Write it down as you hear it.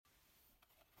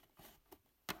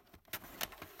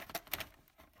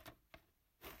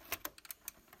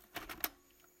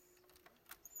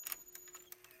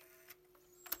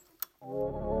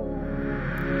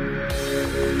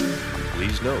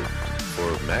Please note,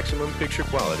 for maximum picture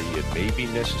quality, it may be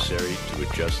necessary to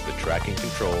adjust the tracking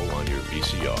control on your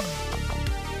VCR.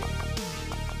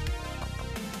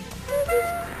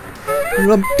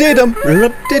 Rum-dee-dum,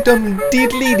 rum-dee-dum,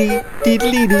 deedly-dee,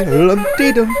 deedly-dee,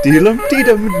 rum-dee-dum,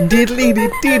 dee-lum-dee-dum,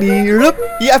 deedly-dee-dee-dee, rum.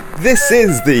 Yep, this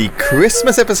is the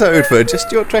Christmas episode for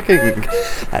Just Your Trekking.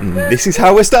 And this is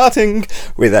how we're starting,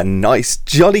 with a nice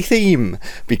jolly theme,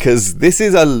 because this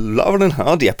is a Laurel and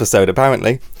Hardy episode,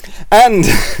 apparently. And,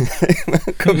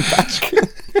 welcome back.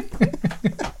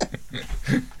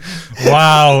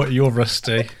 Wow, you're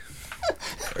rusty.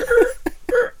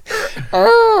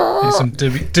 There's some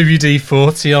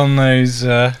WD-40 on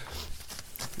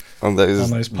those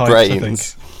pipes,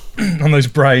 brains. I think. On those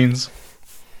brains.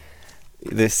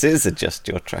 This is a Just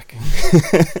Your Trekking.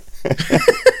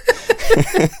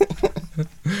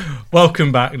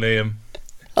 Welcome back, Liam.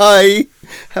 Hi,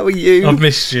 how are you? I've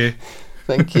missed you.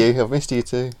 Thank you, I've missed you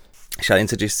too. Shall I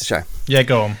introduce the show? Yeah,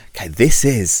 go on. Okay, this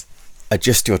is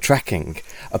Just Your Trekking,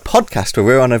 a podcast where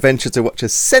we're on an adventure to watch a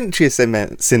century of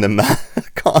cinema.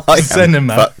 God, I am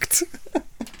Cinema. fucked.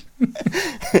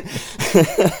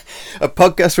 A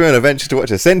podcast where we're on an adventure to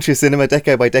watch a century of cinema,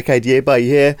 decade by decade, year by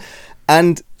year.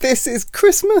 And this is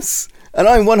Christmas. And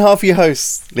I'm one half of your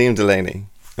host, Liam Delaney.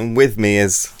 And with me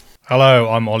is... Hello,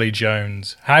 I'm Ollie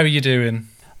Jones. How are you doing?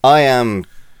 I'm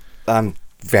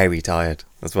very tired.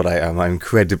 That's what I am. I'm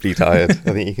incredibly tired. I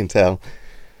think you can tell.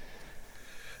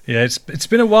 Yeah, it's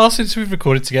been a while since we've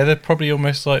recorded together. Probably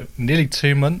almost like nearly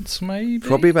 2 months, maybe.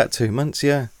 Probably about 2 months,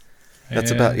 yeah. That's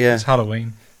about, yeah. It's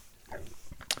Halloween.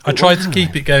 I tried to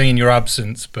keep it going in your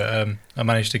absence, but I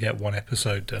managed to get one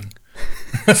episode done.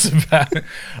 That's about it.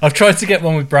 I've tried to get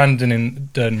one with Brandon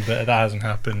done, but that hasn't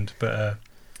happened.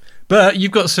 But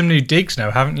you've got some new digs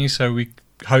now, haven't you? So we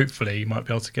hopefully might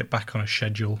be able to get back on a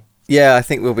schedule. Yeah, I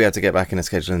think we'll be able to get back in a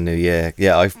schedule in the new year.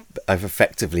 Yeah, I've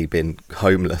effectively been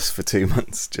homeless for 2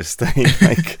 months, just staying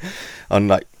like on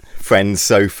like friends'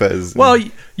 sofas. Well,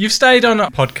 you've stayed on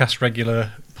a podcast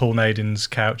regular Paul Naden's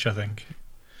couch, I think.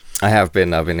 I have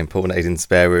been. I've been in Paul Naden's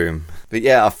spare room. But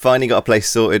yeah, I've finally got a place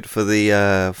sorted for the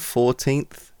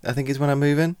 14th, I think is when I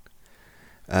move in.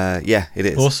 Yeah, it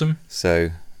is. Awesome.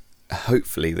 So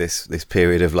hopefully this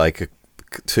period of like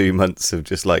 2 months of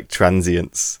just like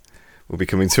transience will be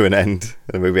coming to an end,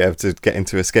 and we'll be able to get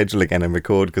into a schedule again and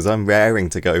record, because I'm raring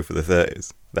to go for the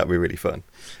 30s. That'd be really fun.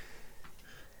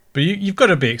 But you've got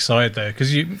to be excited though,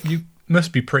 because you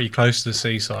must be pretty close to the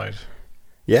seaside.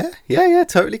 Yeah,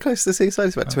 totally close to the seaside.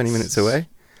 It's about 20 minutes away.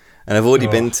 And I've already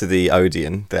been to the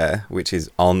Odeon there, which is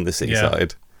on the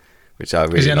seaside, which I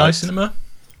really Is it a nice liked.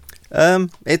 cinema?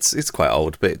 It's quite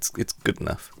old, but it's good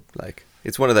enough. Like,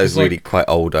 it's one of those really quite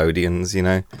old Odeons, you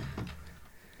know.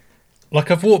 Like,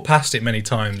 I've walked past it many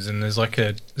times, and there's like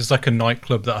a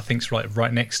nightclub that I think's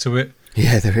right next to it.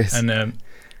 Yeah, there is. And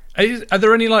are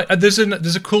there any like there's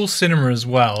a cool cinema as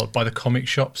well by the comic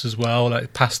shops as well,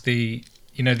 like past the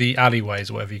the alleyways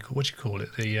or whatever what do you call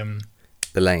it, the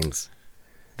lanes.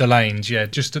 The lanes, yeah.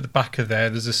 Just at the back of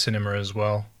there's a cinema as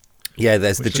well. Yeah,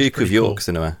 there's the Duke of York cool.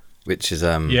 cinema, which is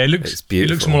yeah, it's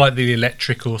beautiful. It looks more like the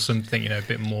Electric or something, a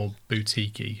bit more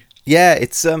boutique-y. Yeah,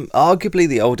 it's arguably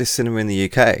the oldest cinema in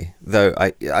the UK, though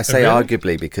I say really?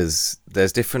 arguably because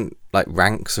there's different like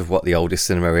ranks of what the oldest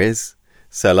cinema is.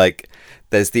 So like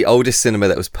there's the oldest cinema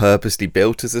that was purposely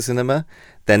built as a cinema,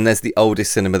 then there's the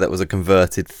oldest cinema that was a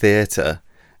converted theatre,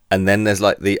 and then there's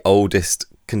like the oldest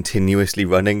continuously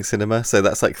running cinema. So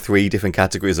that's like 3 different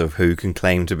categories of who can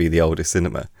claim to be the oldest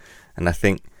cinema. And I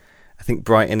think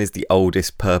Brighton is the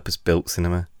oldest purpose-built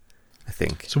cinema, I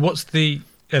think. So what's the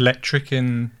Electric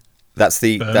in That's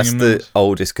the Birmingham?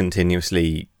 oldest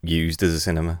continuously used as a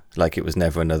cinema. Like, it was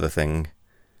never another thing.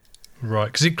 Right,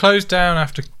 because it closed down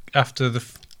after the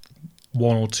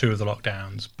 1 or 2 of the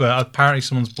lockdowns, but apparently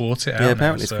someone's bought it out. Yeah,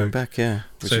 apparently now, it's coming back. Yeah,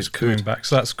 so it's coming back.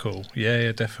 So that's cool.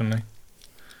 Yeah, definitely.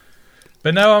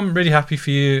 But no, I'm really happy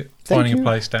for you finding a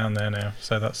place down there now.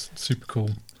 So that's super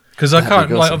cool. Because I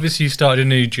can't, like, obviously you started a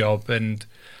new job, and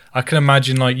I can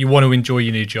imagine like you want to enjoy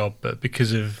your new job, but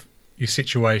because of your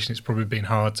situation, it's probably been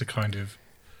hard to kind of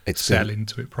settle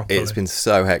into it properly. It's been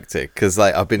so hectic because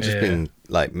like I've been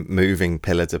like moving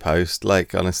pillar to post.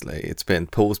 Like, honestly,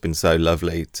 Paul's been so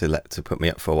lovely to put me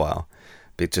up for a while,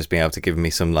 but just being able to give me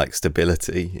some like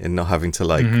stability and not having to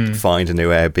like find a new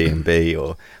Airbnb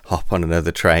or hop on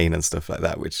another train and stuff like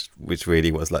that, which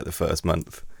really was like the first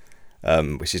month,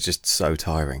 which is just so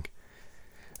tiring.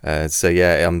 So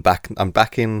yeah, I'm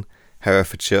back in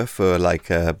Herefordshire for like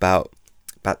about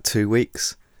 2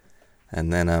 weeks,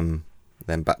 and then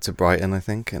back to Brighton, I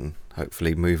think, and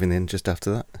hopefully moving in just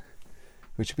after that,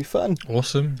 which would be fun.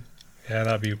 Awesome. Yeah,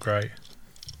 that'd be great.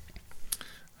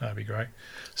 That'd be great.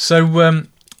 So,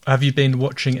 have you been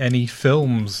watching any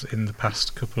films in the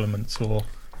past couple of months, or?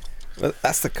 Well,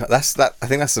 I think that's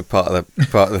the part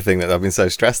of the thing that I've been so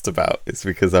stressed about. It's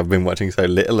because I've been watching so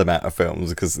little amount of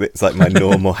films, because it's like my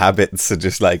normal habits are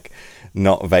just like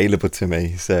not available to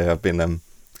me. So I've been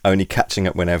only catching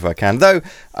up whenever I can. Though,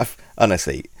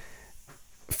 honestly,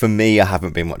 for me, I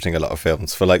haven't been watching a lot of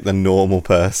films. For like the normal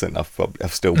person, I've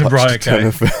still watched a ton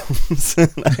of films.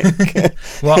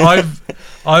 Well,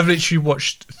 I've literally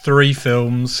watched 3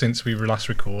 films since we were last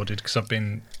recorded, because I've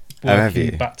been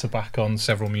working back to back on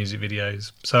several music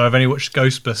videos. So I've only watched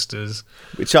Ghostbusters,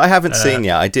 which I haven't seen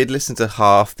yet. I did listen to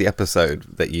half the episode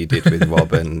that you did with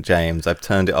Rob and James. I've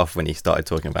turned it off when you started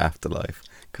talking about Afterlife,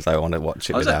 because I want to watch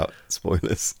it without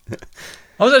spoilers.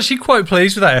 I was actually quite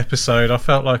pleased with that episode. I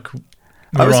felt like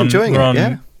I was enjoying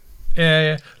it.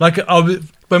 Yeah. Like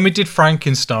when we did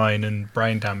Frankenstein and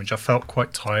Brain Damage, I felt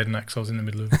quite tired because I was in the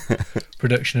middle of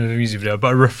production of a music video, but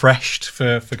I refreshed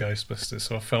for Ghostbusters,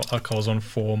 so I felt like I was on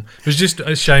form. It was just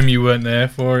a shame you weren't there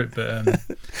for it, but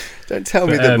don't tell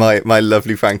me that my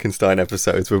lovely Frankenstein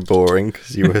episodes were boring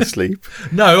because you were asleep.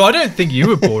 No, I don't think you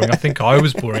were boring. I think I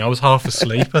was boring. I was half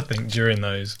asleep, I think, during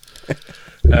those.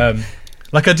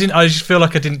 Like I just feel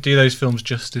like I didn't do those films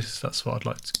justice. That's what I'd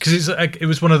like to, because it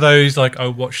was one of those, like, I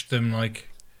watched them like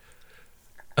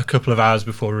a couple of hours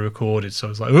before we recorded, so I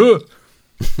was like, oh.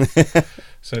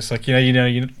 So it's like, you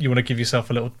want to give yourself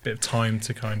a little bit of time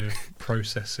to kind of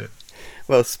process it.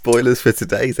 Well, spoilers for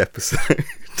today's episode.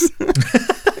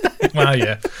 Well,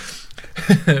 yeah.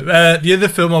 The other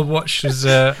film I watched was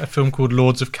a film called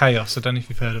Lords of Chaos. I don't know if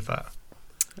you've heard of that.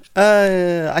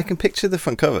 I can picture the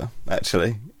front cover,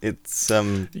 actually. It's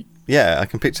I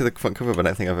can picture the front cover, but I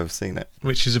don't think I've ever seen it.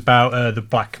 Which is about the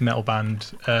black metal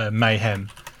band Mayhem,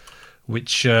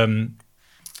 which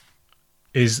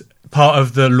is part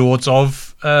of the Lords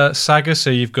of saga. So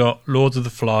you've got Lords of the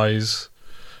Flies,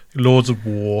 Lords of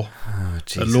War,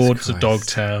 Lords of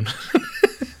Dogtown.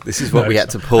 This is what we had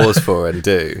to pause for and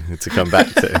do to come back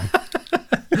to.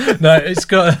 No, it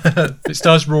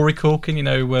stars Rory Culkin,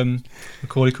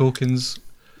 Macaulay Culkin's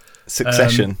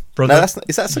Succession. Brother. No,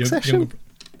 is that Succession?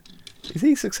 Is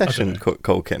he Succession,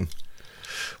 Culkin?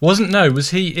 Was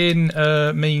he in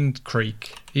Mean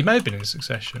Creek? He may have been in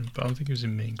Succession, but I don't think he was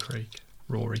in Mean Creek.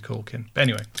 Rory Culkin. But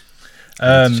anyway.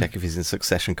 I need to check if he's in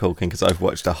Succession, Culkin, because I've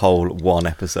watched a whole one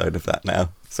episode of that now.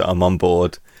 So I'm on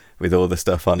board with all the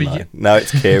stuff online. No,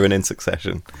 it's Kieran in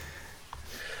Succession.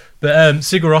 But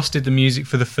Sigur Rós did the music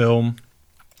for the film.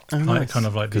 Oh, nice. Kind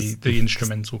of like the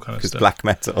instrumental kind of stuff. Because black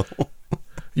metal.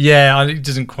 Yeah, it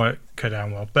doesn't quite go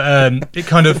down well. But it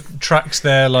kind of tracks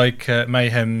their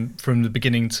mayhem from the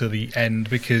beginning to the end,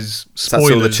 because spoilers.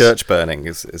 That's all the church burning,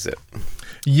 is it?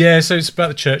 Yeah, so it's about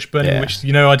the church burning, which,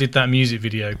 I did that music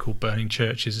video called Burning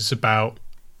Churches. It's about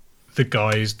the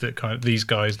guys that these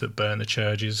guys that burn the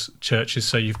churches.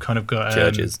 So you've kind of got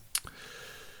churches.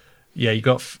 Yeah, you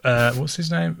got what's his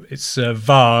name? It's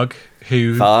Varg,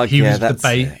 who he was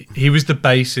the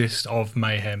bassist of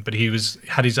Mayhem, but he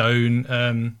had his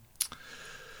own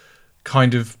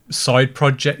kind of side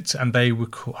project, and they were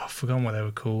called, I've forgotten what they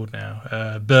were called now.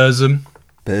 Burzum.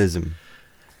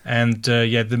 And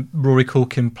the Rory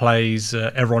Culkin plays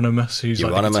Euronymous, who's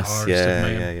like the guitarist of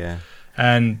Mayhem. Yeah.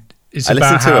 And I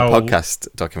listened to a podcast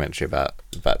documentary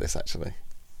about this, actually.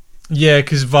 Yeah,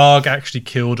 because Varg actually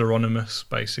killed Euronymous,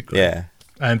 basically. Yeah.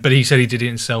 But he said he did it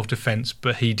in self-defense,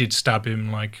 but he did stab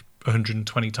him like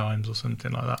 120 times or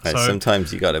something like that. Right, so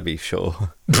sometimes you got to be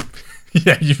sure.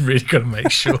 Yeah, you've really got to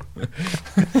make sure.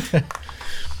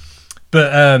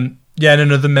 But and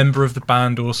another member of the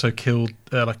band also killed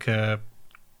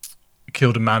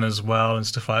killed a man as well and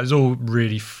stuff like that. It was all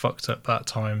really fucked up that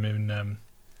time in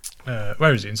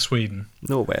where is it? In Sweden.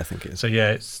 Norway, I think it is. So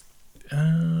yeah, it's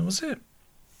was it?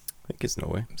 I think it's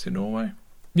Norway. Is it Norway?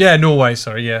 Yeah, Norway.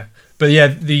 Sorry, yeah. But yeah,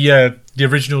 the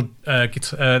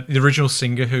original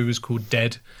singer, who was called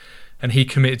Dead, and he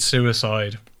committed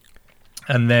suicide,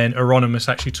 and then Euronymous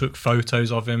actually took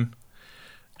photos of him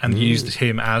and used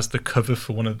him as the cover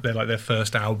for one of their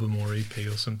first album or EP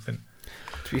or something.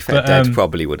 To be fair, Dead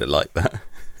probably would have liked that.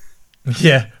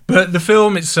 Yeah, but the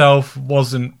film itself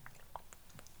wasn't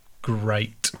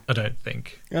great, I don't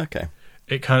think. Okay.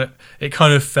 It kind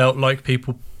of felt like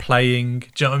people playing.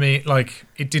 Do you know what I mean? Like,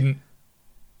 it didn't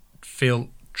feel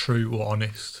true or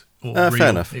honest or real. Fair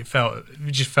enough. It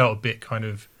just felt a bit kind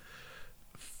of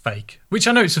fake. Which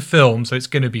I know it's a film, so it's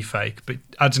going to be fake. But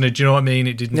I don't know. Do you know what I mean?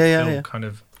 It didn't feel kind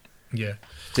of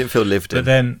Didn't feel lived in. But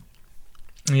then,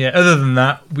 other than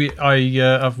that,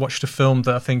 I've watched a film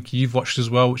that I think you've watched as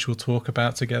well, which we'll talk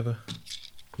about together.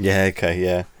 Yeah. Okay.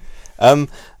 Yeah. I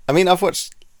mean, I've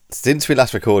watched since we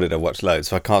last recorded, I watched loads,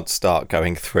 so I can't start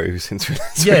going through since we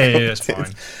last Yeah, recorded. it's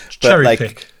fine. Cherry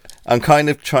pick. I'm kind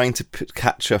of trying to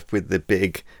catch up with the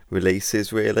big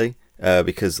releases, really,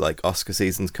 because like Oscar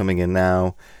season's coming in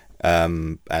now,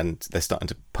 and they're starting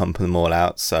to pump them all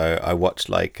out. So I watched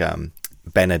like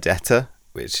Benedetta,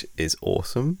 which is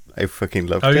awesome. I fucking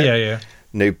loved it. Oh yeah.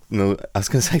 No, I was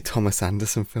going to say Thomas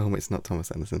Anderson film. It's not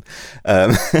Thomas Anderson.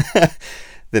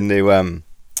 The new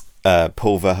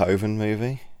Paul Verhoeven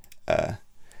movie,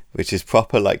 which is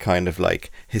proper like kind of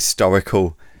like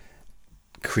historical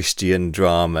Christian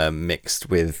drama mixed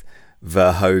with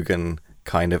Verhoeven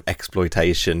kind of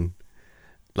exploitation,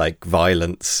 like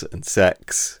violence and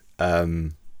sex.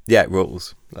 It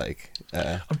rules. Like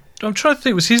I'm trying to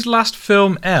think. Was his last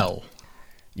film Elle?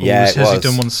 Yeah, has he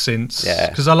done one since? Yeah,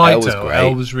 because I liked Elle.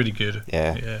 Elle was really good.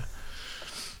 Yeah.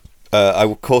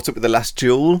 I caught up with The Last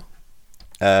Duel.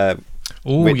 How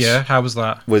was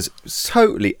that? Was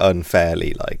totally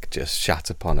unfairly like just shat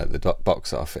upon at the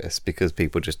box office because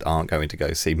people just aren't going to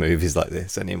go see movies like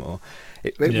this anymore.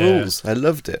 It rules. I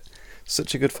loved it.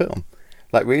 Such a good film,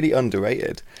 like really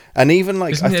underrated. And even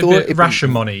like Isn't I it thought a bit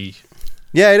Rashomon-y?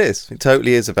 Yeah, it is. It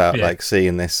totally is about like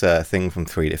seeing this thing from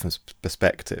 3 different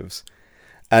perspectives.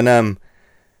 And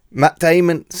Matt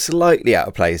Damon slightly out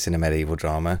of place in a medieval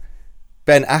drama.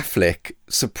 Ben Affleck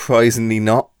surprisingly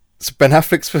not. Ben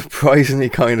Affleck's surprisingly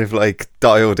kind of like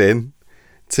dialed in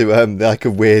to like a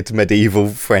weird medieval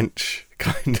French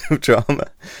kind of drama,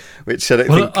 which I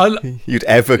don't think you'd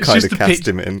ever kind of cast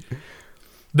him in.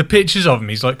 The pictures of him,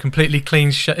 he's like completely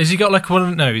clean. Has he got like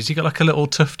one? No, has he got like a little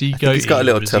tufty goatee? He's got a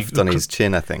little tuft on his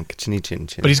chin, I think. Chin.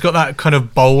 But he's got that kind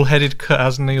of bowl-headed cut,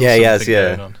 hasn't he? Yeah, he has.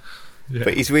 Yeah.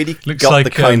 But he's really got like,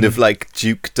 the kind of like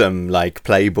dukedom, like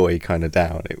playboy kind of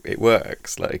down. It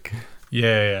works. Like.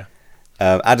 Yeah.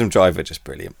 Adam Driver, just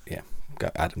brilliant. Yeah, go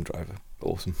Adam Driver,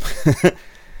 awesome.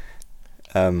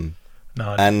 Like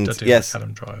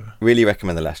Adam Driver. Really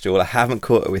recommend The Last Duel. I haven't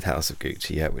caught it with House of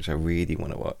Gucci yet, which I really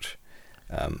want to watch.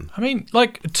 I mean,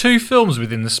 like 2 films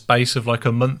within the space of like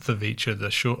a month of each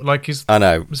other. Short, like I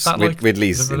know. Was that like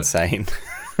Ridley's insane,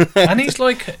 and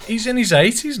he's in his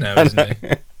 80s now, isn't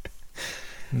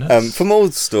he? From all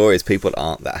the stories, people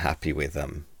aren't that happy with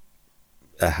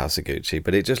House of Gucci,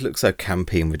 but it just looks so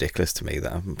campy and ridiculous to me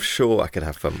that I'm sure I could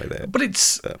have fun with it. But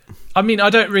I mean, I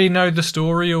don't really know the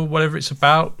story or whatever it's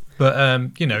about,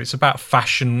 but it's about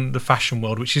fashion, the fashion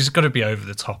world, which has got to be over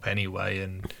the top anyway.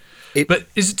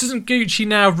 Doesn't Gucci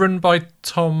now run by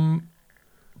Tom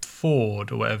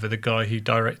Ford or whatever, the guy who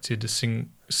directed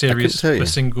Serious A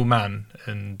Single Man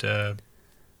and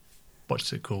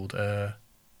what's it called?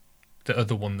 The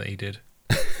other one that he did,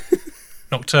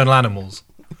 Nocturnal Animals.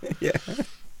 Yeah.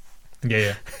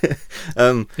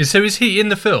 Is he in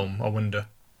the film, I wonder?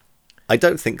 I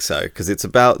don't think so, because it's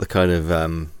about the kind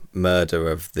of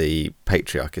murder of the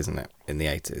patriarch, isn't it, in the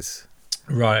 80s?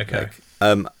 Right, okay.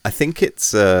 I think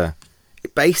it's it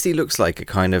basically looks like a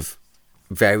kind of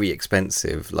very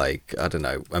expensive, like, I don't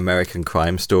know, American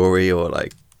Crime Story or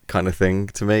like kind of thing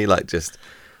to me, like just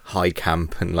high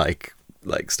camp and like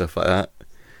stuff like that.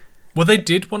 Well, they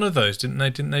did one of those, didn't they?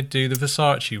 Didn't they do the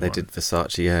Versace one? They did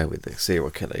Versace, yeah, with the serial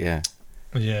killer, yeah.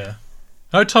 Yeah.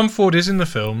 Oh, Tom Ford is in the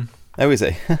film. Oh, is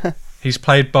he? He's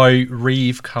played by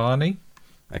Reeve Carney.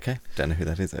 Okay, don't know who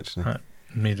that is, actually.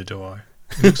 Neither do I.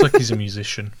 He looks like he's a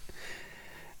musician.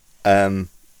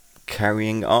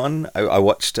 Carrying on, I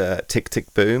watched Tick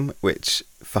Tick Boom, which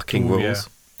fucking rules. Yeah.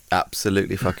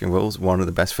 Absolutely fucking rules. One of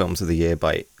the best films of the year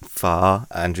by far.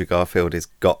 Andrew Garfield has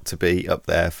got to be up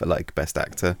there for like best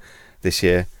actor this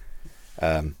year.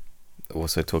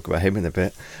 Also talk about him in a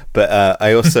bit, but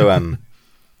I also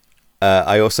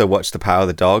watched The Power of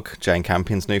the Dog, Jane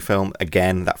Campion's new film.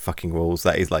 Again, that fucking rules.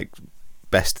 That is like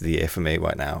best of the year for me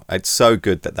right now. It's so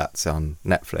good that that's on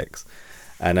Netflix,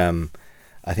 and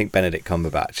I think Benedict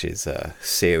Cumberbatch is a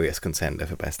serious contender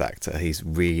for best actor. He's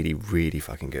really, really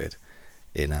fucking good.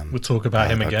 We'll talk about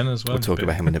him again as well. We'll talk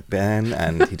about him in a bit,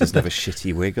 and he doesn't have a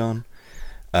shitty wig on.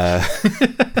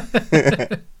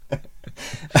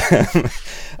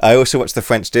 I also watched The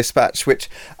French Dispatch, which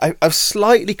I've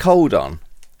slightly cold on.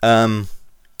 I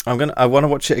want to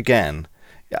watch it again.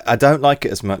 I don't like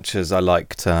it as much as I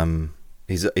liked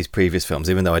his previous films,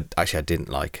 even though I didn't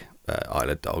like Isle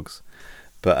of Dogs.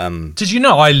 But did you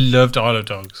know I loved Isle of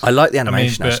Dogs? I like the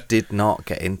animation. I just did not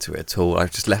get into it at all. It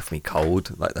just left me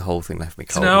cold. Like the whole thing left me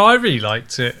cold. No, I really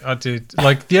liked it. I did.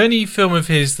 Like the only film of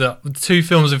his two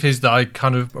films of his that I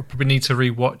kind of probably need to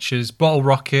rewatch is Bottle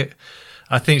Rocket.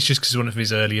 I think it's just because it's one of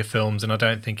his earlier films, and I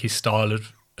don't think his style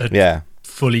had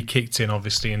fully kicked in.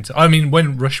 Obviously, I mean,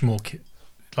 when Rushmore,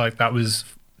 like that was.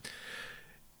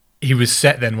 he was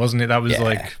set then, wasn't it? That was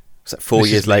like... Was that 4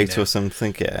 years later or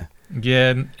something? Yeah.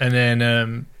 Yeah, and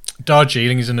then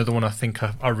Darjeeling is another one I think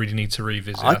I really need to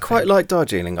revisit. I quite like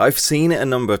Darjeeling. I've seen it a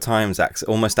number of times,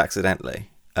 almost accidentally.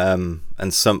 And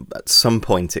at some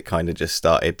point it kind of just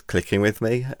started clicking with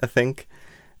me, I think.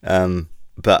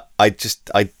 But I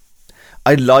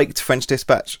liked French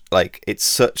Dispatch. Like, it's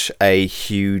such a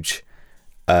huge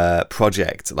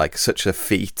project, like such a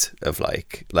feat of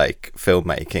like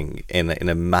filmmaking in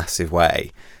a massive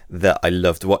way, that I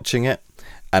loved watching it.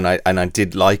 And I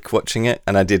did like watching it,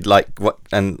 and I did like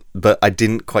but I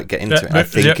didn't quite get into it.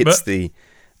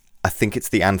 I think it's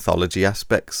the anthology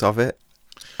aspects of it.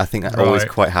 I think that always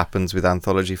quite happens with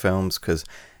anthology films, because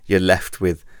you're left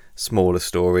with smaller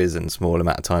stories and small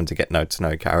amount of time to get to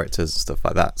know characters and stuff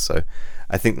like that. So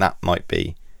I think that might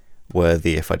be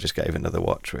worthy if I just gave another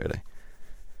watch, really.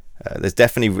 There's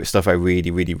definitely stuff I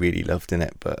really, really, really loved in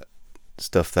it, but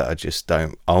stuff that I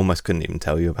almost couldn't even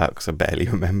tell you about because I barely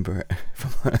remember it.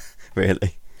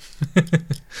 Really.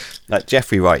 Like,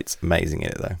 Jeffrey Wright's amazing in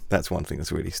it, though. That's one thing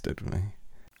that's really stood with me.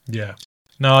 Yeah.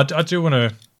 No, I do want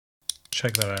to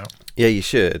check that out. Yeah, you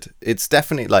should. It's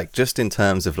definitely, like, just in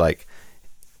terms of like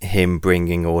him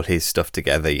bringing all his stuff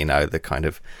together, you know, the kind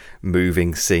of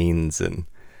moving scenes and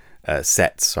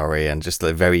sets, and just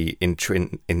the very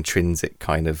intrinsic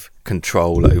kind of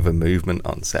control over movement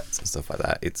on sets and stuff like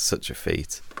that. It's such a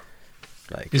feat.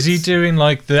 Like, is he doing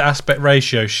like the aspect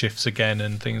ratio shifts again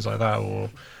and things like that, or?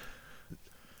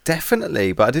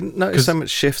 Definitely, but I didn't notice so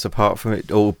much shifts apart from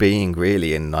it all being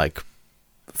really in like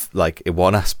a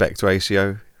one aspect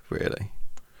ratio, really.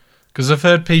 Because I've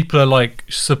heard people are like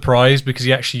surprised because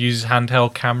he actually uses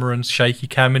handheld camera and shaky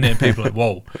cam in it, and people are like,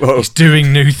 whoa, he's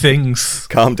doing new things.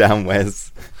 Calm down,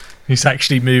 Wes. He's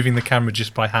actually moving the camera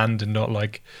just by hand and not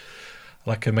like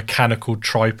a mechanical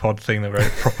tripod thing that were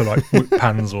proper like whip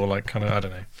pans or like kind of, I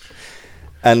don't know.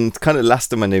 And kind of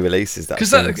last of my new releases,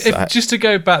 because just to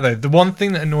go back though, the one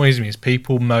thing that annoys me is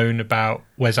people moan about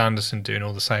Wes Anderson doing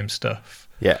all the same stuff.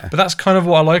 Yeah, but that's kind of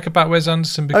what I like about Wes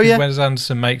Anderson, because Wes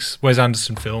Anderson makes Wes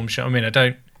Anderson films. I mean, I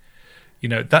don't,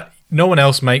 that no one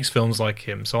else makes films like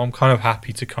him, so I'm kind of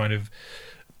happy to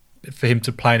for him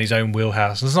to play in his own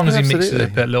wheelhouse. And as long as he mixes it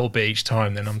up a little bit each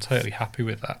time, then I'm totally happy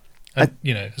with that. And,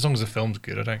 as long as the film's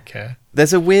good, I don't care.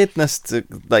 There's a weirdness to,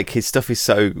 like, his stuff is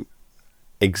so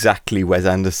exactly Wes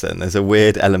Anderson. There's a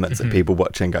weird element that people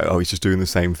watch and go, oh, he's just doing the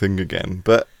same thing again,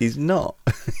 but he's not.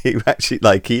 He actually,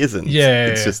 like, he isn't.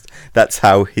 It's just that's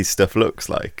how his stuff looks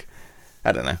like.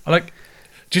 I don't know. I like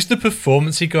just the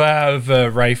performance he got out of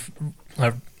Rafe.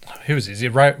 Who is it? Is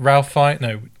it Ralph Fiennes?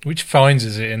 No, which Fiennes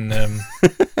is it in?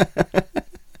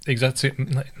 Exactly.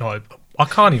 No, I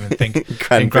can't even think.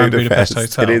 Grand Budapest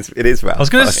Hotel. It is Ralph. I was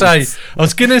going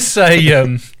to say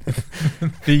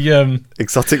the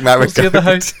Exotic Marriott. The other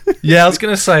I was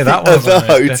going to say that one. The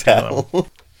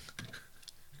hotel.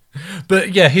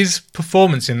 But yeah, his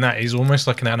performance in that is almost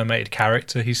like an animated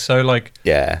character. He's so like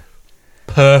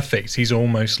perfect. He's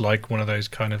almost like one of those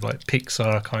kind of like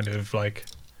Pixar kind of like.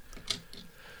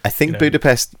 I think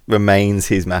Budapest remains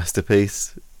his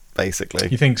masterpiece. Basically,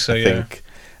 you think so? I think,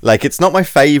 like, it's not my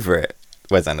favourite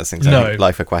Wes Anderson. No,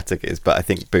 Life Aquatic is, but I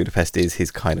think Budapest is his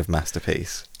kind of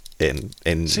masterpiece in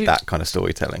that kind of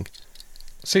storytelling.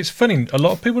 See, it's funny. A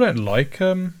lot of people don't like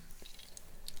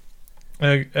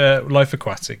Life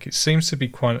Aquatic. It seems to be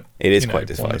quite. It is quite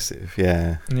divisive.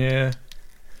 Yeah. Yeah.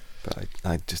 But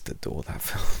I just adore that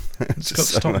film. It's got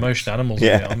stop motion animals in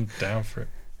it. I'm down for it.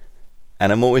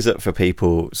 And I'm always up for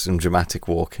some dramatic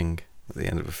walking at the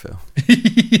end of a film.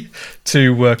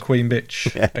 To Queen Bitch.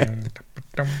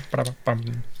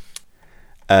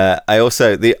 I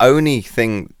also,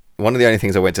 one of the only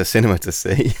things I went to cinema to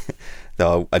see,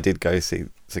 though I did go see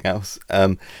something else.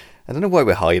 I don't know why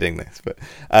we're hiding this, but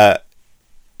I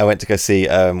went to go see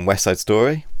West Side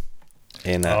Story.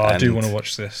 I do want to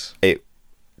watch this. It's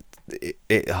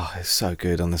so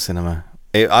good on the cinema.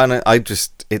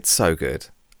 It's so good.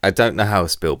 I don't know how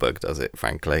Spielberg does it,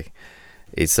 frankly.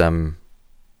 It's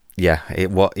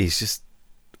he's just,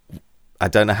 I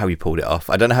don't know how he pulled it off.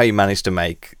 I don't know how he managed to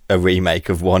make a remake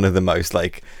of one of the most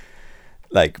like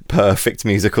perfect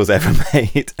musicals ever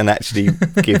made and actually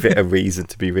give it a reason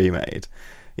to be remade,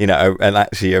 and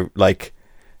actually like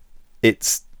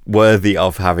it's worthy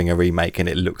of having a remake, and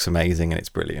it looks amazing and it's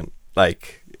brilliant.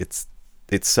 Like it's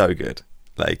so good.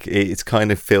 Like it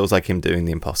kind of feels like him doing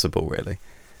the impossible, really.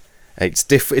 It's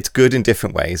it's good in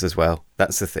different ways as well.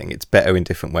 That's the thing. It's better in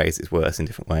different ways. It's worse in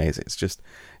different ways. It's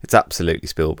absolutely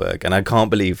Spielberg. And I can't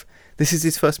believe this is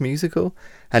his first musical.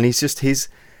 And he's just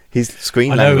his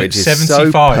screen language is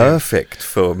so perfect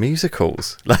for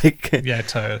musicals. Like, yeah,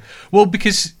 totally. Well,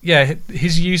 because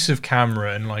his use of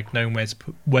camera and like knowing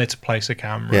where to place a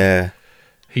camera. Yeah,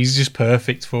 he's just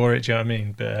perfect for it. Do you know what I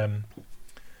mean?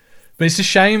 But it's a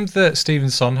shame that Stephen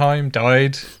Sondheim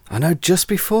died. I know, just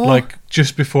before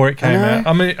it came out.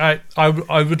 I mean,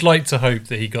 I would like to hope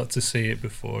that he got to see it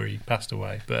before he passed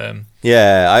away. But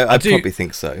I probably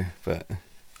think so. But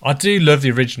I do love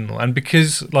the original, and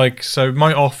because so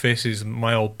my office is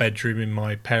my old bedroom in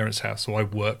my parents' house, so I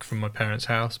work from my parents'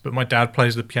 house. But my dad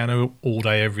plays the piano all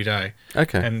day, every day.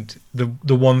 Okay. And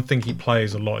the one thing he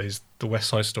plays a lot is the West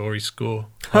Side Story score,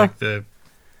 like the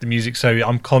music. So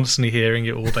I'm constantly hearing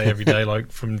it all day, every day.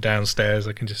 Like from downstairs,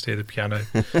 I can just hear the piano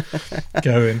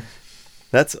going.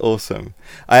 That's awesome.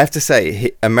 I have to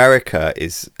say, America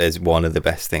is one of the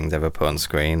best things ever put on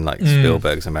screen. Like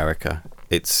Spielberg's America.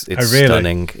 It's really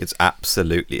stunning. It's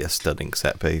absolutely a stunning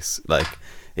set piece. Like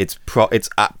it's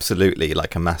absolutely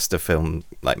like a master film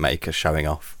like maker showing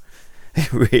off.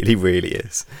 It really, really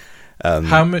is.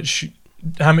 How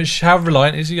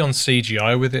reliant is he on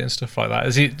CGI with it and stuff like that?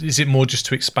 Is it more just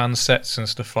to expand sets and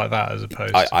stuff like that as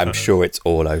opposed? I'm sure it's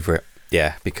all over it.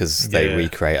 Yeah, because they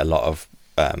recreate a lot of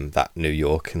that New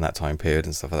York in that time period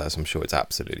and stuff like that. So I'm sure it's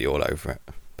absolutely all over it.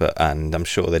 And I'm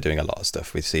sure they're doing a lot of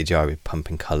stuff with CGI, with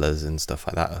pumping colours and stuff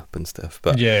like that up and stuff.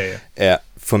 But yeah,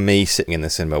 for me, sitting in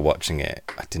the cinema watching it,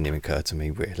 it didn't even occur to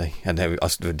me really. I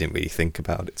didn't really think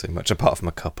about it too much, apart from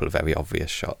a couple of very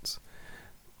obvious shots.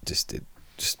 It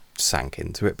just sank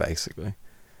into it basically.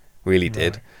 Really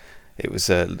did. It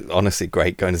was honestly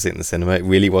great going to see it in the cinema. It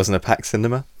really wasn't a packed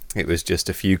cinema. It was just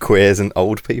a few queers and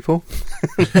old people.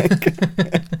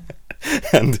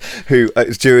 And who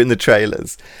during the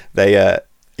trailers they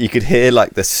you could hear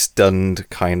like the stunned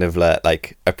kind of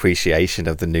like appreciation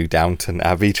of the new Downton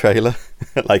Abbey trailer,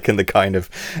 like in the kind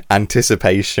of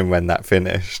anticipation when that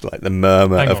finished, like the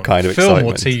murmur of kind of film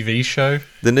excitement. Film or TV show?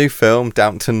 The new film,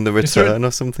 Downton: The Return, or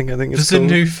something. I think it's called.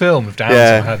 There's a new film of Downton.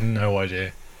 Yeah. I had no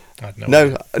idea.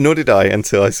 No, nor did I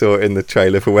until I saw it in the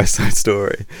trailer for West Side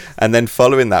Story, and then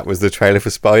following that was the trailer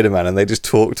for Spider-Man, and they just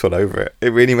talked all over it.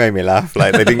 It really made me laugh.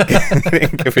 Like they didn't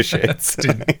give a shit.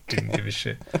 didn't give a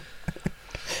shit.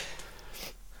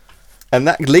 And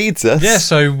that leads us. Yeah.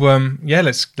 So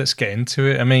let's get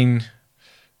into it. I mean,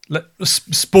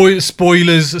 spoilers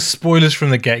from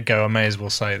the get go. I may as well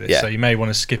say this. Yeah. So you may want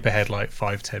to skip ahead like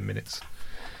 5-10 minutes.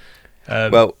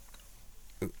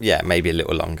 Maybe a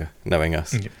little longer, knowing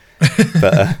us. Yeah.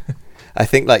 But I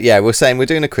think we're saying we're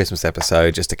doing a Christmas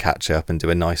episode just to catch up and do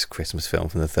a nice Christmas film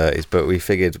from the 30s, but we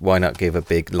figured why not give a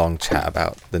big long chat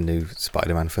about the new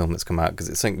Spider-Man film that's come out, because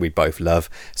it's something we both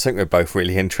love, something we're both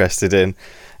really interested in,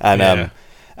 and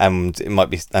it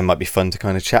might be fun to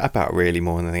kind of chat about really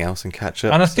more than anything else and catch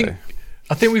up. And I think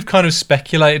we've kind of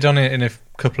speculated on it in a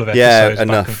couple of episodes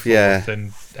back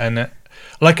and forth, and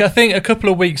I think a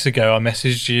couple of weeks ago I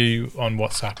messaged you on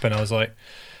WhatsApp and I was like,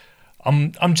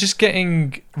 I'm just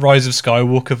getting Rise of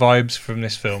Skywalker vibes from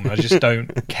this film. I just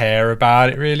don't care about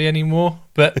it really anymore.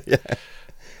 But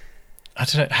I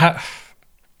don't know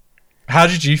how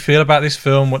did you feel about this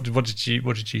film? What did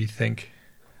you think?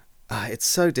 It's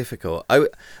so difficult. I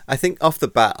think off the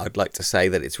bat I'd like to say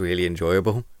that it's really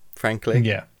enjoyable, frankly.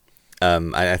 Yeah.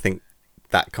 And I think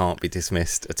that can't be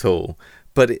dismissed at all.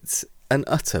 But it's an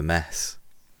utter mess.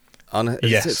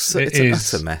 It's an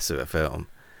utter mess of a film,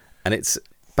 and it's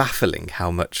baffling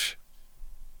how much.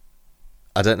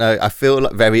 I don't know. I feel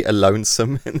like very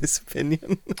lonesome in this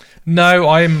opinion. No,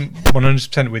 I'm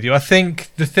 100% with you. I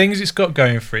think the things it's got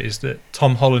going for it is that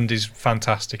Tom Holland is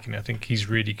fantastic, and I think he's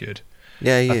really good.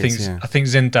 Yeah, he is. I think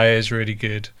Zendaya is really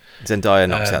good. Zendaya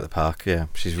knocks out the park. Yeah,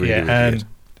 she's really good.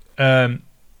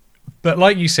 But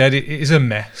like you said, it is a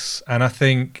mess, and I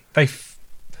think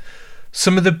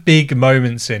some of the big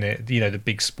moments in it, the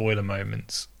big spoiler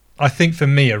moments, I think for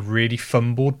me are really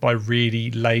fumbled by really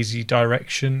lazy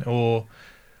direction or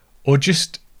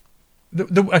just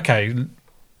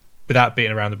without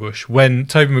beating around the bush. When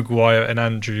Tobey Maguire and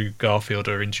Andrew Garfield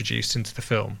are introduced into the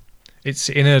film, it's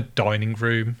in a dining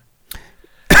room,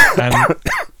 and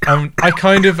I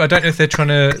don't know if they're trying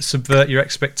to subvert your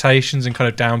expectations and kind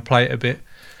of downplay it a bit,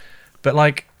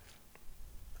 but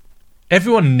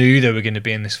everyone knew they were going to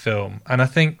be in this film, and I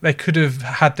think they could have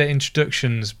had their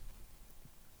introductions.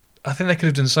 I think they could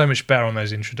have done so much better on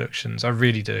those introductions. I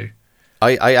really do.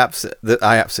 I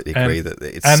absolutely agree that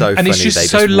it's so funny. And it's just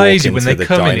so lazy when they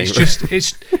come in.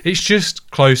 It's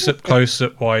just close up,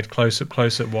 wide, close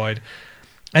up, wide.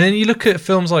 And then you look at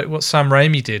films like what Sam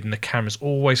Raimi did, and the camera's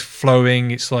always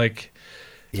flowing. It's like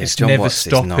it's John never Watts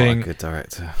stopping. Is not a good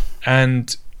director.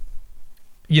 And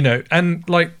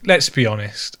let's be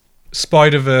honest.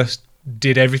 Spider-Verse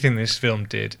did everything this film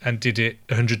did and did it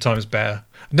 100 times better.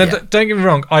 Now, Yeah. don't get me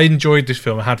wrong, I enjoyed this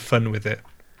film. I had fun with it.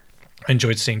 I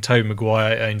enjoyed seeing Tobey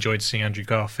Maguire. I enjoyed seeing Andrew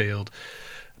Garfield.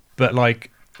 But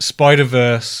like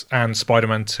Spider-Verse and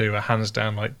Spider-Man 2 are hands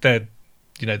down like they're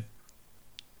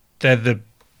the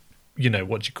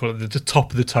what do you call it, the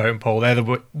top of the totem pole. They're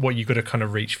what you got to kind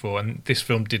of reach for, and this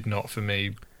film did not for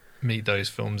me meet those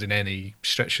films in any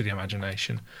stretch of the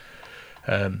imagination.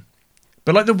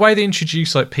 But like the way they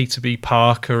introduce like Peter B.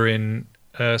 Parker in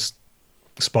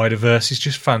Spider-Verse is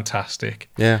just fantastic.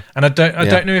 Yeah. And I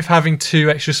don't know if having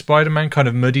 2 extra Spider-Man kind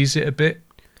of muddies it a bit.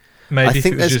 Maybe if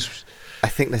it was just... I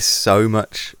think there's so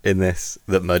much in this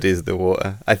that muddies the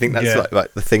water. I think that's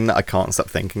like the thing that I can't stop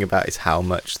thinking about is how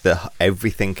much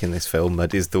everything in this film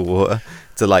muddies the water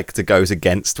to goes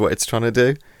against what it's trying to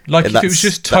do. Like if it was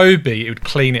just Toby, it would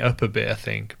clean it up a bit, I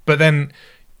think. But then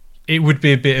it would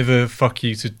be a bit of a fuck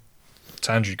you to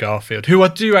Andrew Garfield, who I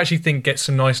do actually think gets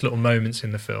some nice little moments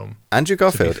in the film. Andrew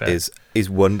Garfield is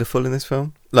wonderful in this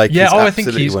film. Like, he's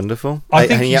absolutely wonderford.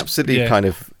 And he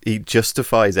absolutely he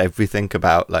justifies everything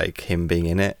about like him being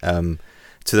in it.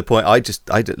 To the point,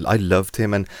 I loved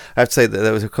him, and I have to say that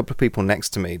there was a couple of people next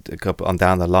to me, a couple on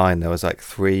down the line. There was like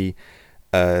three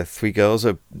girls,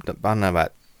 I don't know,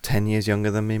 about 10 years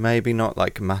younger than me, maybe not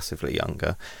like massively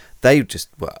younger. They just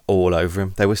were all over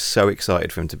him. They were so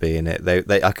excited for him to be in it.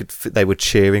 They were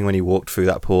cheering when he walked through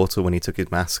that portal, when he took his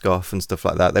mask off and stuff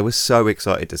like that. They were so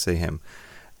excited to see him,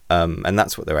 and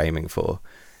that's what they're aiming for,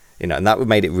 and that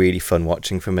made it really fun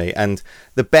watching for me. And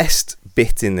the best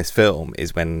bit in this film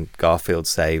is when Garfield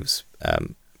saves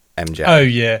MJ. Oh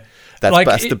yeah,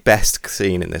 that's the best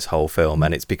scene in this whole film,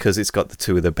 and it's because it's got the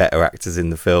 2 of the better actors in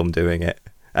the film doing it.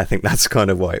 I think that's kind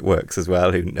of why it works as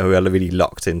well, who are really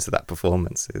locked into that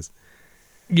performances.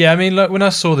 Yeah, I mean, like when I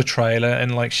saw the trailer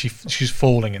and like she's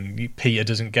falling and Peter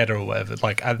doesn't get her or whatever,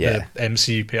 like at the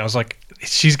MCU, I was like,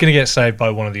 she's gonna get saved by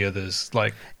one of the others.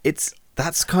 Like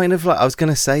that's kind of like, I was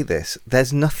gonna say this.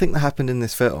 There's nothing that happened in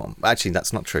this film. Actually,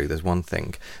 that's not true. There's one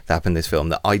thing that happened in this film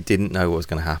that I didn't know was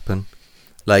gonna happen.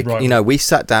 Like, right. We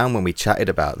sat down when we chatted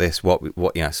about this, what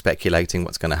speculating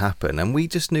what's gonna happen, and we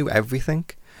just knew everything.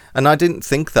 And I didn't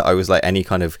think that I was like any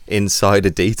kind of insider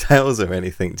details or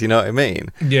anything. Do you know what I mean?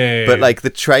 Yeah. But like the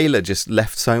trailer just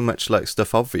left so much like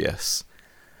stuff obvious.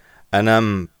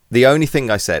 And the only thing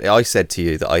I said to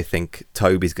you that I think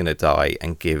Toby's gonna die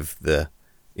and give the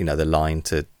line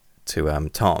to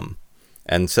Tom.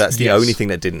 And so that's the only thing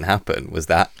that didn't happen, was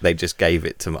that they just gave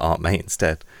it to Aunt May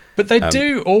instead. But they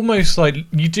do almost like,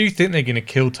 you do think they're gonna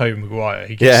kill Tobey Maguire.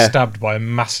 He gets stabbed by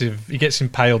he gets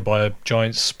impaled by a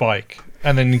giant spike.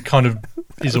 And then he kind of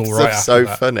is all right after that. So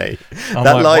funny.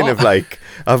 That line of like,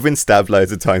 I've been stabbed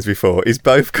loads of times before, is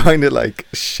both kind of like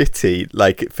shitty.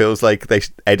 Like it feels like they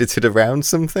edited around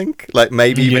something. Like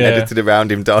maybe even edited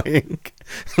around him dying.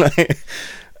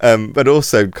 But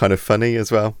also kind of funny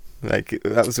as well. Like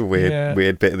that was a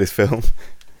weird bit of this film.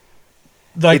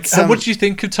 Like, what did you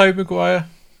think of Tobey Maguire?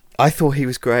 I thought he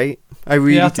was great. I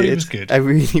really did. I thought he was good. I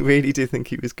really, really did think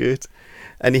he was good.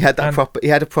 And he had a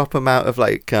proper amount of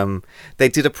like they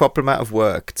did a proper amount of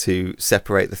work to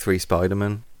separate the 3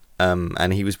 Spider-Men,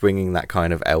 and he was bringing that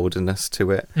kind of elderness to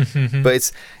it. Mm-hmm. But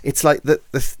it's like the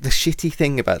shitty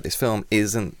thing about this film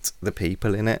isn't the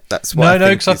people in it. That's why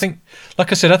because I think,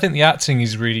 like I said, I think the acting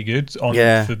is really good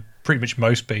for pretty much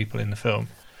most people in the film.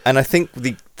 And I think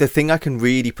the thing I can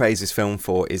really praise this film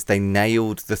for is they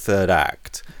nailed the 3rd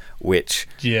act, which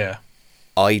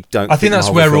I think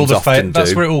that's where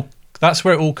all that's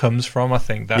where it all comes from. I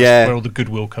think that's where all the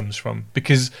goodwill comes from,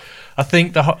 because I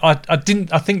think I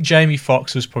think Jamie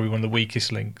Foxx was probably one of the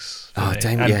weakest links.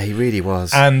 He really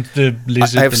was. And the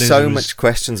lizard. I have so much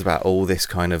questions about all this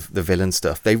kind of the villain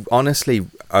stuff. They honestly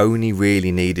only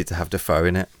really needed to have Dafoe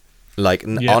in it. Like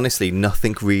honestly,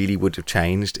 nothing really would have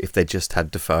changed if they just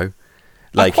had Dafoe.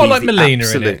 Like, I quite like Melina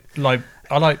in it. Like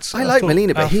I like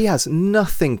Melina, but he has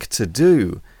nothing to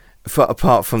do.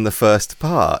 Apart from the first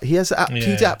part, he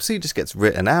absolutely just gets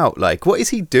written out. Like, what is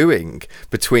he doing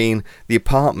between the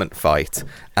apartment fight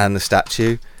and the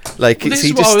statue? Like, this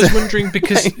is what I was wondering,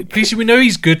 because we know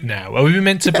he's good now. Are we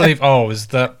meant to believe? Has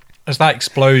that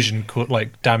explosion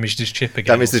damaged his chip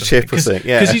again? Damaged the chip or something?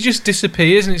 Yeah, because he just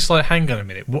disappears, and it's like, hang on a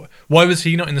minute, why was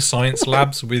he not in the science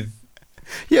labs with?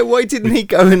 Yeah, why didn't he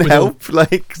go and help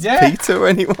Peter or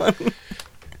anyone?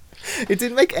 It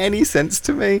didn't make any sense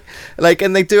to me. Like,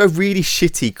 and they do a really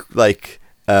shitty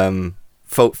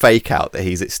fake out that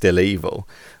he's still evil,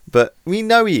 but we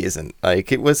know he isn't.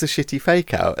 Like, it was a shitty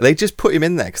fake out. They just put him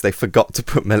in there because they forgot to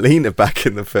put Melina back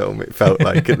in the film. It felt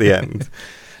like at the end.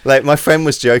 Like, my friend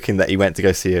was joking that he went to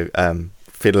go see a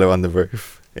Fiddler on the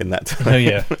Roof, in that time. Oh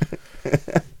yeah.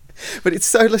 But it's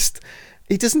so just,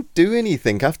 he doesn't do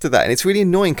anything after that, and it's really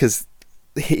annoying because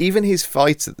even his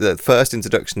fight, the first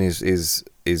introduction is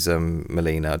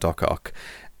Melina, Doc Ock,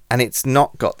 and it's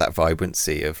not got that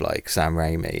vibrancy of like Sam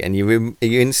Raimi, and you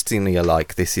instantly are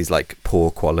like, this is like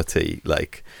poor quality,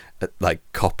 like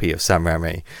copy of Sam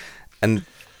Raimi, and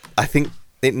I think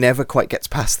it never quite gets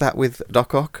past that with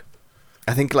Doc Ock.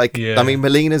 I think I mean,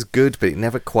 Melina's good, but it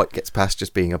never quite gets past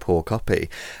just being a poor copy.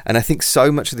 And I think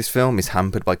so much of this film is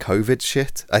hampered by COVID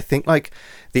shit. I think like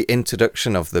the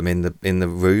introduction of them in the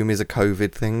room is a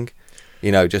COVID thing.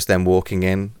 You know, just them walking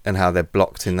in and how they're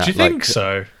blocked in that. Do you think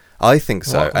so? I think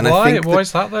so. And why? I think why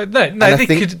is that though? No,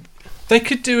 they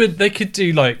could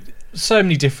do like so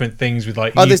many different things with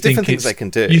like. Oh, there's different things they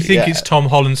can do. You think it's Tom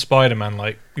Holland Spider-Man,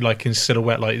 like in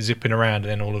silhouette, like zipping around,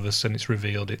 and then all of a sudden it's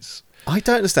revealed it's. I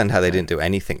don't understand how they didn't do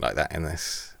anything like that in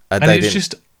this. And it's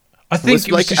just, I think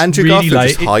it was just Andrew really Garfield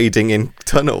just hiding in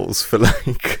tunnels for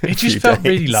like. It just felt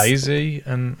really lazy,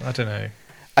 and I don't know.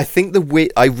 I think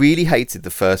I really hated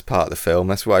the first part of the film.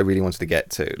 That's what I really wanted to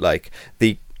get to. Like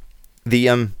the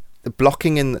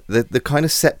blocking in the kind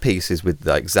of set pieces with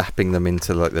like zapping them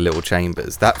into like the little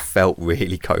chambers. That felt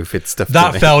really COVID stuff.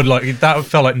 That felt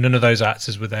like none of those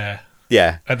actors were there.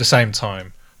 Yeah. At the same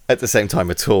time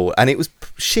at all, and it was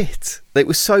shit. It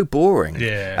was so boring.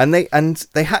 Yeah. And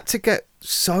they had to get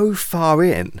so far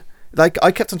in. Like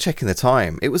I kept on checking the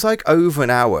time. It was like over an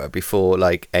hour before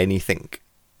like anything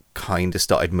kind of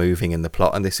started moving in the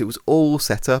plot, and it was all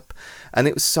set up, and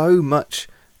it was so much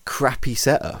crappy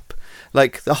setup.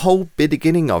 Like the whole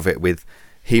beginning of it with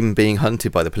him being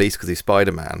hunted by the police because he's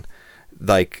Spider-Man,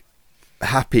 like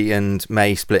Happy and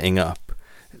May splitting up,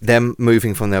 them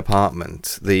moving from their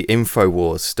apartment, the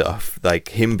InfoWars stuff, like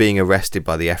him being arrested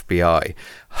by the FBI,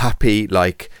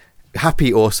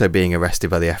 Happy also being arrested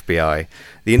by the FBI,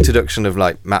 the introduction of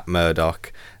like Matt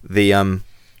Murdock,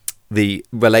 the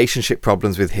relationship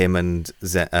problems with him and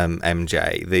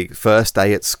MJ, the first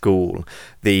day at school,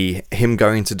 him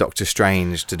going to Doctor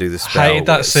Strange to do the spell. I hated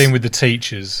that scene with the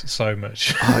teachers so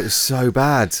much. Oh, it was so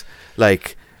bad.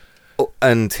 Like,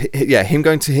 and yeah, him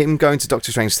going to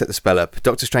Doctor Strange to set the spell up.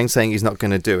 Doctor Strange saying he's not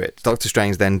going to do it. Doctor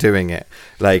Strange then doing it.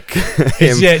 Like,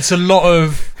 it's a lot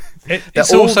of.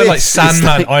 It's also like Sandman.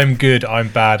 Like, I'm good. I'm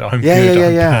bad. I'm good.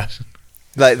 I'm bad.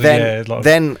 Like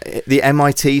then the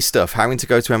MIT stuff, having to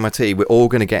go to MIT, we're all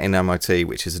going to get in MIT,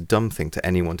 which is a dumb thing to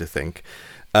anyone to think.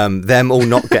 Them all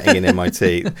not getting in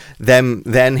MIT, then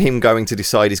him going to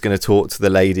decide he's going to talk to the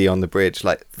lady on the bridge.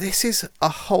 Like, this is a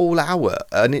whole hour,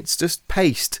 and it's just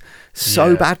paced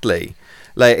so badly.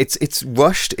 Like it's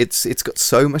rushed. It's got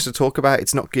so much to talk about.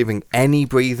 It's not giving any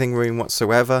breathing room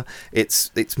whatsoever.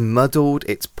 It's muddled.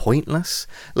 It's pointless.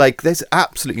 Like, there's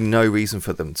absolutely no reason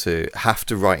for them to have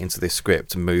to write into this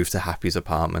script to move to Happy's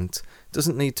apartment.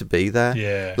 Doesn't need to be there.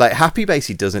 Yeah. Like, Happy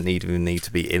basically doesn't even need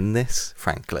to be in this,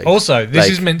 frankly. Also, this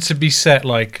is meant to be set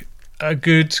like a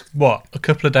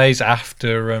couple of days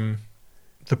after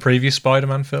the previous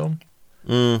Spider-Man film.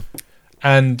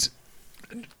 And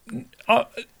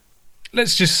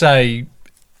let's just say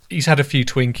he's had a few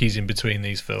Twinkies in between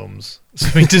these films, so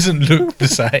he doesn't look the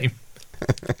same.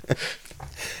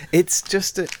 It's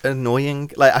just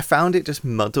annoying. Like, I found it just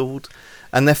muddled,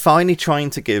 and they're finally trying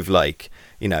to give, like,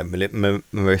 you know,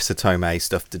 Marissa Tomei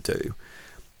stuff to do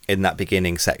in that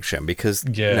beginning section because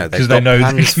they've got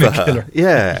plans for her.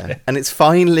 Yeah, and it's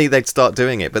finally they'd start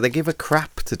doing it, but they give a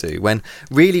crap to do when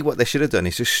really what they should have done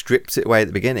is just stripped it away at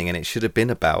the beginning, and it should have been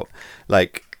about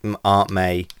like Aunt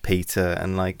May, Peter,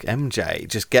 and like MJ.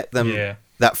 Just get them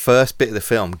that first bit of the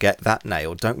film, get that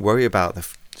nailed. Don't worry about the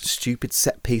stupid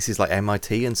set pieces like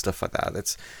MIT and stuff like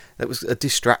that. That was a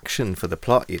distraction for the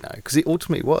plot, you know, because it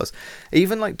ultimately was.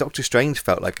 Even like Doctor Strange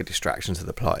felt like a distraction to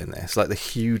the plot in this, like the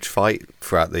huge fight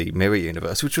throughout the Mirror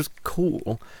Universe, which was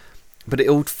cool, but it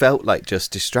all felt like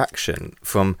just distraction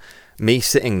from me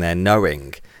sitting there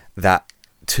knowing that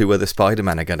 2 other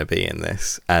Spider-Man are going to be in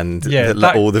this, and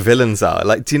all the villains are.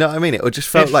 Like, do you know what I mean? It just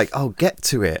felt like, oh, get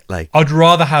to it. Like, I'd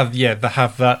rather have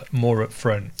that more up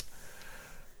front.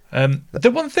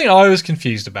 The one thing I was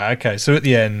confused about, okay, so at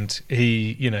the end,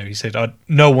 he said,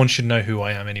 no one should know who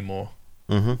I am anymore.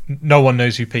 Mm-hmm. No one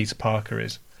knows who Peter Parker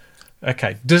is.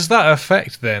 Okay, does that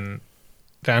affect then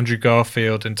Andrew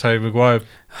Garfield and Tobey Maguire?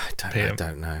 I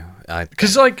don't know.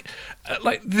 Because like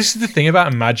this is the thing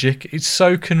about magic. It's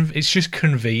so it's just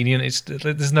convenient.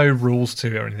 There's no rules to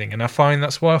it or anything, and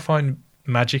that's why I find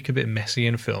magic a bit messy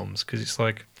in films, because it's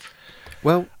like,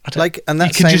 Well, like, and that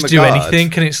you can just do regard,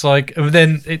 anything, and it's like, and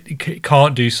then it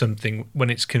can't do something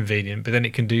when it's convenient, but then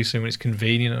it can do something when it's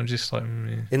convenient. I'm just like,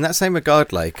 in that same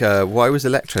regard, like, why was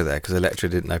Electra there? Because Electra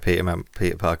didn't know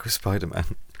Peter Parker was Spider-Man.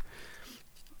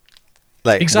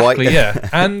 Like, exactly, why, yeah,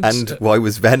 and why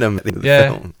was Venom in the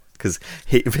film? Because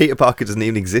Peter Parker doesn't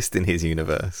even exist in his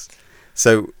universe,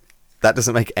 so that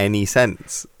doesn't make any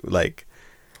sense. Like.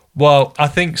 Well, I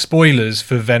think spoilers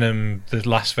for Venom, the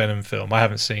last Venom film, I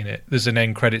haven't seen it. There's an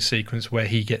end credit sequence where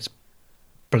he gets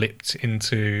blipped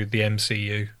into the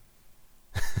MCU.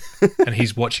 And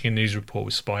he's watching a news report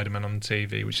with Spider-Man on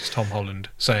TV, which is Tom Holland,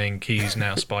 saying he's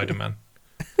now Spider-Man.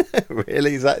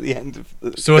 Really? Is that the end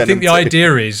of So Venom I think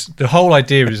the whole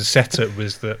idea is the setup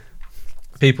was that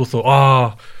people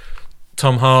thought,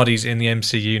 Tom Hardy's in the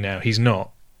MCU now. He's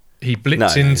not. He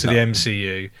blipped into the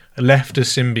MCU, left a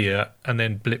symbiote, and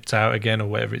then blipped out again, or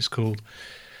whatever it's called.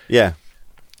 Yeah.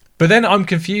 But then I'm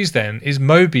confused then. Is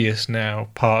Mobius now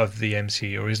part of the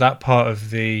MCU, or is that part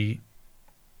of the...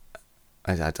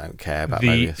 I don't care about the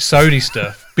Mobius. Sony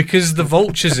stuff? Because the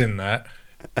Vulture's in that.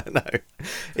 I know.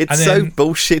 It's so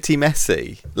bullshitty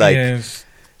messy. Like, yes.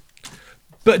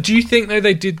 But do you think, though,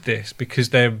 they did this because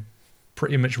they're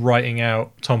pretty much writing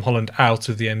out Tom Holland out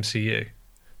of the MCU?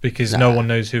 Because no one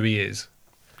knows who he is.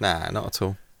 Nah, not at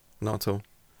all. Not at all.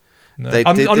 No.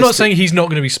 I'm not saying he's not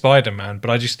going to be Spider-Man,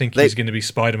 but I just think he's going to be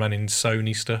Spider-Man in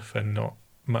Sony stuff and not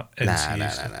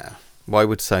MCU stuff. Nah. Why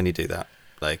would Sony do that?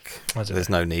 Like, there's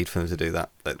know. no need for them to do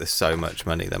that. Like, there's so much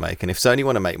money they're making. If Sony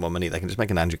want to make more money, they can just make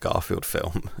an Andrew Garfield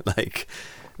film. like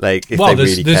if they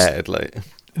really cared. Like,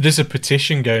 there's a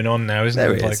petition going on now, isn't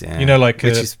there? Is, like, like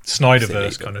a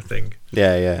Snyderverse kind of thing.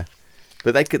 Yeah.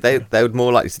 But they would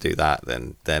more likely to do that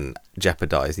than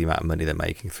jeopardize the amount of money they're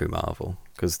making through Marvel,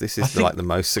 because this is like the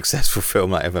most successful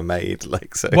film I ever made.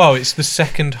 Like, so. Well, it's the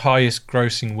second highest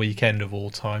grossing weekend of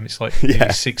all time. It's like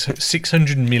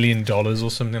 $600 million or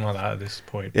something like that at this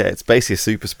point. Yeah, it's basically a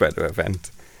super spreader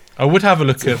event. I would have a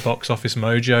look at Box Office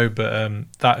Mojo, but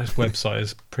that website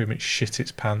has pretty much shit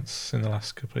its pants in the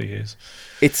last couple of years.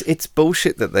 It's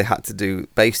bullshit that they had to do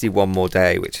basically One More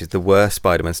Day, which is the worst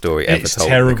Spider-Man story ever told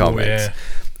terrible, in the comics. Yeah.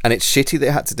 And it's shitty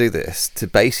they had to do this to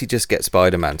basically just get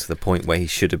Spider-Man to the point where he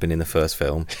should have been in the first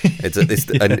film.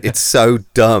 And it's so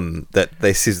dumb that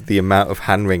this is the amount of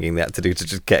hand-wringing they had to do to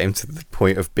just get him to the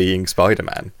point of being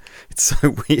Spider-Man. It's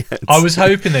so weird. I was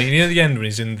hoping that, at the end when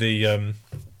he's in the...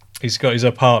 he's got his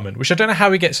apartment, which I don't know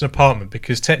how he gets an apartment,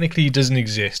 because technically he doesn't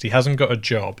exist. He hasn't got a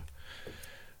job.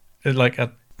 But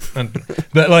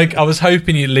I was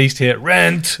hoping you at least hear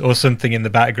rent or something in the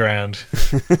background.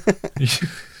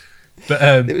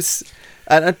 But it was,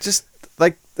 and I just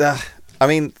like, I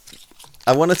mean,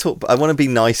 I want to be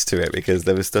nice to it because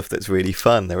there was stuff that's really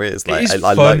fun. There is like,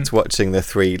 I liked watching the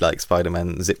three like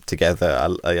Spider-Man zip together.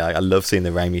 I love seeing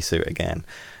the Raimi suit again,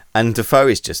 and Dafoe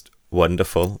is just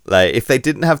wonderful. Like, if they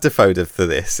didn't have Dafoe for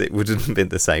this, it wouldn't have been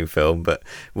the same film. But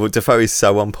Dafoe is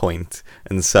so on point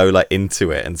and so like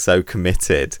into it and so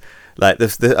committed. Like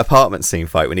the apartment scene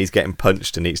fight when he's getting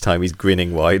punched and each time he's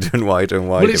grinning wider and wider and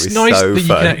wider. Well, it's nice that you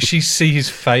can actually see his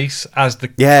face as the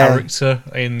character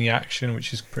in the action,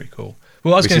 which is pretty cool.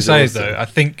 Well, what I was going to say is, though, I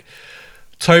think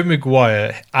Tobey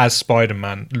Maguire as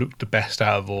Spider-Man looked the best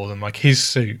out of all of them. Like, his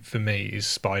suit for me is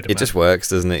Spider-Man. It just works,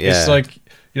 doesn't it? Yeah. It's like,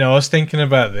 I was thinking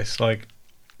about this. Like,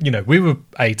 we were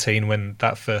 18 when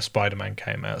that first Spider-Man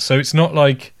came out, so it's not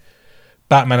like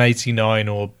Batman 89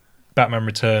 or Batman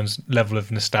Returns level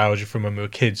of nostalgia from when we were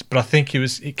kids, but I think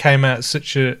it came out at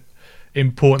such a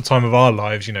important time of our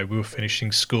lives. We were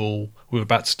finishing school, we were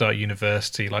about to start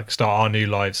university, like start our new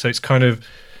lives, so it's kind of,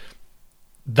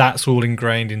 that's all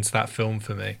ingrained into that film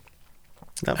for me.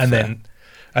 Then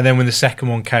when the second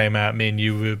one came out, me and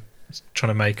you were trying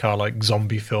to make our like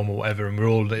zombie film or whatever, and we're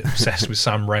all obsessed with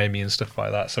Sam Raimi and stuff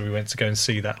like that, so we went to go and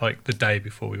see that like the day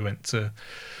before we went to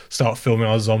start filming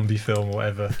our zombie film or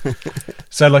whatever.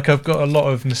 So like, I've got a lot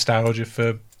of nostalgia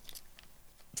for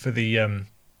the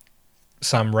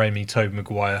Sam Raimi, Tobey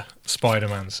Maguire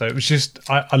Spider-Man. So it was just,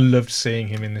 I loved seeing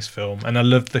him in this film, and I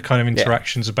loved the kind of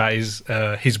interactions about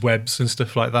his webs and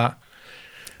stuff like that.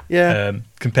 Yeah.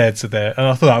 Compared to and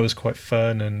I thought that was quite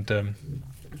fun, and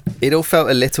it all felt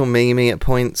a little memey at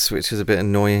points, which was a bit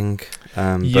annoying.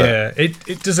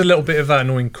 It does a little bit of that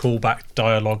annoying callback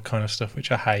dialogue kind of stuff,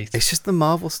 which I hate. It's just the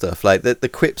Marvel stuff. Like the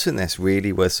quips in this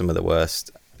really were some of the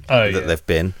worst that they've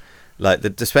been. Like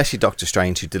especially Doctor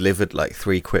Strange, who delivered like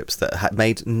 3 quips that had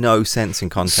made no sense in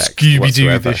context.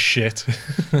 Scooby-Doo this shit.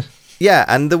 Yeah,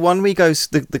 and the one where he goes,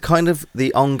 the kind of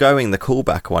the ongoing, the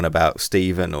callback one about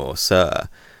Stephen or Sir,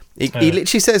 He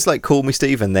literally says, like, call me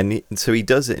Stephen, so he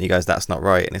does it, and he goes, that's not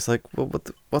right. And it's like, well,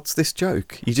 what's this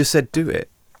joke? You just said do it.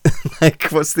 Like,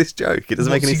 what's this joke? It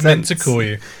doesn't make any sense. Meant to call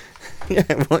you?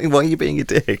 Yeah, why are you being a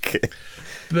dick?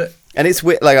 But and it's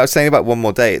weird, like I was saying about One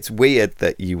More Day, it's weird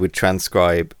that you would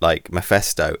transcribe, like,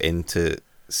 Mephisto into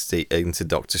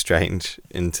Doctor Strange,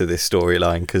 into this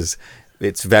storyline, because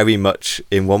it's very much,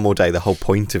 in One More Day, the whole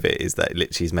point of it is that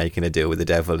literally he's making a deal with the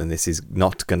devil, and this is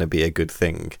not going to be a good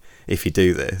thing if you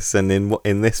do this. And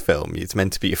in this film, it's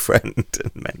meant to be a friend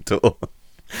and mentor.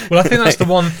 Well, I think that's the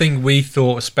one thing we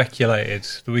speculated,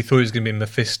 that we thought it was going to be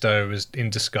Mephisto was in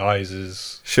disguise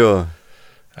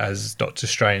as Doctor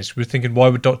Strange. We were thinking, why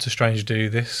would Doctor Strange do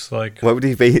this? Like, why would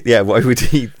he be? Yeah, why would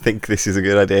he think this is a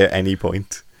good idea at any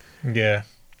point? Yeah.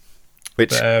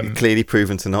 Which clearly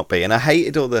proven to not be. And I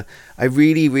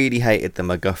really, really hated the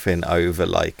MacGuffin over,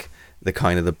 like, the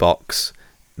kind of the box,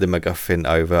 the MacGuffin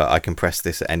over, I can press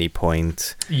this at any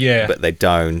point. Yeah. But they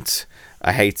don't.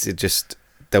 I hated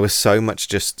there was so much,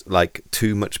 just, like,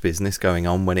 too much business going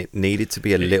on when it needed to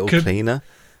be a little cleaner.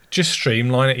 Just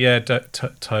streamline it, yeah,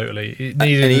 totally. It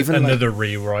needed another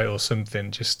rewrite or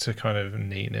something just to kind of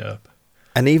neaten it up.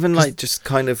 And even, like, just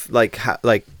kind of, like,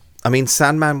 I mean,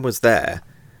 Sandman was there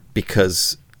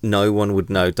because no one would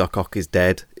know Doc Ock is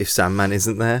dead if Sandman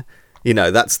isn't there. You know,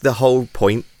 that's the whole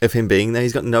point of him being there.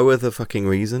 He's got no other fucking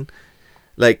reason.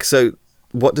 Like, so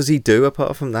what does he do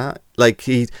apart from that? Like,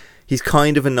 he's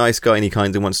kind of a nice guy and he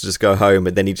kind of wants to just go home,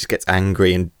 but then he just gets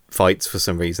angry and fights for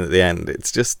some reason at the end.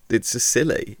 It's just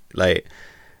silly. Like,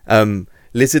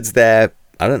 Lizard's there,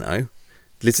 I don't know.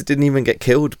 Lizard didn't even get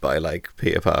killed by, like,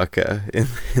 Peter Parker in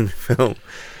the film.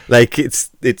 Like,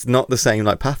 it's not the same,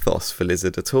 like, pathos for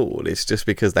Lizard at all. It's just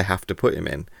because they have to put him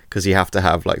in, because you have to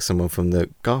have, like, someone from the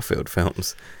Garfield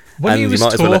films. When he was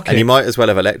and you might as well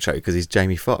have Electro because he's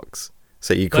Jamie Foxx.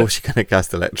 So of course you're going to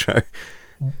cast Electro.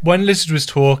 When Lizard was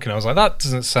talking, I was like, that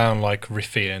doesn't sound like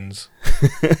Riffians.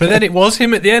 But then it was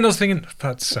him at the end. I was thinking,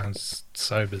 that sounds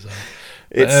so bizarre.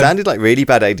 It sounded like really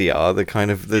bad ADR,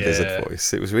 the Lizard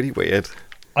voice. It was really weird.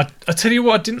 I tell you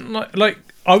what, I didn't like.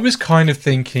 I was kind of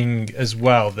thinking as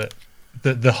well that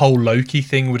the whole Loki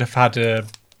thing would have had an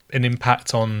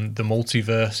impact on the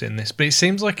multiverse in this, but it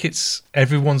seems like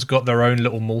everyone's got their own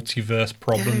little multiverse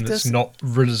problem that's not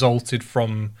resulted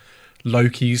from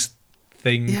Loki's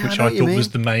thing, which I thought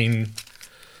was the main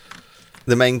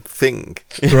thing,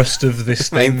 thrust of this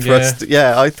thing. Thrust,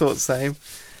 yeah, I thought same.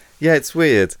 Yeah, it's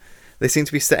weird. They seem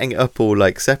to be setting it up all,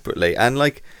 like, separately, and,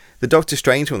 like, the Doctor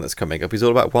Strange one that's coming up is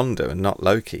all about Wanda and not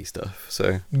Loki stuff.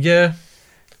 So yeah,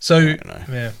 so I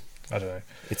don't know.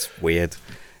 It's weird.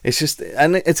 It's just,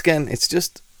 and it's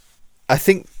just. I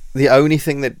think the only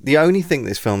thing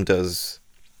this film does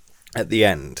at the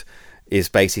end is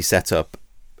basically set up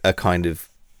a kind of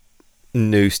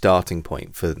new starting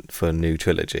point for a new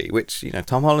trilogy, which, you know,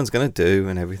 Tom Holland's going to do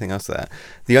and everything else there.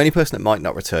 The only person that might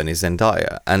not return is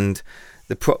Zendaya, and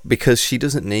because she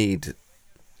doesn't need.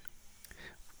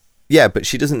 Yeah, but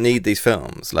she doesn't need these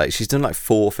films. Like, she's done like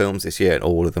 4 films this year and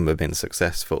all of them have been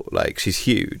successful. Like, she's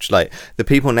huge. Like, the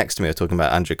people next to me are talking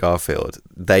about Andrew Garfield.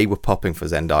 They were popping for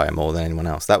Zendaya more than anyone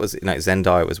else. That was, you know,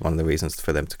 Zendaya was one of the reasons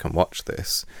for them to come watch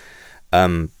this.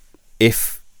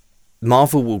 If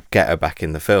Marvel will get her back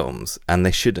in the films, and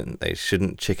they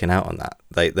shouldn't chicken out on that.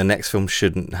 The next film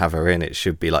shouldn't have her in. It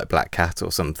should be like Black Cat or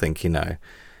something, you know,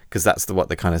 because that's what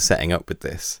they're kind of setting up with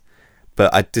this.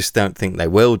 But I just don't think they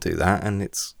will do that, and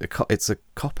it's a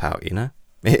cop out, you know.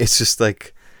 It's just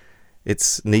like,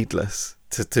 it's needless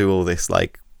to do all this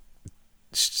like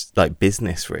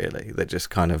business, really. That just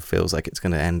kind of feels like it's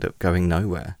going to end up going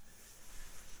nowhere.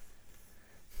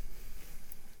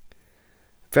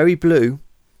 Very blue.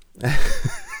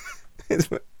 It's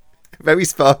very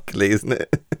sparkly, isn't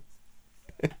it?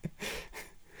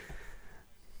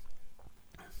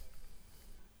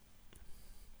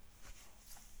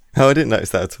 Oh, I didn't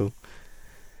notice that at all.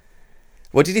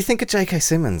 What did you think of J.K.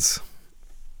 Simmons?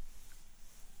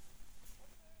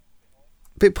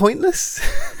 Bit pointless?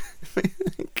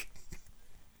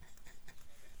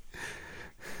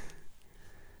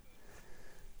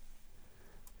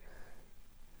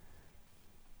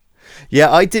 Yeah,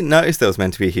 I didn't notice there was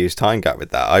meant to be a huge time gap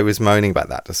with that. I was moaning about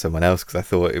that to someone else because I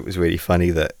thought it was really funny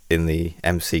that in the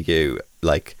MCU,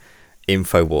 like,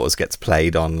 InfoWars gets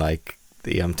played on, like,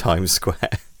 the Times Square.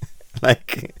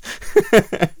 Like,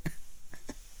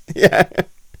 yeah.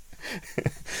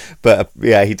 But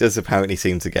yeah, he does apparently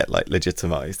seem to get, like,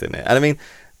 legitimized in it. And I mean,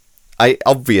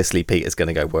 obviously Peter's going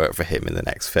to go work for him in the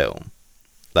next film.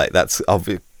 Like, that's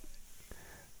obvious.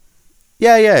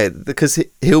 Yeah, because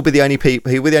he'll be the only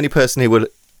person who will.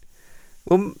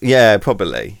 Well, yeah,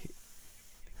 probably.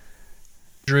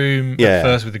 room at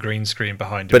first with the green screen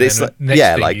behind him. But it's like, next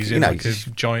yeah, thing like, he's you in know, like a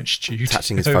giant studio.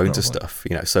 attaching his phone to stuff,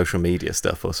 you know, social media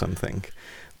stuff or something.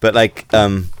 But like,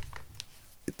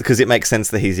 because it makes sense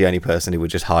that he's the only person who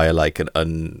would just hire like an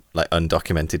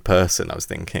undocumented person. I was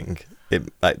thinking,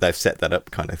 like they've set that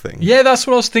up, kind of thing. Yeah, that's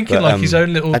what I was thinking. But, like his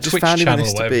own little Twitch channel,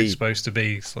 or whatever it's supposed to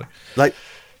be. It's like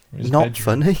not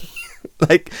funny.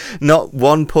 Like, not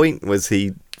one point was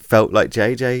he felt like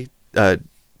JJ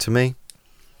to me.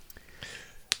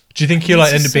 Do you think he'll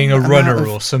like end up being a runner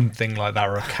or something like that,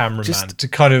 or a cameraman to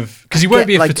kind of, because he won't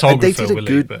be a photographer? They did a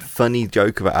good, funny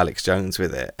joke about Alex Jones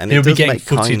with it, and he'll it be does getting make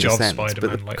kind footage of of sense.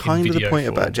 Spider-Man, but kind of the point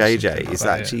about JJ is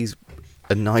that he's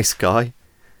a nice guy.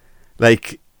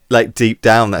 Like deep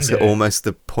down, that's almost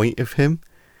the point of him.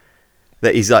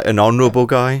 That he's like an honourable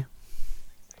guy.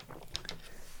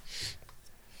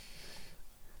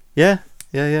 Yeah.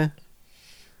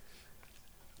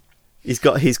 He's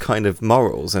got his kind of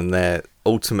morals, and they're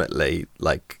ultimately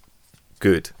like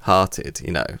good-hearted,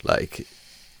 you know, like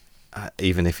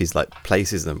even if he's like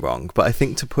places them wrong. But I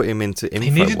think to put him into InfoWars, he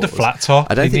needed the flat top.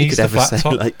 I don't think you could ever say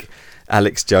like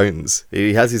Alex Jones.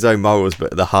 He has his own morals,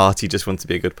 but at the heart he just wants to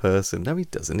be a good person. No, he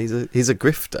doesn't. He's a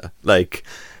grifter. Like,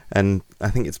 and I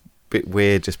think it's a bit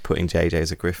weird just putting JJ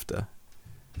as a grifter.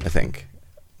 I think.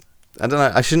 I don't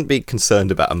know. I shouldn't be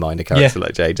concerned about a minor character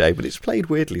like JJ, but it's played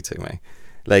weirdly to me.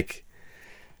 Like,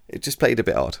 it just played a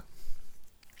bit odd.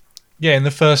 Yeah, in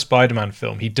the first Spider-Man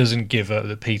film, he doesn't give up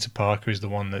that Peter Parker is the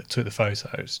one that took the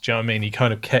photos. Do you know what I mean? He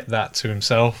kind of kept that to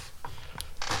himself.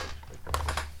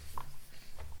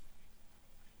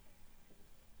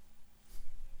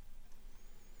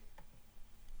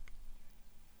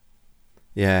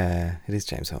 Yeah, it is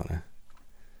James Horner.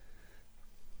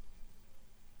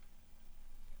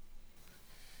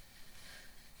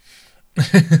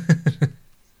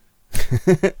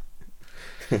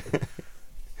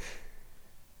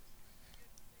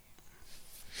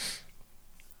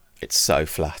 It's so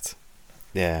flat.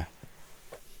 Yeah.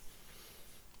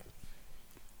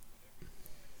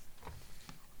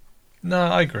 No,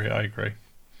 I agree. I'm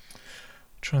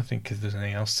trying to think if there's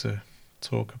anything else to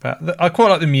talk about. I quite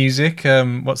like the music.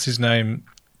 What's his name?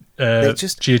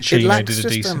 Giacchino did a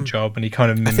decent job, and he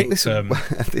kind of mimicked. I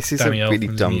think this is a really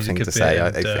dumb thing to say.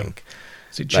 I think.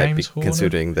 Is it James Horner?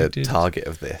 Considering the target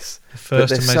of this, the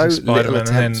first Amazing Spider-Man, and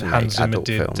then Hans Zimmer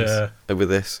did with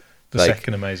this. The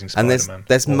second Amazing Spider-Man. And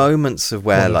there's moments of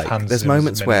where there's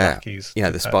moments where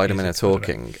the Spider-Men are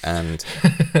talking, and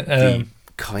the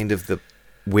kind of the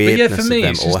weirdness of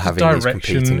them all having these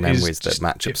competing memories that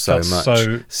match up so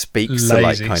much speaks to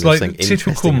like kind of something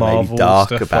interesting, maybe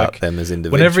dark about them as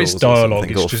individuals. Whenever it's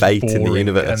dialogue, it's just fate in the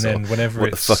universe, and then whenever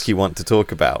what the fuck you want to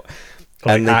talk about.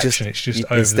 Like and action, it's just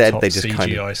over the top CGI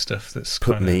kind of stuff that's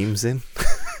put kind of memes in,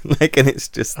 like, and it's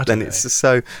just it's just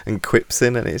so, and quips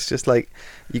in, and it's just like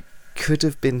you could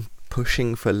have been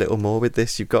pushing for a little more with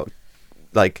this. You've got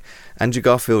like Andrew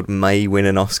Garfield may win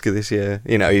an Oscar this year.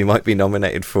 You know, he might be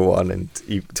nominated for one, and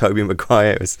Tobey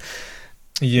Maguire is.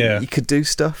 Yeah, you could do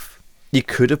stuff. You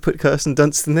could have put Kirsten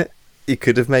Dunst in it. You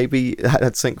could have maybe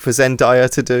had something for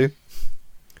Zendaya to do.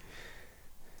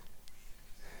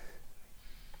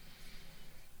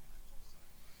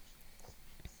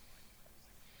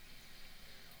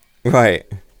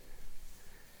 Right.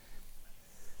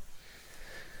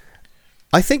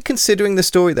 I think considering the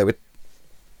story they would...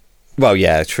 Well,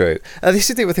 yeah, true. This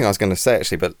is the other thing I was going to say,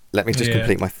 actually, but let me just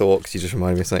complete my thought, because you just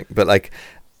reminded me of something. But, like,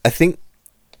 I think,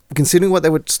 considering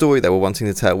what story they were wanting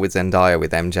to tell with Zendaya,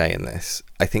 with MJ in this,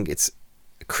 I think it's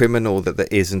criminal that there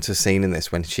isn't a scene in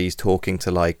this when she's talking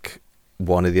to, like,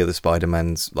 one of the other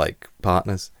Spider-Man's, like,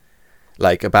 partners.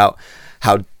 Like, about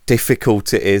how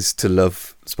difficult it is to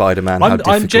love Spider-Man, how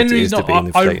difficult it is to be in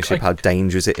the relationship, how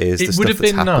dangerous it is, the stuff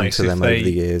that's happened to them over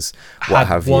the years, what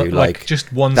have you. Like,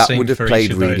 just one that scene would have for played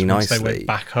each of really those nicely. They went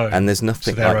back home and there's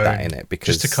nothing like that in it,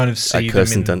 because just to kind of see like,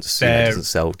 Kirsten them in Dunst doesn't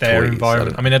sell their toys.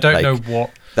 Environment. I mean, I don't know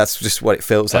what. That's just what it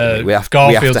feels like. We have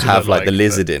to have like the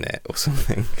lizard in it or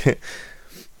something.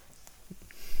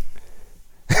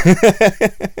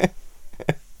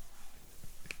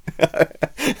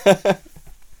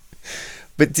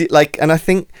 But and I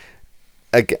think,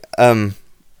 I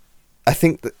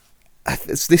think that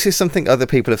this is something other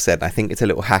people have said, and I think it's a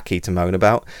little hacky to moan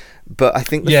about. But I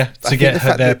think the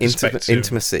fact that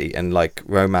intimacy and like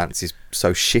romance is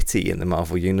so shitty in the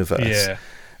Marvel universe,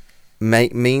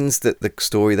 means that the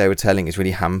story they were telling is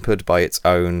really hampered by its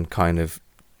own kind of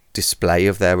display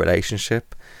of their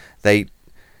relationship. I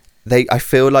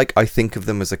feel like I think of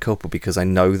them as a couple because I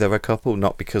know they're a couple,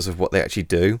 not because of what they actually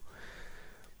do.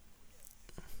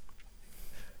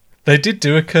 They did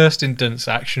do a Kirsten Dunst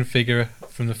action figure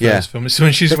from the first film. It's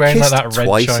when she's wearing like that red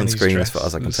twice Chinese on screen, dress. as far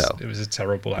as I can tell. It was a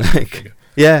terrible action figure.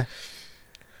 Yeah.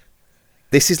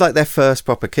 This is like their first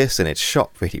proper kiss, and it's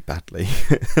shot really badly.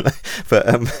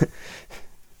 But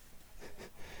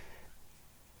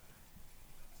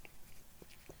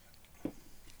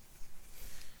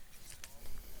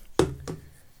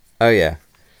oh yeah,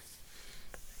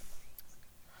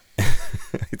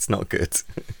 it's not good.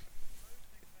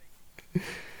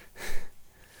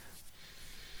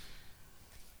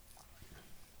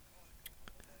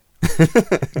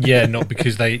 Yeah, not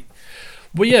because they.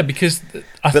 Well, yeah, because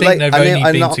I think they've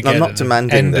only been together. I'm not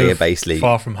demanding that basically.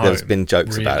 Far From Home, there's been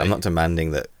jokes really. about it. I'm not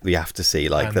demanding that we have to see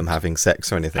them having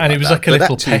sex or anything. And like it was that. like a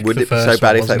little peck. Would it be so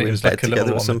bad if they went to bed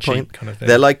together at some point? Kind of thing.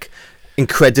 They're like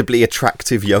incredibly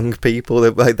attractive young people.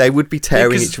 They would be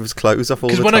tearing each other's clothes off all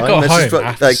the time. Because when I got home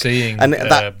after seeing, and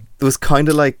that was kind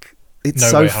of like it's No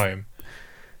so Way Home.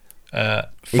 Far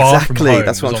exactly. From Home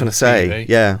That's what I'm trying to TV, say.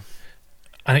 Yeah.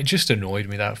 And it just annoyed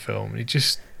me, that film. It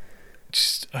just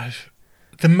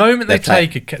the moment they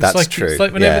take it's true. It's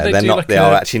like whenever they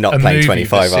are actually not playing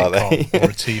 25, are they? Or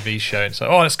a TV show. It's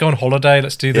like, oh, let's go on holiday.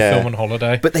 Let's do the film on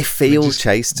holiday. But they feel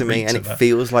chaste to me, and it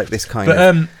feels like this kind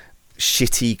of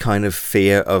shitty kind of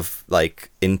fear of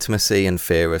like intimacy and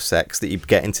fear of sex that you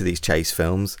get into these chase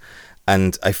films,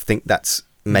 and I think that's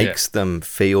makes them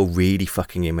feel really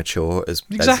fucking immature as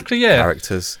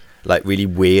characters, like really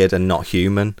weird and not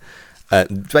human.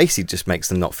 Basically, just makes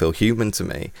them not feel human to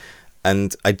me.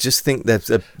 And I just think there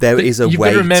is a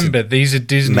way to remember these are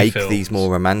Disney make films. These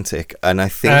more romantic, and I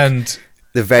think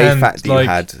the very fact that you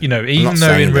had, even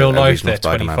though in real life they're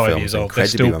 25 years old, they're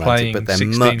still playing, but they're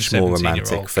much more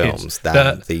romantic films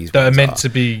than these that are meant to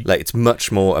be. Like it's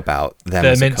much more about them.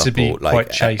 They're as a meant couple. to be like, quite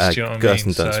chaste. You know what I mean?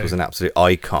 Kirsten Dunst was an absolute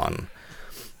icon.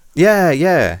 Yeah.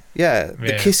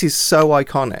 The kiss is so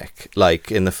iconic.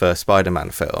 Like in the first Spider-Man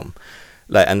film,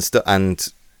 like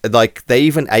and like they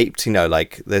even aped,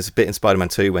 like there's a bit in Spider-Man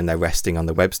 2 when they're resting on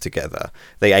the webs together.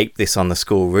 They aped this on the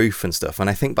school roof and stuff.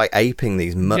 And I think by aping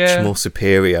these much more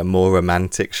superior, more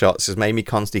romantic shots has made me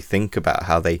constantly think about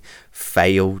how they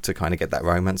fail to kind of get that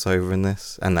romance over in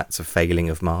this. And that's a failing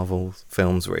of Marvel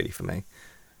films, really, for me.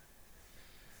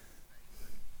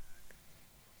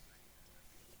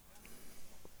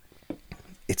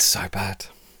 It's so bad.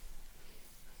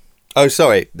 Oh,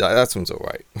 sorry. That one's all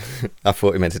right. I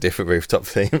thought you meant a different rooftop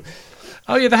theme.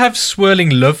 Oh, yeah, they have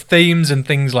swirling love themes and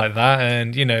things like that.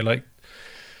 And, like...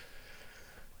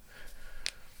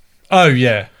 Oh,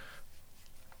 yeah.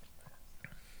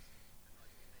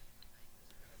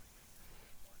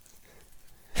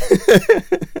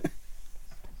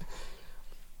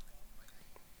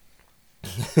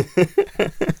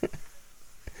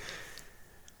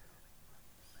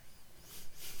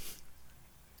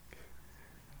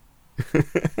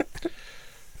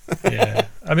 Yeah,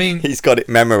 I mean, he's got it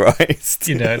memorized.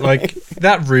 Like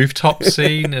that rooftop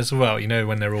scene as well.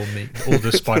 When they're all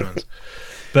the Spider-Mans.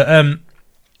 But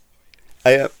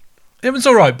it was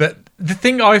all right. But the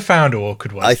thing I found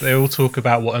awkward was they all talk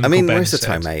about what Uncle Ben Marissa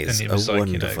said. Tomei is a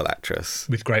wonderful actress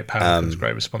with great power comes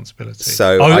great responsibility.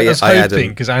 So I was hoping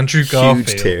because Andrew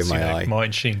Garfield,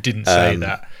 Martin Sheen didn't say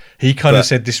that. He kind of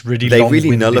said this really long-winded They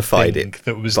really nullified it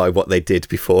that was, by what they did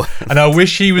before. And I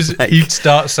wish he'd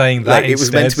start saying that it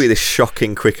was meant to be this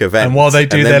shocking, quick event. And while they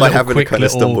do their little quick kind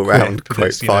of stumble around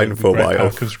quite fine for a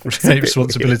while. Great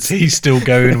responsibility. He's still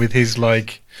going with his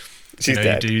she's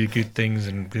dead. You do good things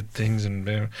and I don't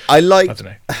know. I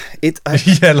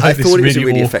thought it was a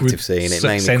really effective scene. It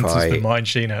made me cry. That Martin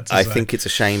Sheen had to I say. think it's a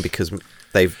shame because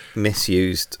they've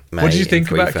misused May. What did you think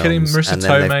about killing Marissa Tomei? And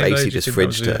then they've basically just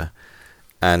fridged her.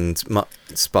 And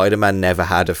Spider-Man never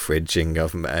had a fridging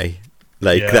of May.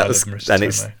 That was, and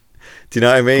it's. Do you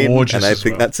know what I mean? Gorgeous and I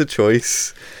think that's a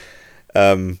choice.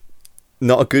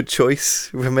 Not a good choice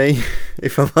for me,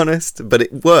 if I'm honest. But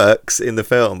it works in the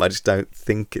film. I just don't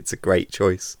think it's a great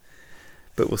choice.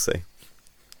 But we'll see.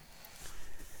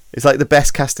 It's like the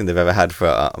best casting they've ever had for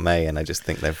Aunt May, and I just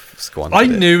think they've squandered it. I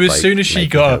knew as soon as she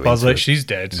got up, I was like, she's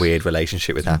dead. Weird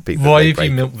relationship with Happy. Why have you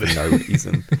milked for no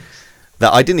reason?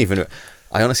 That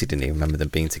I honestly didn't even remember them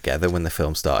being together when the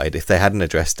film started. If they hadn't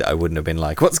addressed it, I wouldn't have been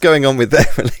like, what's going on with their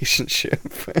relationship?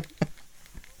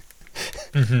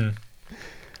 Mm-hmm.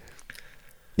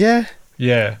 Yeah.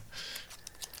 Yeah.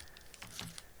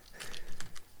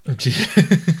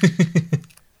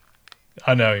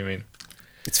 I know what you mean.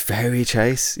 It's very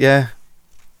chase, yeah.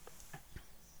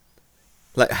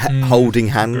 Like holding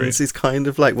hands is kind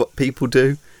of like what people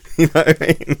do. You know what I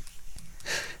mean?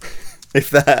 If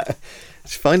that... I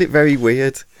just find it very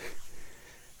weird.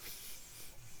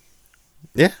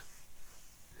 Yeah.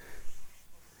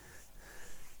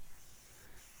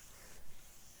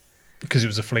 because it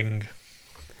was a fling.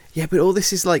 Yeah, but all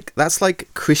this is like, that's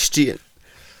like Christian.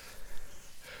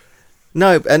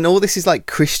 No, and all this is like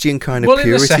Christian kind of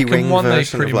purity ring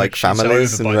version of like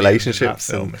families and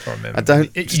relationships. Film, and I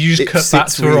don't. You just cut back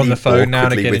to her on the phone now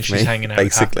and again, and she's hanging out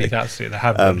basically. Happy. That's it. They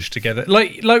have lunch together.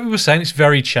 Like we were saying, it's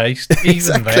very chaste. Even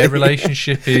exactly. Their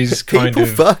relationship is kind People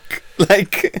of fuck.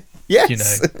 Like, yes. You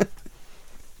know.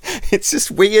 It's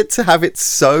just weird to have it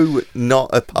so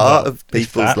not a part of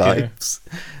people's lives.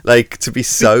 Yeah. Like, to be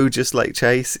so just like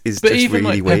Chase is but just even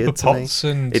really like weird to me.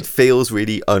 And it feels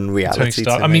really unreality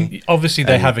to me. I mean, obviously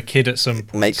they have a kid at some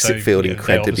point. It makes it feel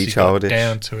incredibly childish.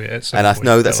 Down to it at some and I point,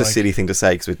 know that's a silly thing to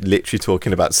say because we're literally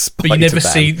talking about Spider-Man.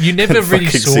 But you never really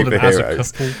saw them as a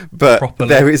couple. But properly.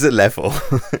 There is a level.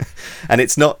 And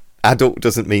it's not... Adult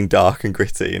doesn't mean dark and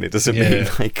gritty, and it doesn't mean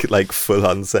like full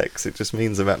on sex. It just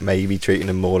means about maybe treating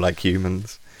them more like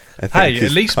humans. Hey,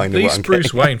 at least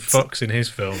Bruce Wayne fucks in his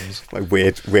films. Like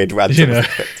weird random. You know,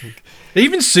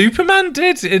 even Superman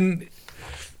did in.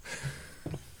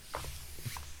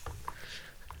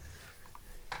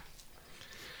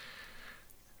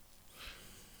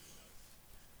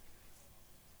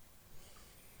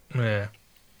 Yeah.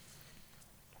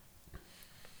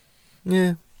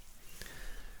 Yeah.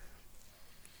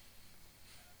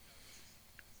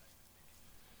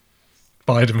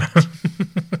 Spider-Man.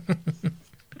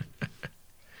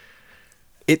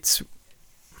 It's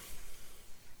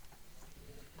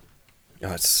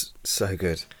so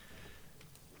good.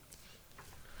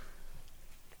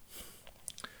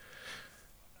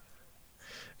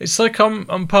 It's like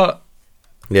I'm part.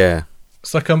 Yeah.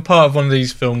 It's like I'm part of one of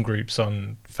these film groups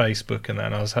on Facebook,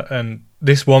 and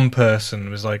this one person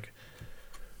was like,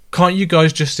 can't you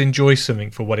guys just enjoy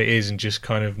something for what it is and just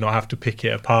kind of not have to pick it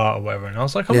apart or whatever? And I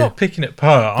was like, I'm not picking it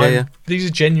apart. These are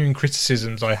genuine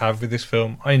criticisms I have with this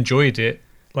film. I enjoyed it,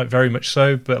 like very much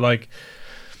so, but like,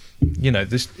 you know,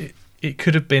 it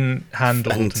could have been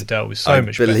handled and dealt with so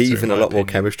much better. I believe in a lot more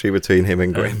chemistry between him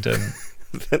and Grim.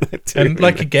 And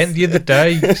like again the other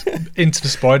day, Into the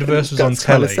Spider-Verse was on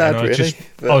telly, and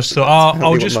I was thought,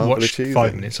 I'll just watch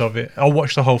 5 minutes of it. I'll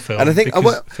watch the whole film. And I think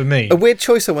for me, a weird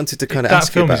choice I wanted to kind of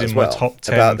ask you about as well, my top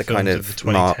 10 about the kind of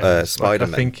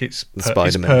Spider-Man. I think it's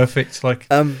perfect, like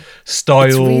style.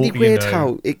 It's really weird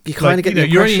how you kind of get the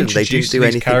impression they didn't do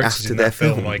anything after their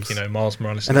film, like Miles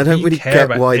Morales. And I don't really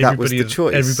get why that was the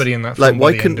choice. Everybody in that film, like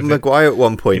why couldn't Maguire at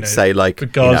one point say like,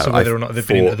 regardless of whether or not they've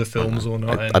been in other films or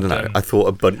not? I don't know. I thought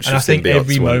a bunch of symbiotes. I think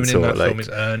every moment in that like, film is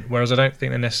earned, whereas I don't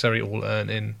think they're necessarily all earned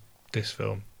in this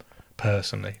film,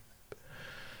 personally.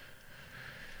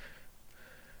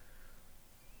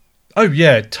 Oh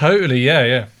yeah, totally,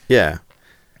 yeah. Yeah.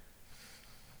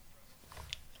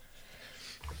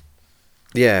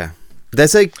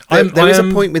 There's a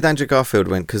point with Andrew Garfield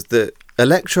because the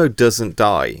Electro doesn't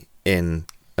die in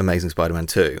Amazing Spider-Man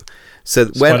 2.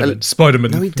 So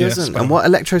Spider-Man. No, he doesn't. And what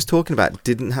Electro's talking about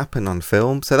didn't happen on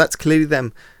film. So that's clearly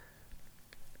them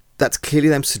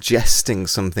suggesting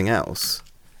something else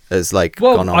as like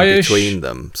gone on between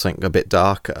them, something a bit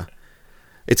darker.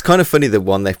 It's kind of funny the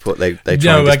one they've put they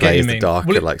try and display as the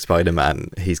darker like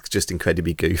Spider-Man. He's just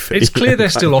incredibly goofy. It's clear they're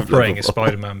still operating as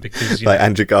Spider-man because like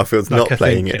Andrew Garfield's not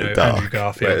playing it in the dark.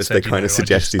 Whereas they kind of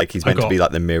suggest like he's meant to be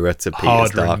like the mirror to Peter's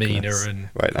darkness. And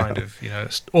right kind of,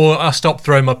 or I started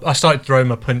throwing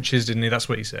my punches, didn't he? That's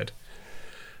what he said.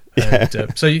 And, yeah.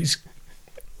 So he's.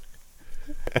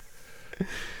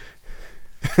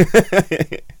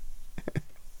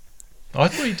 I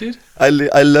thought he did. I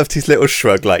loved his little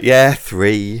shrug, like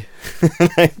 3.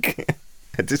 Like,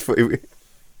 I just thought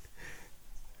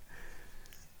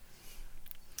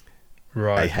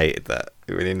right. I hated that.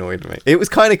 It really annoyed me. It was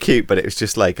kind of cute, but it was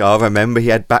just like, I remember he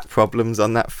had back problems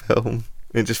on that film.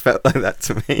 It just felt like that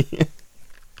to me.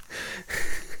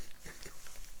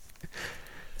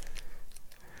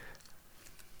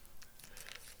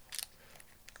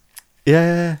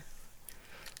 Yeah.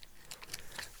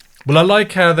 Well, I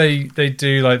like how they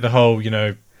do like the whole,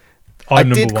 I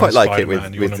did quite like it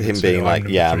with him being like,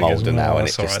 I'm older now, and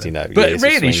it just, But it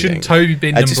really shouldn't totally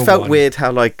be number 1. I just felt weird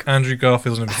how like Andrew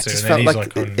Garfield's number 2. I just felt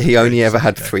like he only ever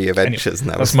had 3 adventures,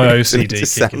 and that's my OCD. It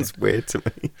just sounds weird to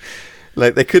me.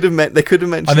 Like they could have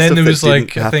mentioned. And then there was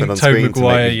like I think Tobey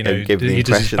Maguire, give the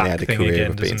impression they had a career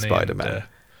of being Spider-Man.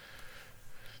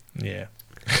 Yeah.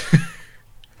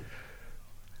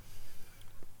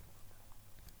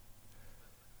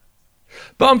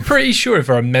 But I'm pretty sure if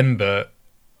I remember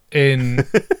in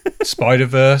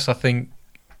Spider-Verse, I think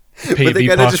Peter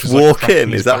they're going to just walk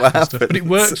in. Is that what happens? But it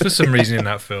works for some reason in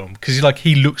that film because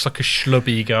he looks like a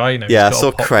schlubby guy. Yeah, I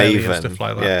saw Craven and stuff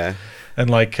like that. Yeah,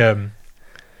 and like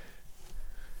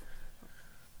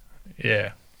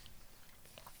yeah.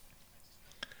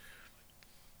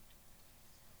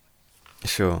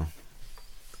 Sure.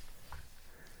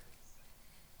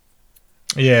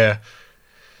 Yeah.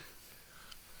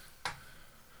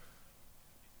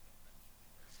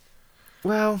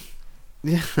 Well,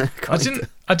 yeah.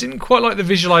 I didn't quite like the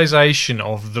visualization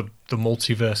of the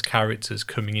multiverse characters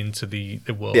coming into the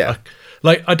world. Yeah.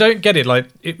 Like I don't get it. Like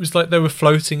it was like they were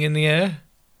floating in the air.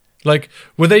 Like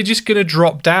were they just going to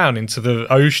drop down into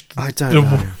the ocean? I don't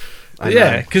know.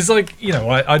 Yeah, because like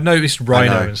I noticed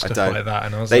Rhino and stuff like that,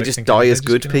 and I was they like, just thinking, die as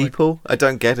good people. I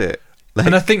don't get it.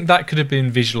 And I think that could have been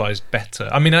visualized better.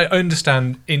 I mean, I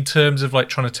understand in terms of like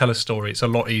trying to tell a story, it's a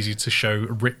lot easier to show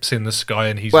rips in the sky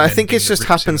and he's. Well, I think it's just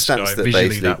happenstance that visually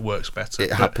basically that works better.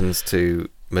 It happens to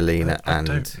Melina and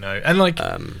I don't know, and like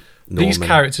Norman, these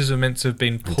characters are meant to have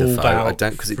been pulled out. I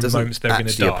don't, because it from doesn't moments they're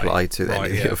actually die. apply to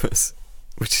any of the others,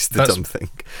 which is the That's- dumb thing.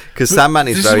 Because Sandman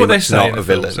is very much not a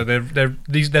villain. So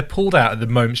they're pulled out at the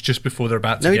moments just before they're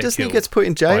about to No, he get doesn't. He killed gets put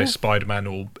in by jail. Spider-Man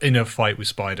or in a fight with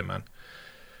Spider-Man.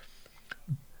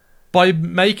 By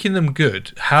making them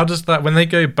good, how does that, when they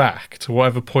go back to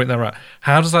whatever point they're at,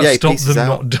 how does that Yeah, he stop pieces them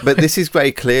out. not dying? But this is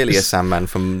very clearly a Sandman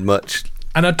from much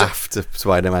after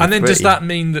Spider-Man. And then 3. does that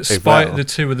mean that the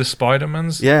two of the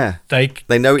Spider-Mans, Yeah, they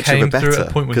know each other came better through at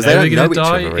a point when because they were don't going know to each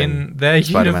die other in their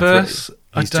Spider-Man universe? 3.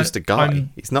 He's just a guy.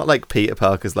 He's not like Peter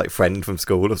Parker's like friend from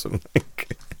school or something.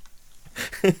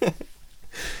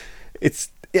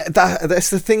 That's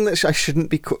the thing that I shouldn't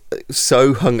be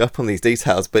so hung up on these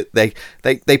details, but they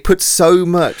put so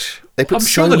much. They put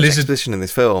so much exposition in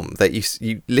this film that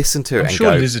you listen to it and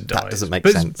go, Lizard dies. That doesn't make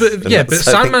sense. But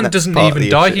Sandman doesn't even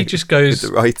die. He just goes.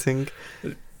 With the writing.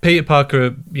 Peter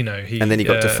Parker, he and then you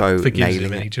got Defoe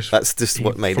nailing it. That's just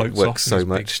what made it work so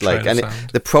much. Like, and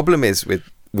the problem is with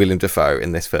Willem Dafoe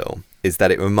in this film is that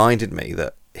it reminded me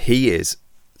that he is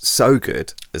so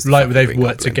good as like they've Green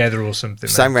worked Goblin. together or something.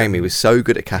 Sam Raimi was so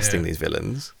good at casting these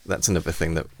villains. That's another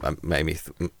thing that made me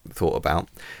thought about.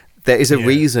 There is a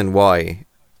reason why.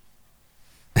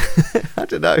 I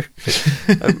don't know.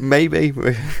 Maybe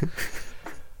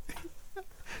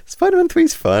Spider-Man 3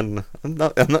 is fun. I'm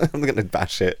not going to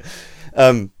bash it.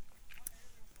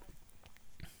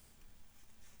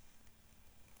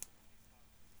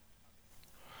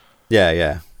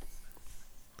 Yeah.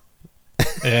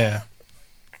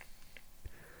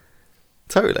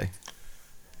 Totally.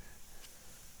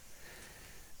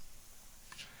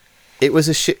 It was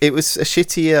a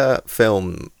shittier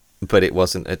film, but it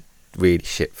wasn't a really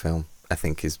shit film. I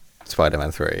think is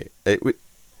Spider-Man 3.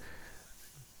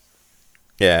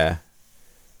 Yeah.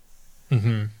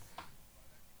 Mm-hmm.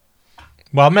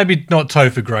 Well, maybe not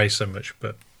Topher Grace so much,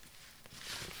 but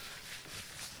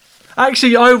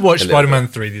actually, I watched Spider-Man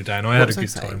 3 the other day, and I had a good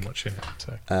time watching it.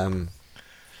 So.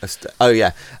 Oh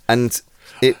yeah, and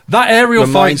that aerial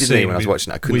fight reminded me when I was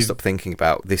watching it. I couldn't stop thinking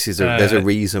about this. There's a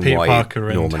reason Peter why Parker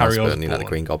and Norman Harry Osborn, Osborn. the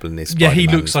Green Goblin, is he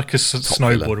looks like a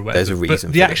snowboarder. Or whatever. There's a reason.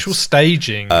 But the actual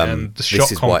staging and the shot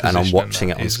composition, and I'm watching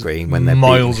it on screen when they're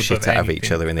beating the shit out of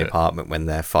each other in the apartment, when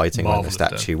they're fighting on the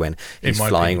statue, when he's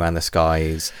flying around the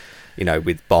skies,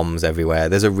 with bombs everywhere.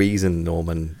 There's a reason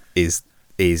Norman is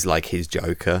like his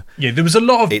Joker. Yeah, there was a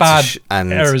lot of bad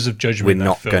errors of judgment. We're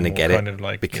not going to get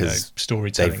it because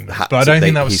storytelling. But I don't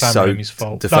think that was Sam Raimi's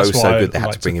fault. Defoe's so good they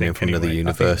had to bring him in from another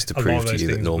universe to prove to you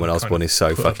that Norman Osborn is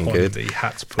so fucking good.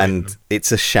 And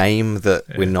it's a shame that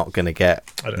we're not going to get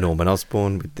Norman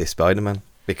Osborn with this Spider-Man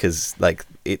because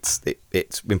it's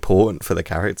important for the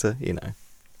character.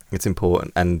 It's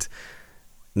important and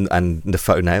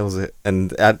Defoe nails it.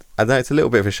 And I know it's a little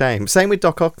bit of a shame. Same with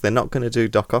Doc Ock. They're not going to do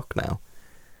Doc Ock now.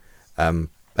 And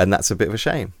that's a bit of a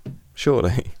shame,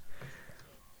 surely.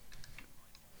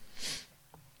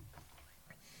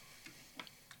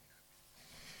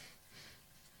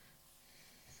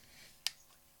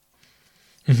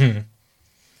 Mm-hmm.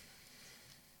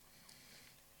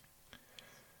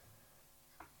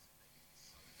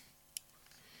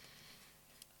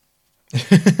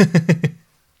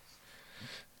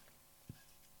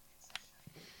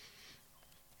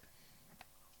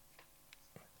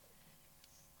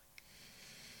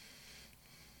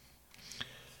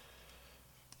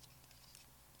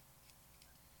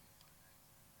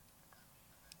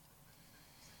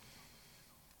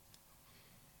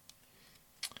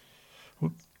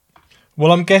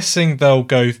 Well, I'm guessing they'll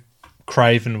go.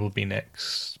 Craven will be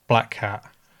next. Black Cat,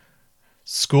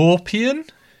 Scorpion.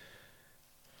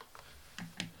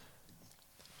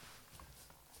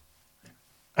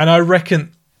 And I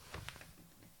reckon.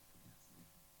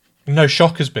 No,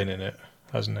 Shocker's been in it,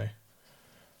 hasn't he?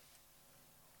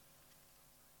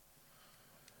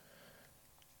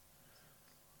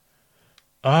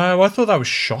 Oh, I thought that was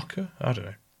Shocker. I don't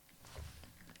know.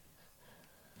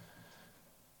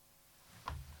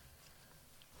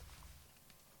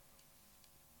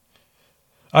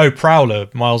 Oh, Prowler,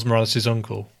 Miles Morales'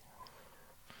 uncle.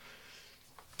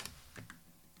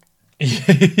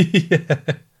 Yeah.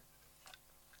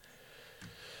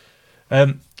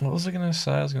 What was I going to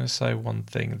say? I was going to say one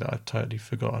thing that I've totally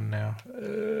forgotten now.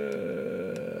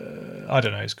 I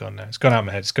don't know. It's gone now. It's gone out of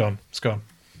my head. It's gone. It's gone.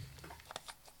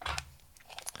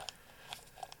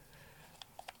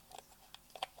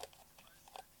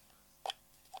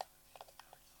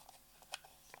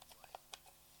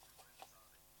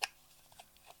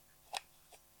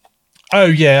 Oh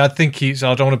yeah, I think he's.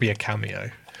 I don't want to be a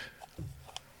cameo.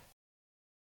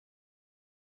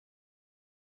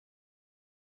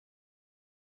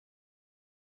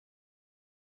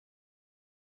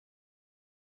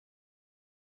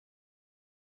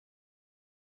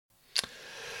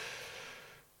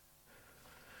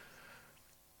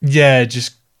 Yeah,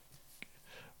 just.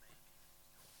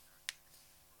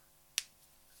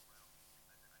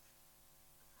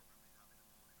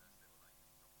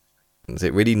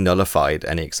 It really nullified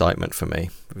any excitement for me.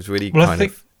 It was really I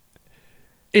think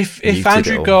if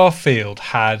Andrew Garfield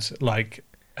had like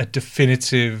a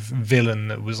definitive villain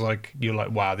that was like, you're like,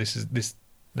 wow, this is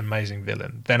amazing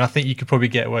villain, then I think you could probably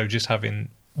get away with just having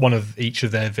one of each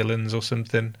of their villains or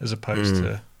something, as opposed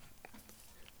to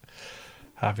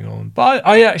having all. But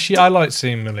I like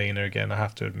seeing Melina again, I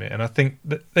have to admit, and I think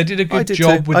that they did a good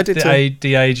job with the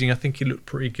de-aging. I think he looked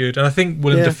pretty good, and I think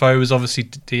Willem Dafoe was obviously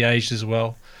de-aged as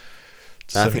well.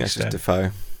 I think that's just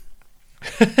Dafoe.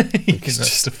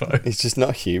 He's just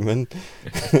not human.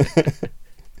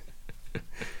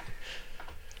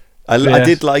 I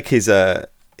did like his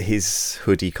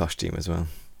hoodie costume as well.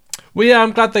 Well, yeah,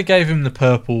 I'm glad they gave him the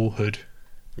purple hood.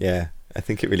 Yeah, I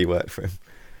think it really worked for him.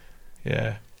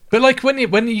 Yeah, but like when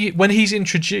he's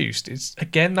introduced, it's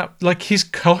again that like his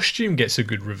costume gets a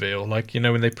good reveal. Like, you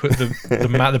know, when they put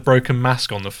the broken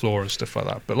mask on the floor and stuff like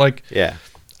that. But like, yeah.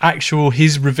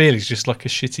 His reveal is just like a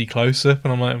shitty close up,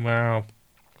 and I'm like, wow.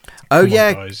 Oh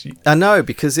yeah, I know,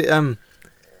 because it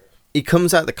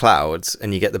comes out the clouds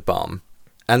and you get the bomb,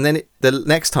 and then the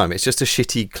next time it's just a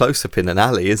shitty close up in an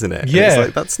alley, isn't it? Yeah, it's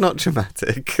like, that's not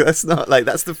dramatic. That's not like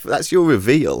that's your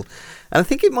reveal, and I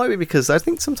think it might be because I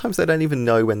think sometimes they don't even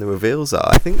know when the reveals are.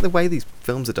 I think the way these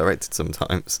films are directed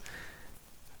sometimes.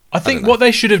 I think what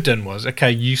they should have done was, okay,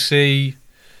 you see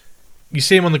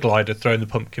him on the glider throwing the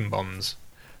pumpkin bombs.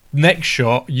 Next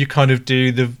shot, you kind of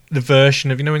do the version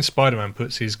of, you know, when Spider-Man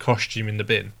puts his costume in the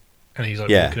bin and he's like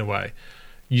walking away.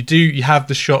 You have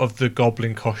the shot of the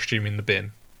Goblin costume in the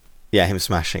bin. Yeah, him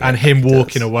smashing and him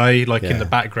walking away in the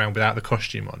background without the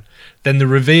costume on. Then the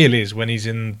reveal is when he's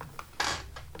in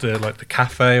the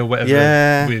cafe or whatever.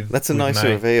 Yeah, that's a nice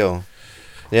reveal.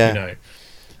 Yeah, you know,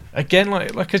 again,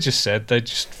 like I just said, they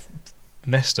just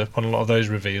messed up on a lot of those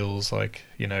reveals. Like,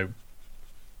 you know,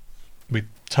 with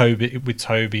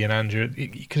Toby and Andrew,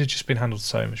 it could have just been handled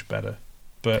so much better.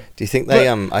 But do you think they?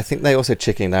 I think they also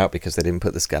chickened out because they didn't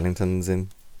put the skeletons in.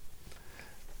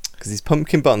 Because these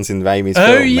pumpkin buns in Raimi's film.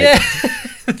 Oh yeah,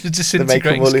 the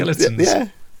disintegrating skeletons. Yeah,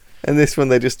 and this one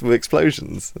they just were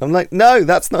explosions. I'm like, no,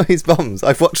 that's not his bombs.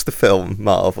 I've watched the film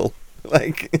Marvel.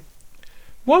 Like,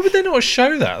 why would they not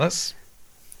show that? That's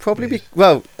probably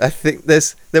well, I think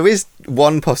there is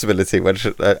one possibility, which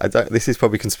I don't. This is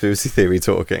probably conspiracy theory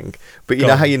talking, but you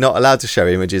know how you're not allowed to show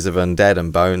images of undead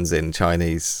and bones in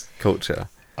Chinese culture.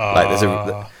 Like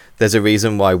there's a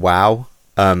reason why WoW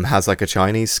has like a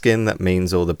Chinese skin that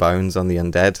means all the bones on the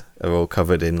undead are all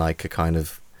covered in like a kind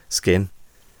of skin.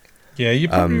 Yeah, you're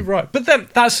probably right, but then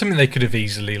that's something they could have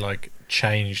easily like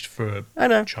changed for I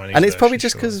know. Chinese, and it's probably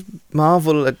just because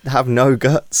Marvel have no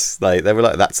guts. Like they were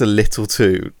like, that's a little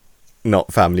too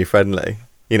not family friendly.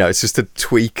 You know, it's just a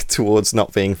tweak towards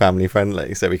not being family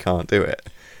friendly, so we can't do it.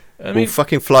 We'll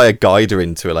fucking fly a guider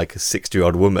into like a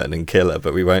 60-year-old woman and kill her,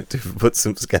 but we won't put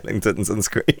some skeletons on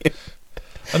screen.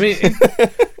 I mean,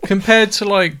 compared to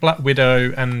like Black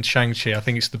Widow and Shang-Chi, I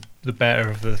think it's the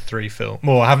better of the three films.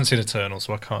 Well, I haven't seen Eternal,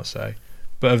 so I can't say.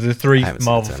 But of the three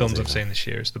Marvel films I've seen this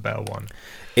year, it's the better one.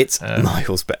 It's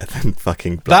miles better than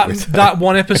fucking Black Widow. That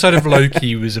one episode of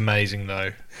Loki was amazing,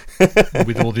 though.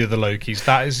 With all the other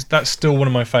Lokis, that's still one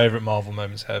of my favourite Marvel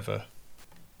moments ever.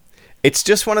 It's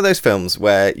just one of those films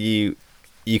where you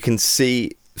can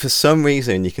see, for some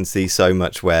reason, you can see so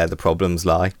much where the problems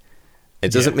lie.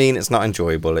 It doesn't mean it's not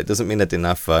enjoyable. It doesn't mean I didn't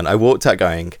have fun. I walked out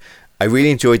going, I really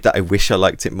enjoyed that. I wish I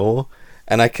liked it more.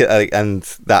 And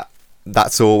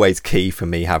that's always key for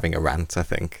me having a rant, I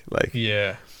think. Like,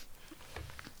 yeah,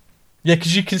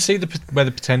 because you can see where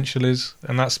the potential is,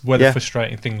 and that's where the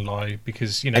frustrating thing lies.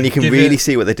 Because, you know, and you can really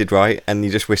see what they did right, and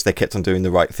you just wish they kept on doing the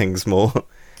right things more.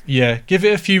 Yeah, give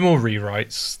it a few more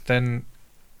rewrites, then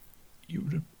it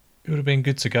would would have been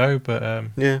good to go, but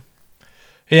yeah,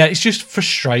 it's just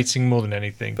frustrating more than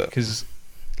anything because,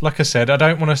 like I said, I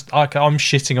don't want to. I'm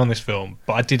shitting on this film,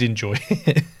 but I did enjoy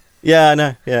it. Yeah, I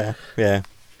know. Yeah.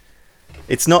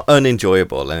 It's not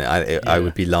unenjoyable, and I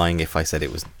would be lying if I said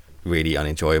it was really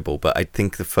unenjoyable. But I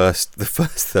think the first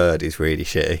third is really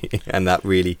shitty, and that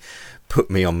really put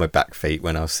me on my back feet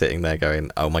when I was sitting there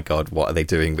going, "Oh my god, what are they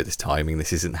doing with this timing?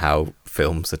 This isn't how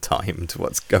films are timed.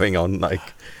 What's going on?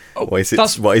 Like, why is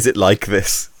it like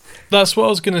this?" That's what I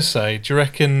was gonna say. Do you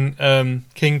reckon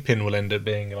Kingpin will end up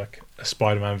being like a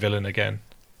Spider-Man villain again?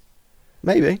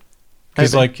 Maybe.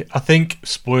 Because, like, I think,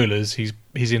 spoilers, he's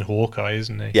in Hawkeye,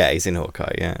 isn't he? Yeah, he's in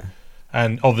Hawkeye, yeah.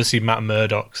 And obviously Matt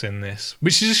Murdock's in this,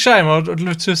 which is a shame. I'd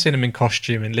love to have seen him in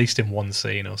costume, at least in one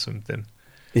scene or something.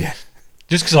 Yeah.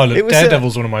 Just because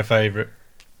Daredevil's one of my favourite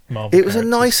Marvel It was a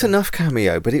nice enough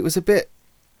cameo, but it was a bit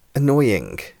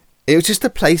annoying. It was just the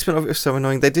placement of it was so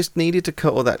annoying. They just needed to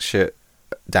cut all that shit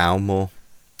down more.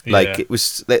 Like, it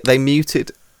was... They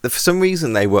muted... For some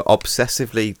reason, they were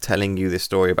obsessively telling you this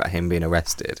story about him being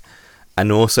arrested,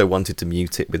 and also wanted to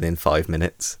mute it within 5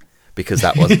 minutes because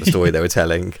that wasn't the story they were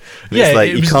telling. And it's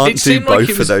like, you can't do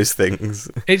both of those things.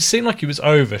 It seemed like it was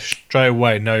over straight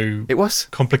away. It was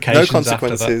complications. No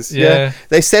consequences. After that. Yeah.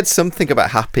 They said something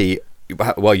about Happy.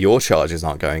 Well, your charges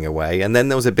aren't going away. And then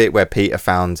there was a bit where Peter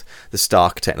found the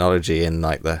Stark technology in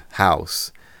like the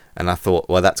house. And I thought,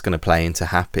 well, that's going to play into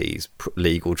Happy's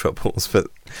legal troubles. But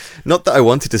not that I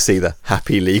wanted to see the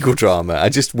Happy legal drama. I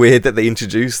just weird that they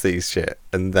introduced these shit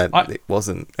and then it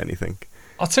wasn't anything.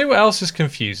 I'll tell you what else is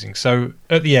confusing. So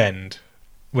at the end,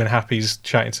 when Happy's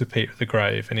chatting to Peter at the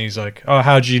grave, and he's like, "Oh,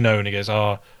 how do you know?" And he goes,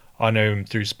 "Oh, I know him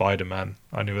through Spider-Man.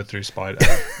 I knew her through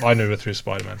Spider-Man.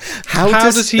 How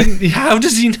does he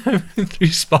know him through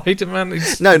Spider-Man?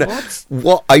 No.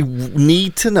 What I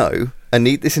need to know, I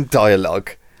need this in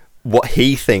dialogue. What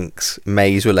he thinks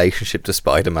May's relationship to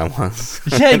Spider-Man was.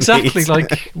 Yeah, exactly.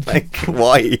 like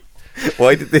why?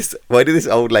 Why did this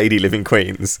old lady live in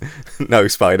Queens know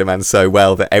Spider-Man so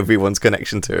well that everyone's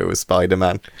connection to her was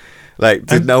Spider-Man? Like,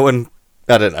 did no one...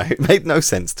 I don't know. It made no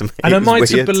sense to me. And am I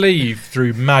to believe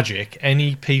through magic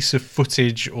any piece of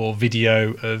footage or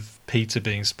video of Peter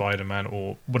being Spider-Man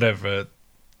or whatever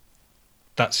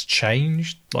that's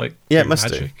changed? Like, yeah, it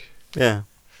must magic? do. Yeah.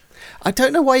 I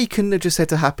don't know why you couldn't have just said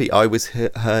to Happy, I was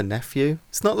her nephew.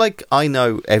 It's not like I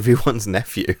know everyone's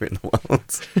nephew in the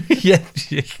world. Yeah.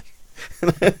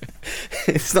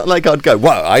 It's not like I'd go,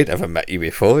 well, I'd never met you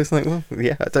before. It's like, well,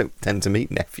 yeah, I don't tend to meet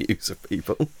nephews of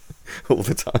people all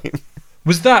the time.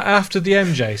 Was that after the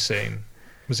MJ scene?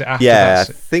 Was it after that? Yeah,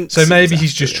 I think so. Maybe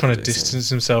he's just trying to distance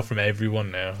himself from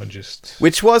everyone now and just...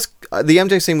 Which was... the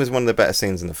MJ scene was one of the better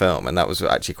scenes in the film, and that was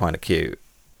actually kind of cute.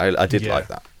 I did like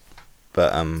that.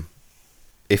 But...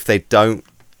 if they don't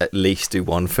at least do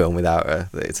one film without her,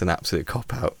 it's an absolute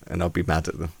cop-out, and I'll be mad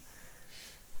at them.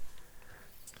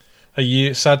 Are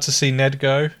you sad to see Ned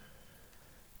go?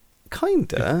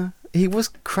 Kinda. He was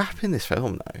crap in this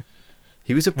film, though.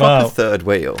 He was a proper third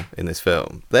wheel in this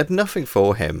film. They had nothing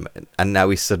for him, and now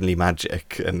he's suddenly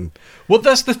magic. And well,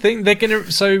 that's the thing. They're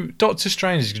gonna. So Doctor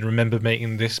Strange is gonna remember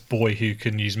meeting this boy who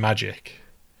can use magic,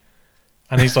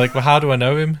 and he's like, "Well, how do I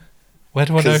know him? Where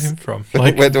do I know him from?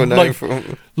 Like, where do I know him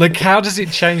from? Like, how does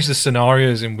it change the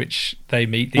scenarios in which they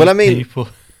meet these people?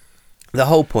 The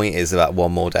whole point is about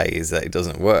One More Day is that it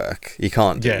doesn't work. You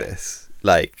can't do this.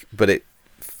 Like, but it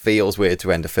feels weird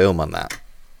to end a film on that.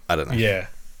 I don't know. Yeah.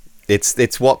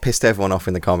 It's what pissed everyone off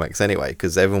in the comics anyway,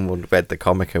 because everyone read the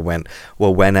comic and went,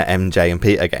 well, when are MJ and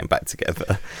Peter getting back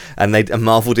together? And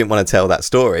Marvel didn't want to tell that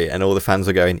story, and all the fans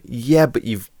were going, yeah, but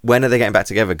when are they getting back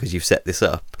together? Because you've set this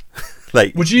up.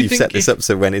 Like, you've set this up,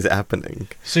 so when is it happening?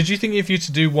 So do you think if you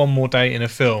to do One More Day in a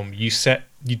film, you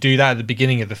do that at the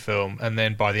beginning of the film, and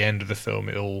then by the end of the film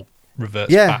it all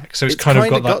reverts back? So it's kind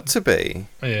of got to be.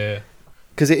 Yeah.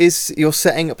 Because it is, you're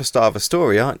setting up a start of a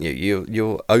story, aren't you?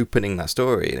 You're opening that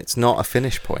story, and it's not a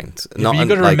finish point. Yeah, but you've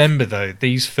got to remember, though,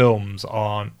 these films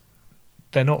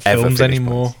they're not films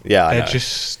anymore. Points. Yeah, they're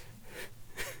just...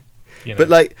 You know. But,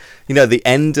 like, the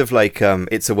end of, like,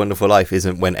 It's a Wonderful Life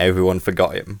isn't when everyone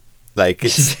forgot him. Like,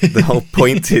 it's the whole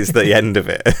point is the end of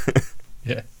it.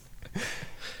 Yeah.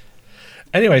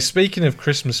 Anyway, speaking of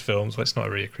Christmas films, well, it's not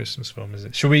really a Christmas film, is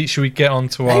it? Should we get on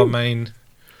to our main...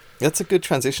 That's a good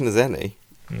transition as any.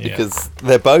 Because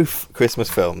they're both Christmas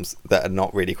films that are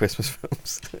not really Christmas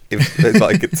films, as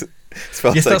I could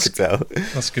tell.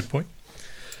 That's a good point.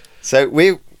 So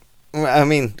we're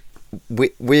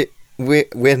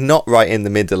not right in the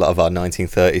middle of our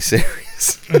 1930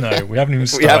 series. No, we haven't even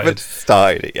started. We haven't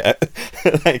started it yet.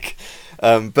 Like,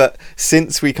 But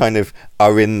since we kind of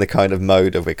are in the kind of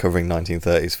mode of we're covering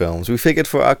 1930s films, we figured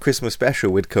for our Christmas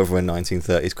special we'd cover a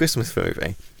 1930s Christmas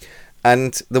movie.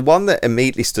 And the one that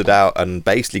immediately stood out, and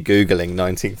basically Googling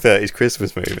 1930s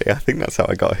Christmas movie, I think that's how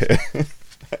I got here,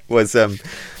 was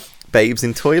Babes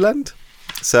in Toyland.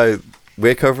 So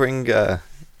we're covering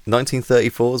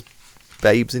 1934's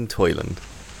Babes in Toyland.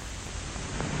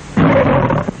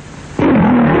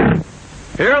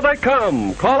 Here they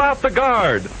come. Call out the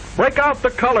guard. Break out the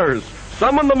colors.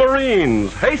 Summon the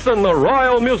Marines. Hasten the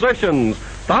royal musicians.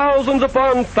 Thousands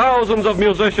upon thousands of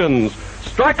musicians.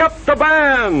 Strike up the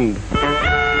band.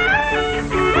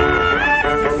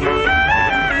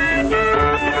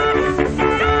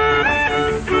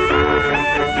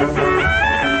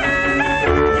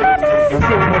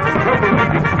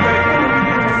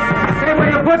 Hey, will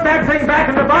you put that thing back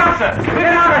in the box? Get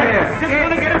out of here. Just going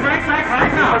to get it right back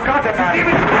right now. Got it, man.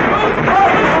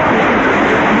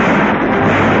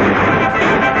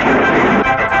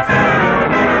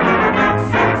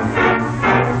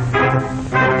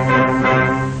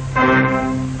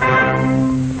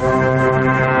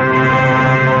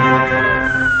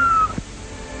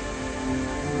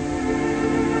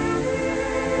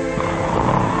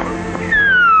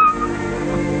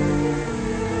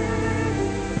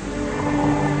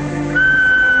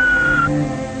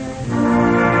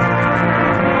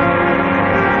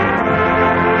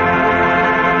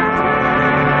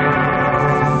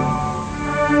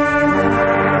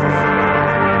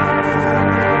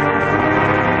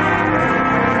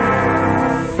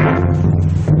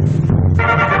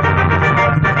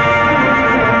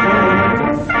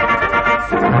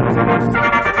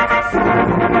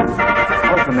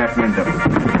 Open that window.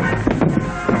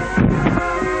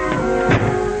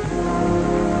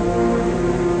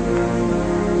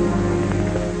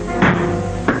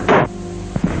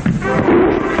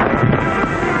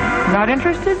 Not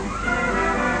interested?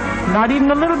 Not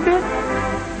even a little bit?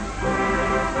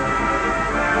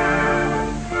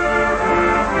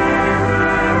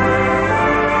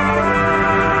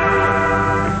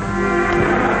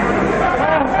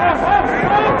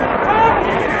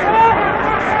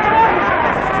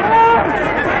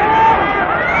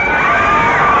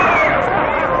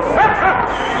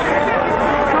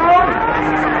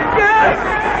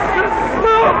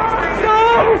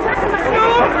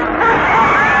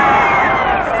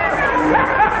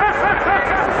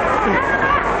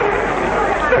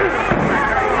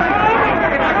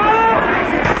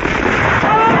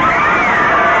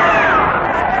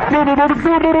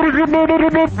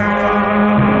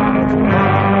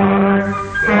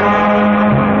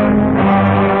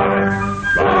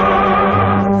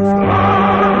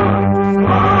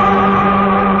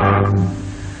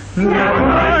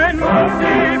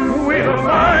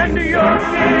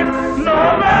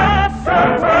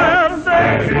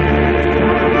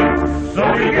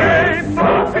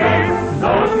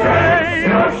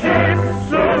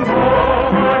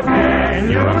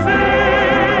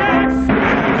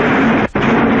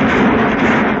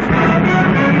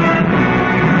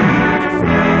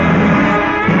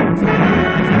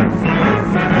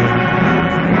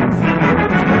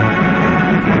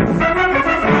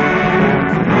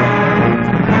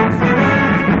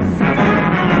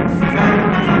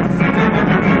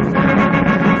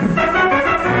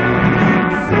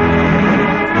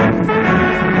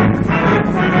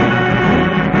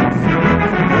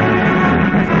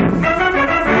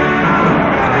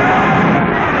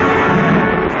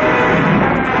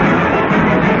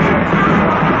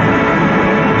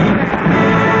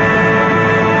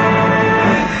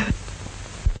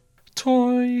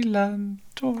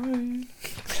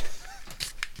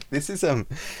 This is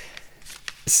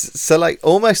so like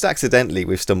almost accidentally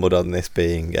we've stumbled on this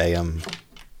being a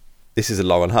this is a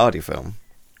Laurel and Hardy film.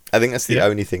 I think that's the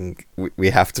only thing we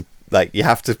have to like. You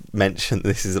have to mention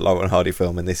this is a Laurel and Hardy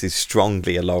film, and this is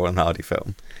strongly a Laurel and Hardy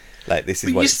film. Like this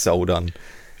is what it's sold on.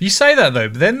 You say that though,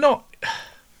 but they're not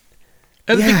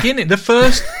at the beginning. The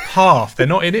first half, they're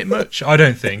not in it much. I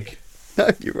don't think. No,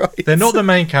 you're right. They're not the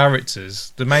main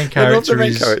characters. The main character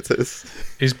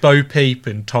is Bo Peep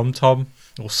and Tom Tom.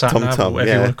 Or Satnav, or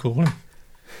whatever you want to call him.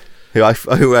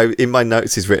 Who in my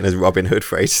notes is written as Robin Hood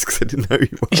for ages because I didn't know who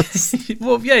he was.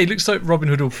 Well, yeah, he looks like Robin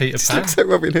Hood or Peter Pan. Looks like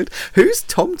Robin Hood. Who's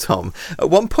Tom Tom? At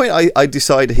one point, I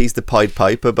decided he's the Pied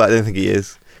Piper, but I don't think he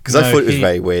is because I thought it was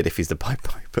very weird if he's the Pied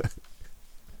Piper.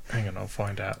 Hang on, I'll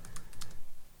find out.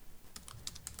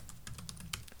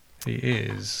 He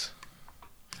is.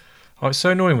 Oh, it's so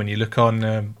annoying when you look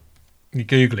on, you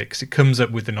Google it because it comes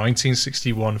up with the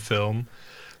 1961 film.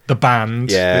 The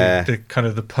band, the kind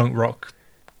of the punk rock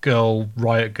girl,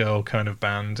 riot girl kind of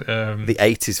band. The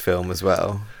 80s film as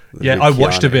well. Yeah, I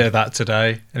watched a bit of that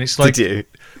today, and it's like, did you?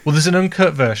 Well, there's an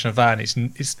uncut version of that, and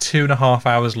it's 2.5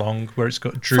 hours long, where it's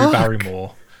got Drew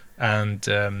Barrymore and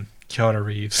Keanu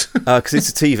Reeves. Because it's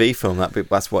a TV film.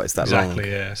 That's why it's that long.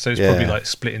 Exactly. Yeah. So it's probably like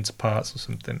split into parts or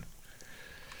something.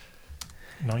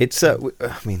 It's. I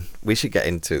mean, we should get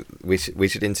into. We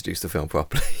should introduce the film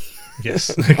properly.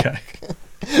 Yes. Okay.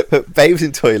 But Babes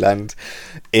in Toyland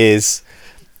is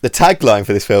the tagline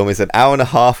for this film is an hour and a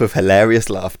half of hilarious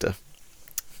laughter.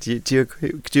 Do you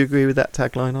agree? Do you agree with that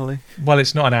tagline, Ollie? Well,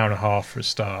 it's not an hour and a half for a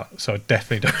start, so I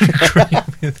definitely don't agree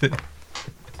with it.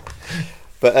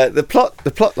 But the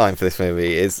plot line for this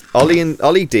movie is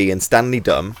Ollie D and Stanley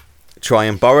Dumb try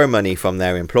and borrow money from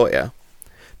their employer,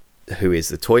 who is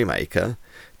the toy maker,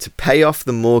 to pay off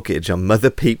the mortgage on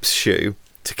Mother Peep's shoe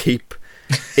to keep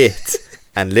it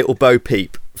and Little Bo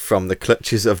Peep from the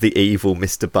clutches of the evil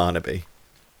Mr. Barnaby.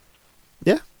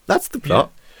 Yeah, that's the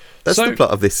plot. Yeah. That's the plot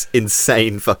of this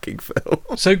insane fucking film.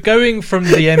 So going from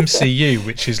the MCU,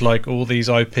 which is like all these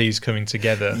IPs coming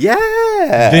together.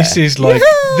 Yeah. This is like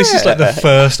the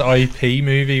first IP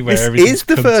movie where this is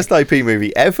the first IP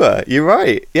movie ever. You're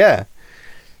right. Yeah.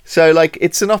 So like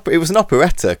it was an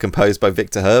operetta composed by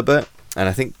Victor Herbert, and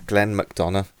I think Glenn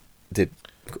McDonough did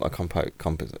a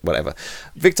whatever.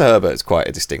 Victor Herbert's quite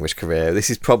a distinguished career. This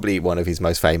is probably one of his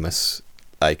most famous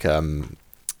like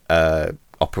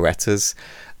operettas.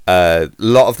 A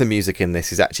lot of the music in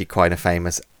this is actually quite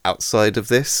famous outside of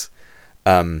this,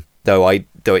 though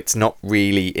it's not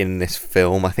really in this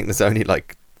film. I think there's only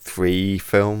like 3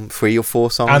 or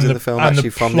 4 songs in the film actually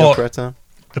from the operetta.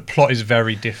 The plot is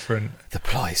very different. The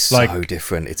plot is so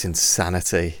different. It's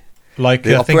insanity. Like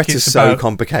the operetta is so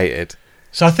complicated.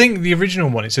 So I think the original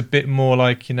one, it's a bit more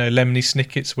like, Lemony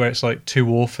Snicket's, where it's like 2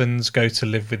 orphans go to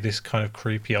live with this kind of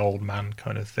creepy old man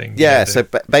kind of thing. Yeah, so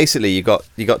basically you got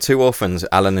 2 orphans,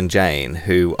 Alan and Jane,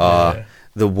 who are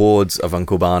the wards of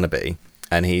Uncle Barnaby,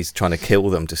 and he's trying to kill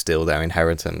them to steal their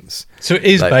inheritance. So it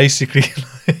is basically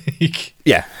like...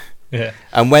 Yeah. Yeah.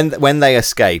 And when they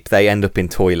escape, they end up in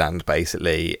Toyland,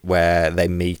 basically, where they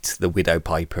meet the Widow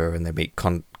Piper and they meet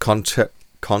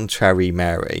Contrary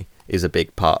Mary is a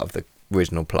big part of the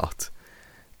original plot,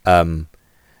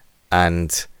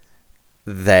 and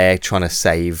they're trying to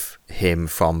save him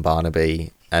from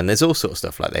Barnaby, and there's all sorts of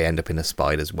stuff, like they end up in a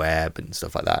spider's web and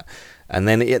stuff like that, and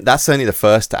then that's only the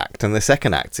first act, and the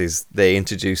second act is they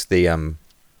introduce the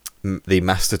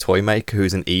master toy maker,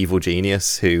 who's an evil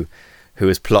genius who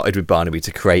has plotted with Barnaby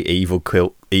to create evil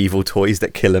toys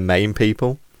that kill and maim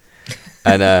people.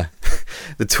 And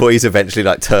the toys eventually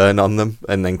like turn on them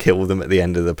and then kill them at the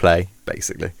end of the play,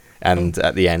 basically. And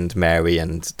at the end, Mary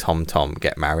and Tom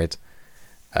get married.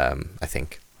 I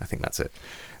think that's it.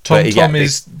 Tom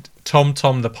is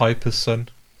Tom the Piper's son.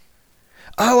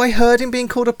 Oh, I heard him being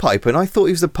called a Piper, and I thought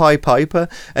he was the Pied Piper.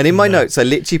 And in my notes, I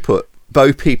literally put,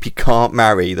 Bo Peep, you can't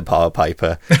marry the Pied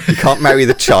Piper. You can't marry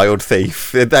the child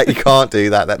thief. You can't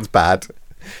do that. That's bad.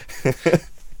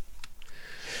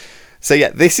 So yeah,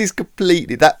 this is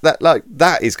completely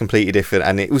that is completely different,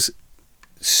 and it was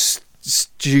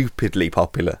stupidly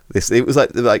popular. It was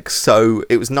so.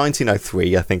 It was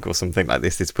 1903, I think, or something like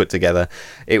this. It's put together.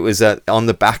 It was on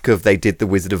the back of they did the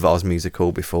Wizard of Oz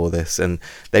musical before this, and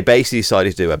they basically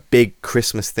decided to do a big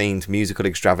Christmas themed musical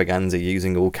extravaganza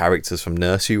using all characters from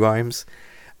nursery rhymes,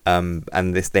 and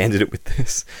they ended up with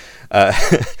this,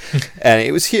 and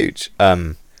it was huge.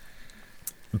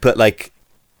 But like,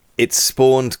 it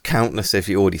spawned countless, if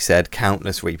you already said,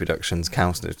 countless reproductions,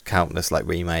 countless like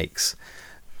remakes.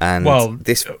 And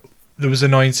there was a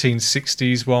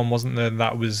 1960s one, wasn't there?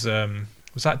 That was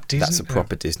that Disney? That's a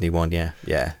proper Disney one, yeah.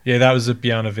 Yeah, that was a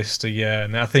Buena Vista, yeah.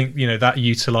 And I think, that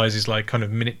utilizes like kind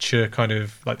of miniature, kind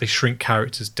of like they shrink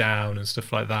characters down and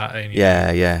stuff like that. And,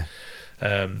 yeah.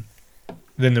 Then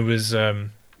there was, I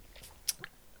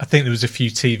think there was a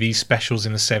few TV specials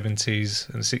in the 70s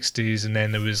and 60s, and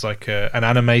then there was like an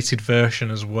animated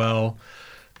version as well.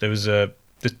 There was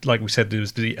like we said, there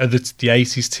was the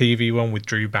 80s TV one with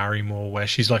Drew Barrymore, where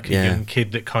she's like a young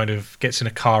kid that kind of gets in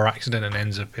a car accident and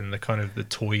ends up in the kind of the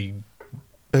toy.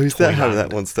 Oh, is that how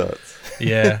that one starts?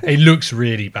 Yeah, it looks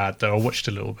really bad though. I watched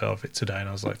a little bit of it today, and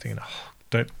I was like thinking,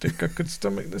 don't think I could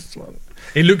stomach this one.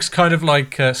 It looks kind of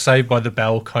like Saved by the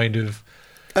Bell, kind of.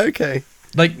 Okay.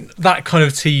 Like that kind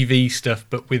of TV stuff,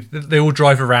 but they all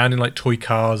drive around in like toy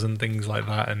cars and things like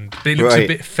that, and it looks a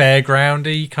bit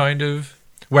fairgroundy kind of.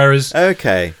 Whereas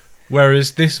the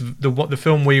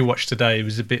film we watched today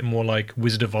was a bit more like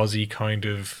Wizard of Oz kind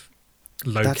of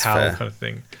locale kind of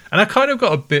thing, and I kind of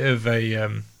got a bit of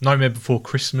a Nightmare Before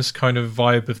Christmas kind of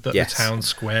vibe of the town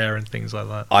square and things like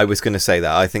that. I was going to say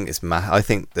that I think I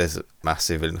think there's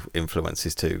massive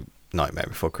influences to Nightmare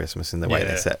Before Christmas in the way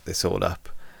they set this all up.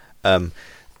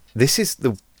 This is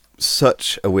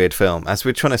such a weird film. As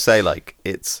we're trying to say, like,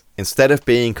 it's instead of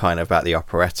being kind of about the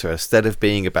operetta, instead of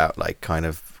being about like kind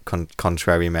of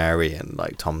Contrary Mary and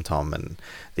like Tom Tom and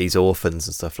these orphans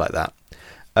and stuff like that,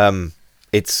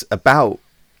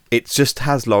 it just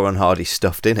has Laurel and Hardy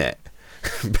stuffed in it,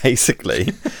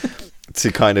 basically,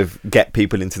 to kind of get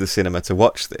people into the cinema to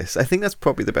watch this. I think that's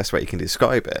probably the best way you can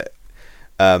describe it.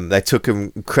 They took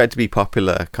an incredibly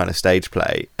popular kind of stage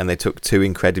play, and they took two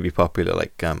incredibly popular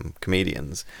like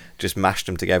comedians, just mashed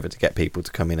them together to get people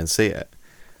to come in and see it.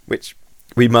 Which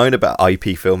we moan about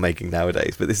IP filmmaking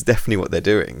nowadays, but this is definitely what they're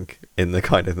doing in the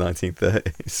kind of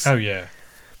 1930s. Oh yeah.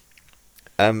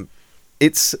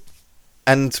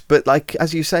 But like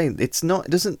as you say, it's not.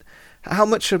 It doesn't. How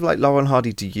much of like Laurel and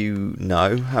Hardy do you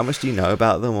know? How much do you know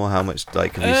about them, or how much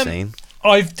like have you seen?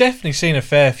 I've definitely seen a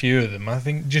fair few of them. I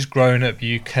think just growing up,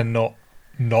 you cannot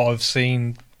not have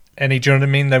seen any. Do you know what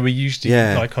I mean? They were used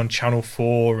to like on Channel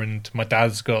 4, and my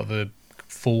dad's got the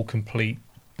full complete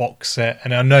box set.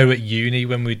 And I know at uni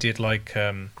when we did like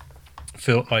even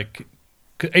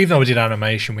though we did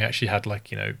animation, we actually had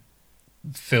like, you know,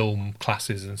 film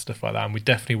classes and stuff like that, and we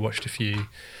definitely watched a few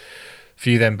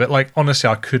of them. But like honestly,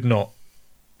 I could not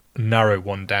narrow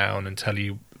one down and tell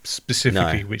you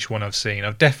specifically which one I've seen.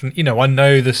 I've definitely, you know, I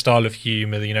know the style of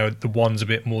humor, you know, the one's a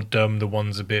bit more dumb, the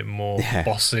one's a bit more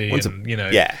bossy, and you know,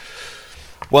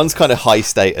 one's kind of high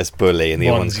status bully and the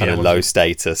other one's kind of low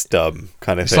status dumb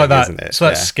kind of thing, like that, isn't it? It's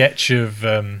that sketch of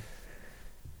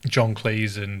John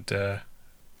Cleese and the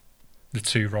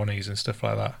two Ronnies and stuff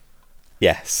like that.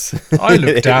 Yes. I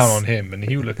look down on him and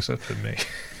he looks up at me.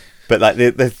 But like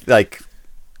the like,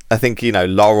 I think, you know,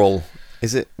 Laurel.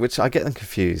 Is it? Which I get them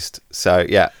confused. So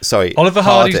yeah, sorry. Oliver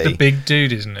Hardy's the big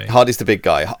dude, isn't he? Hardy's the big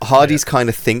guy. Hardy's kind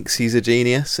of thinks he's a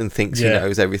genius and thinks he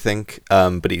knows everything,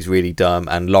 but he's really dumb.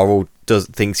 And Laurel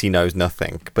thinks he knows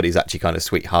nothing, but he's actually kind of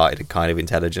sweethearted and kind of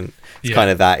intelligent. It's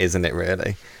kind of that, isn't it?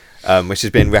 Really, which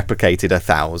has been replicated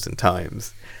 1,000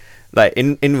 times. Like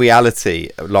in reality,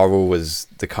 Laurel was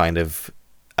the kind of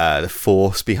the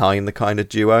force behind the kind of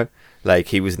duo. Like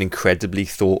he was an incredibly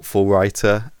thoughtful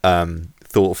writer.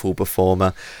 Thoughtful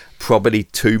performer, probably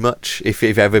too much. If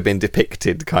they've ever been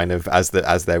depicted kind of as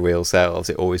their real selves,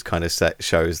 it always kind of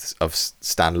shows of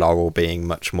Stan Laurel being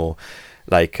much more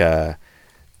like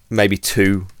maybe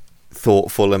too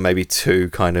thoughtful and maybe too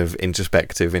kind of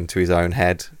introspective into his own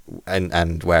head,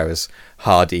 and whereas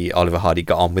Oliver Hardy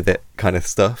got on with it kind of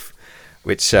stuff,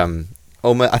 which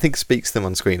almost I think speaks them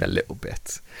on screen a little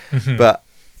bit. Mm-hmm. But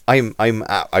I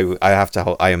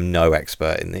am no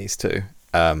expert in these two.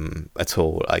 At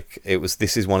all. Like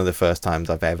this is one of the first times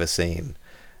I've ever seen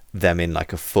them in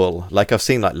like a full, like I've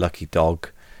seen like Lucky Dog,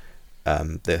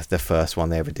 the first one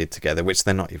they ever did together, which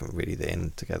they're not even really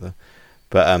in together,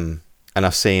 but and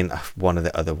I've seen one of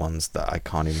the other ones that I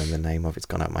can't even remember the name of. It's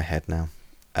gone out of my head now.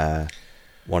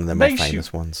 One of the more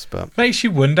famous ones, but makes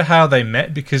you wonder how they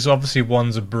met, because obviously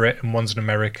one's a Brit and one's an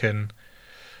American,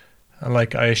 and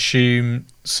like I assume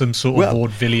some sort of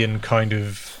vaudevillian kind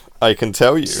of. I can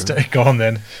tell you. Go on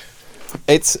then.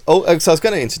 So I was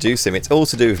going to introduce him. It's all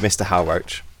to do with Mr. Hal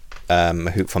Roach,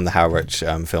 who from the Hal Roach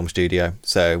film studio.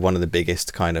 So one of the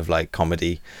biggest kind of like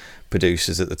comedy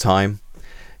producers at the time.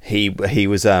 He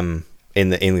was in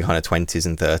the kind of 20s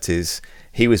and 30s.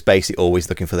 He was basically always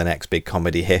looking for the next big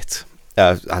comedy hit.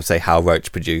 I'd say Hal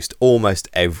Roach produced almost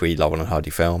every Laurel and Hardy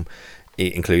film,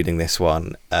 including this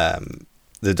one.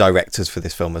 The directors for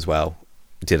this film as well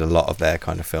did a lot of their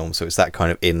kind of films, so it's that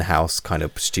kind of in-house kind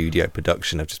of studio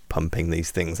production of just pumping these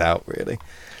things out, really.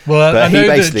 Well,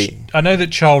 I know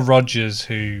that Charles Rogers,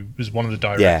 who was one of the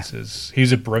directors,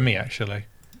 he's a Brummie actually.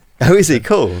 Oh, is he?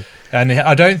 Cool. And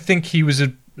I don't think he was a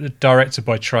director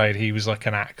by trade. He was like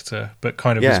an actor, but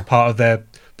kind of was part of their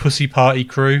Pussy Party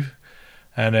crew,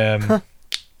 and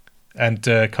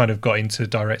kind of got into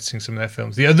directing some of their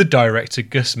films. The other director,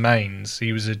 Gus Maines,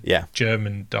 he was a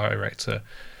German director.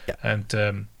 Yeah.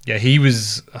 And he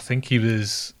was. I think he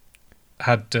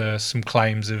had some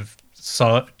claims of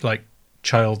like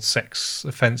child sex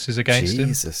offences against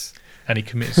him, and he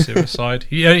committed suicide.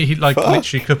 he like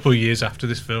literally a couple of years after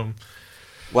this film.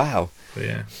 Wow. But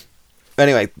yeah.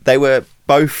 Anyway, they were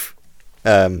both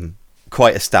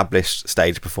quite established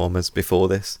stage performers before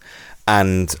this,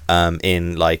 and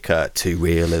in like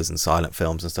two-reelers and silent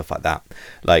films and stuff like that.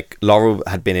 Like Laurel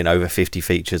had been in over 50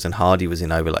 features and Hardy was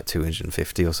in over like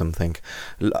 250 or something.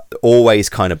 Always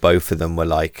kind of both of them were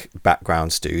like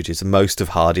background stooges. Most of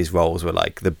Hardy's roles were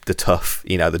like the tough,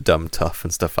 you know, the dumb tough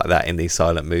and stuff like that in these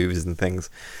silent movies and things.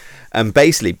 And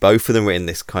basically both of them were in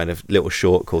this kind of little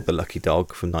short called The Lucky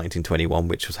Dog from 1921,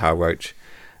 which was Hal Roach.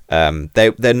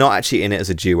 They're not actually in it as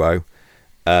a duo,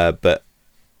 but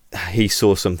he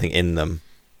saw something in them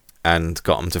and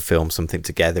got them to film something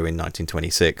together in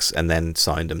 1926, and then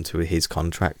signed them to his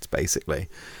contract. Basically,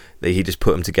 he just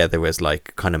put them together as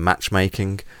like kind of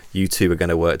matchmaking. You two are going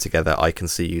to work together. I can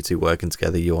see you two working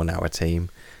together. You're now a team,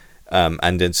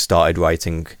 and then started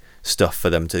writing stuff for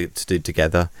them to do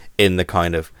together in the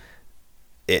kind of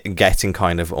getting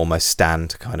kind of almost Stan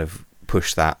to kind of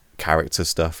push that character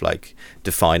stuff, like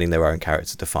defining their own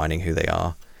character, defining who they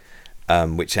are,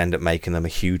 which ended up making them a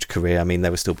huge career. I mean, they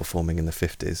were still performing in the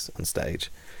 50s on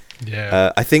stage.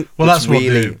 Yeah, I think. Well, that's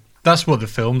really that's what the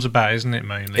film's about, isn't it?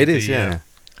 Mainly, it is. Yeah,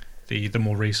 the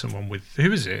more recent one with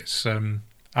who is it? It's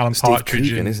Alan Steve Partridge,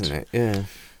 Coogan, isn't it? Yeah,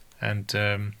 and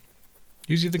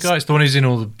who's the other guy? It's the one who's in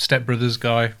all the Step Brothers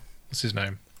guy. What's his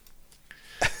name?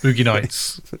 Boogie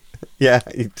Nights. Yeah,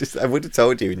 I would have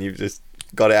told you, and you've just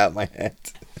got it out of my head.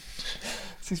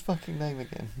 What's his fucking name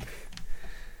again?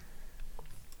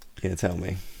 Yeah, tell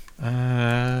me.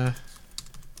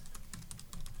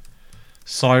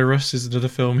 Cyrus is another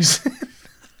film he's in.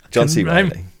 John C.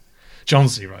 Reilly. John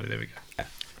C. Reilly, there we go. Yeah.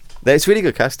 It's really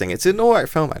good casting. It's an alright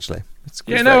film, actually.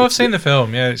 I've seen the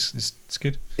film. Yeah, it's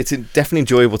good. It's definitely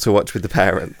enjoyable to watch with the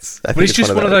parents. But it's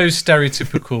just one of those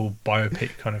stereotypical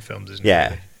biopic kind of films, isn't it? Yeah.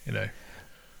 Really? You know.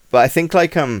 But I think I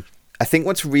think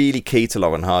what's really key to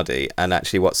Laurel and Hardy, and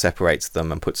actually what separates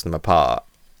them and puts them apart,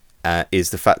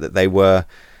 is the fact that they were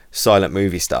silent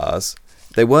movie stars.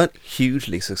 They weren't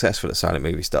hugely successful as silent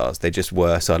movie stars. They just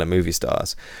were silent movie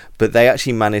stars. But they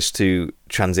actually managed to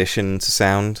transition to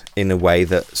sound in a way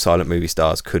that silent movie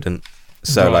stars couldn't.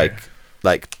 So Right.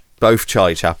 like both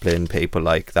Charlie Chaplin, people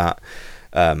like that,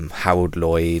 Harold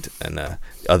Lloyd, and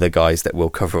other guys that we'll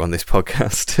cover on this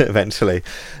podcast eventually,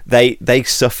 they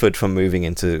suffered from moving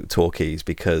into talkies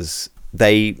because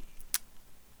their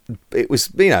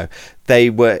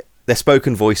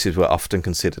spoken voices were often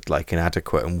considered like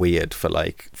inadequate and weird for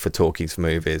talkies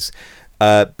movies,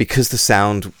 because the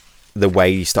sound, the way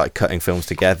you started cutting films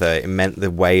together, it meant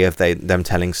the way of them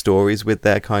telling stories with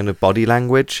their kind of body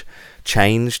language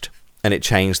changed, and it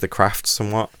changed the craft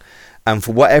somewhat. And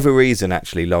for whatever reason,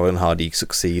 actually, Laurel and Hardy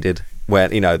succeeded. Where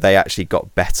they actually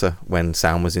got better when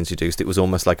sound was introduced. It was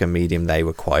almost like a medium they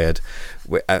required,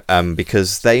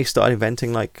 because they started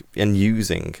inventing they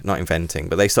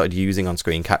started using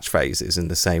on-screen catchphrases in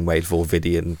the same way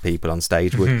vaudevillian people on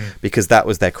stage would, because that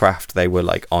was their craft. They were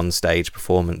like on-stage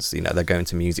performance. They're going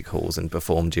to music halls and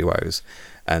perform duos,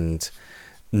 and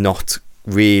not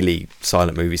really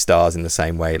silent movie stars in the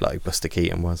same way like Buster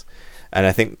Keaton was. And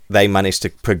I think they managed to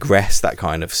progress that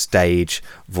kind of stage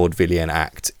vaudevillian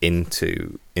act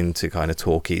into kind of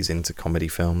talkies, into comedy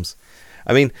films.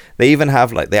 I mean, they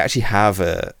actually have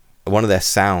one of their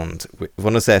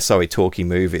talkie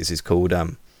movies is called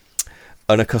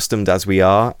Unaccustomed as We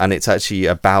Are, and it's actually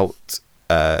about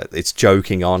it's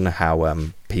joking on how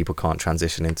people can't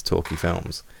transition into talkie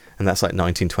films, and that's like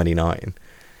 1929.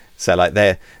 So like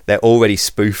they're already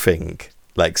spoofing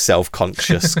like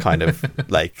self-conscious kind of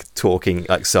like talking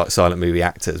like silent movie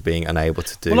actors being unable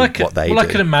to do what they do. I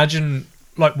can imagine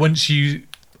like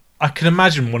I can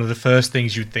imagine one of the first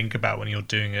things you'd think about when you're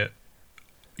doing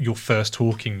your first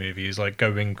talking movie is like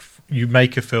you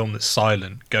make a film that's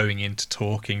silent going into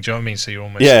talking. Do you know what I mean? So you're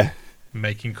almost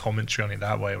making commentary on it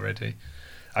that way already.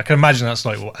 I can imagine that's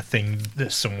like a thing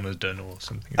that someone has done or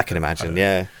something. I can imagine,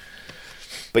 yeah.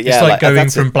 But it's like going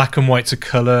from black and white to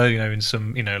colour, in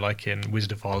some, like in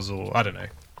Wizard of Oz, or I don't know.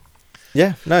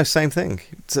 Yeah, no, same thing.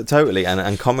 Totally,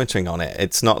 and commenting on it.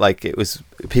 It's not like it was.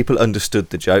 People understood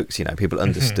the jokes, people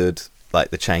understood like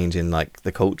the change in like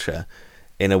the culture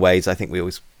in a ways. I think we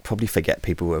always probably forget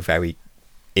people were very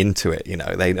into it.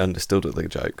 They understood all the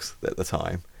jokes at the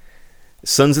time.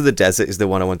 Sons of the Desert is the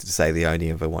one I wanted to say, the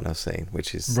only other one I've seen,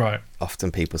 which is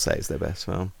often people say it's their best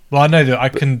film. Well, I know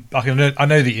that I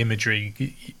know the imagery.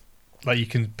 Like you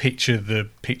can picture the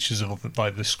pictures of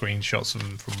like the screenshots of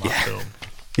them from that film.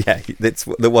 Yeah, it's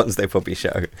the ones they probably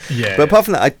show. Yeah, but apart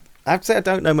from that, I'd say I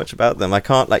don't know much about them. I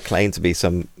can't like claim to be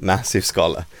some massive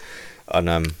scholar on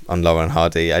Laurel and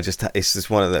Hardy. It's just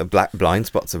one of the black blind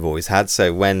spots I've always had.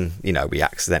 So when we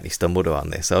accidentally stumbled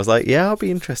on this, I was like, yeah, I'll be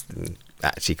interested in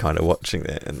actually kind of watching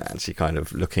it and actually kind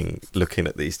of looking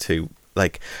at these two,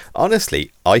 like,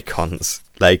 honestly, icons.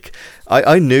 Like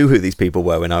I knew who these people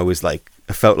were when I was like,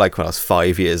 I felt like when I was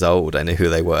 5 years old I knew who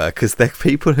they were, because they're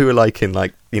people who are like in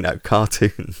like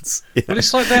cartoons. Well,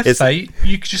 it's like their fate.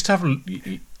 You could just have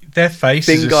their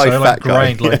faces guy, are so like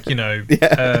grained, guy. like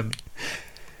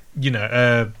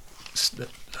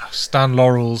Stan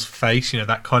Laurel's face,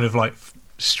 that kind of like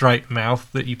straight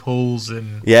mouth that he pulls,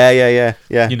 and yeah.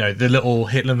 You know, the little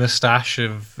Hitler moustache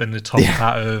and the top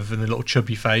hat and the little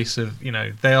chubby face of,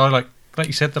 they are like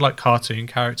you said, they're like cartoon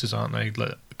characters, aren't they?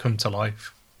 Like, come to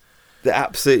life. They're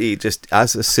absolutely just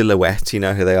as a silhouette, you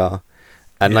know who they are.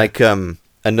 And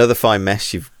another fine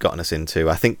mess you've gotten us into.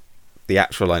 I think the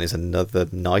actual line is another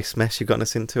nice mess you've gotten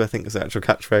us into, I think is the actual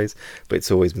catchphrase, but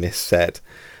it's always missaid.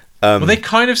 Well, they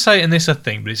kind of say it in this, I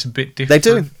think, but it's a bit different.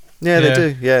 They do. Yeah, they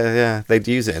do. Yeah. They'd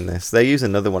use it in this. They use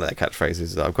another one of their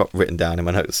catchphrases that I've got written down in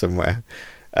my notes somewhere.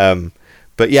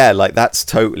 But yeah, like that's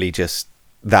totally just,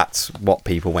 that's what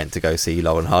people went to go see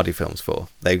Laurel and Hardy films for.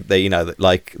 They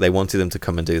like they wanted them to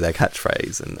come and do their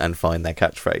catchphrase and find their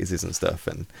catchphrases and stuff.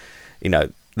 And,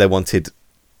 they wanted,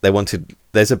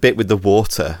 there's a bit with the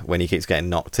water when he keeps getting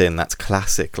knocked in. That's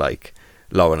classic, like,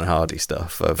 Laurel and Hardy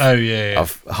stuff of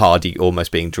Hardy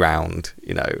almost being drowned,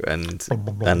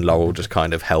 and Laurel just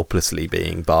kind of helplessly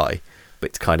being by, but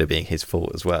it's kind of being his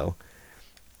fault as well.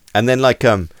 And then, like,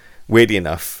 weirdly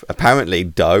enough, apparently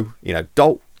Doe,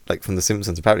 Dolt, like from The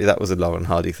Simpsons, apparently that was a Laurel and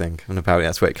Hardy thing, and apparently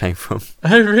that's where it came from.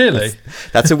 Oh, really?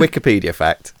 That's a Wikipedia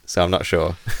fact, so I'm not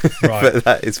sure. Right. But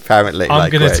that is apparently. I'm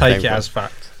going to take it as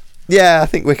fact. Yeah, I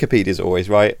think Wikipedia's always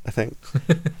right. I think.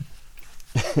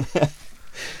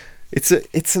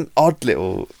 It's an odd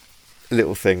little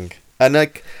thing, and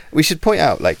like we should point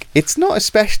out, like it's not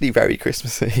especially very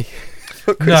Christmassy.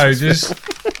 No,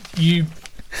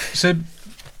 So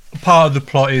part of the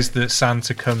plot is that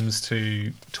Santa comes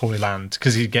to Toyland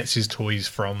because he gets his toys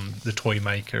from the toy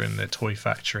maker in the toy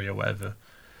factory or whatever.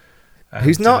 And,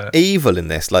 who's not evil in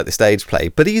this, like the stage play,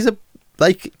 but he's a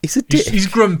dick. He's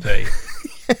grumpy.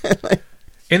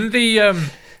 In the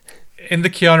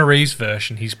Keanu Reeves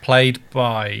version, he's played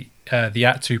by the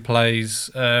actor who plays,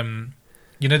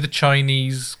 the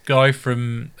Chinese guy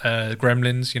from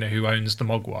Gremlins, who owns the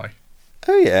Mogwai.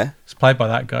 Oh yeah, it's played by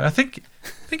that guy. I think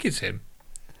it's him.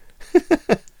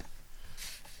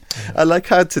 I like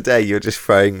how today you're just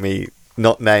throwing me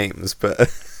not names but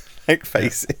like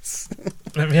faces.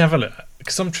 Let me have a look,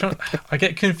 because I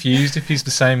get confused if he's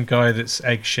the same guy that's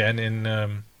Egg Shen in.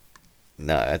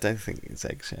 No, I don't think it's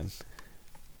Egg Shen.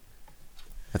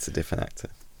 That's a different actor.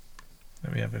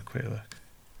 Let me have a quick look.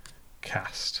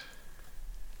 Cast.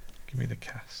 Give me the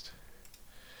cast.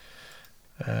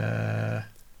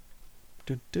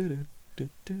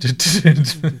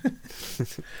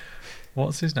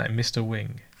 What's his name? Mr.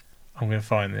 Wing. I'm going to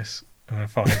find this. I'm going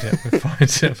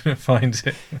to find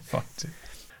it.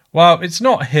 Well, it's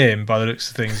not him by the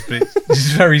looks of things, but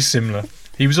it's very similar.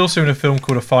 He was also in a film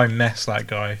called A Fine Mess, that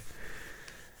guy.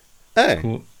 Oh.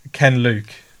 Called Ken Luke.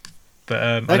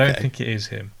 But I don't think it is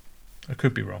him. I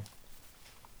could be wrong.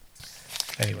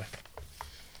 Anyway.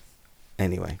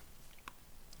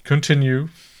 Continue.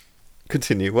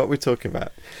 What we're talking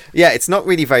about. Yeah, it's not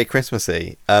really very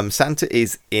Christmassy. Santa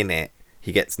is in it.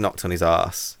 He gets knocked on his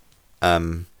ass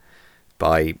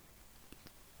by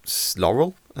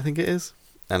Laurel, I think it is.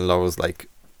 And Laurel's like,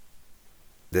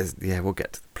 we'll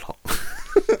get to the plot.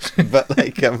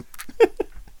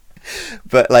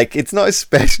 But it's not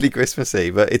especially Christmassy,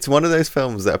 but it's one of those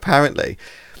films that apparently,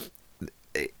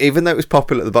 even though it was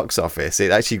popular at the box office,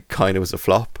 it actually kind of was a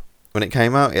flop. When it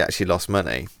came out, it actually lost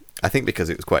money. I think because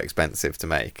it was quite expensive to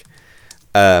make.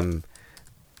 And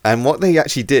what they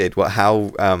actually did,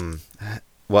 how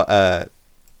Roach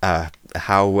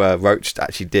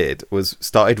actually did, was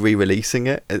started re-releasing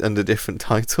it under different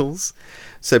titles,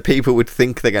 so people would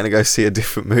think they're going to go see a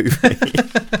different movie.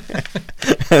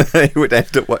 And they would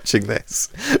end up watching this,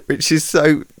 which is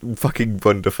so fucking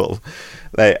wonderful.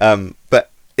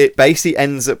 But it basically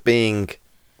ends up being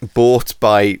bought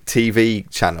by TV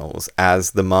channels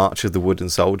as the March of the Wooden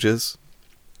Soldiers.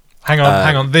 Hang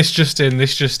on. This just in.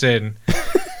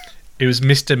 It was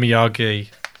Mr. Miyagi,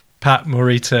 Pat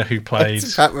Morita, who played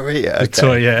Pat Morita. The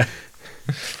toy. Yeah.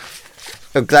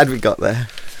 I'm glad we got there.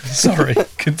 Sorry.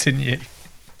 Continue.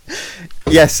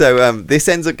 Yeah. So this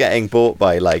ends up getting bought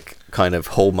by kind of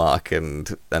Hallmark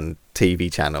and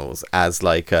TV channels as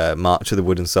March of the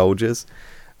Wooden Soldiers,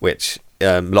 which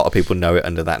a lot of people know it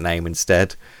under that name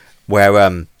instead,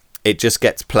 where it just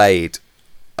gets played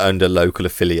under local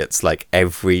affiliates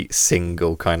every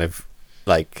single kind of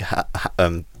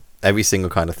every single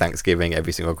kind of Thanksgiving,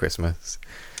 every single Christmas.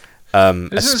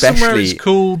 Especially somewhere it's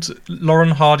called Laurel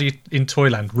and Hardy in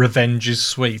Toyland, Revenge is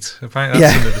Sweet. Apparently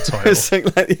that's under the title.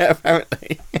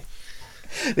 Apparently.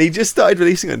 They just started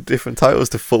releasing on different titles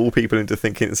to fool people into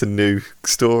thinking it's a new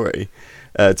story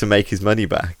to make his money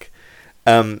back.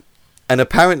 And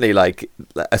apparently,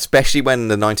 especially when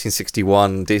the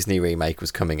 1961 Disney remake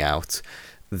was coming out,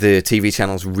 the TV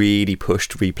channels really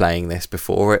pushed replaying this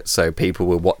before it, so people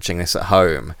were watching this at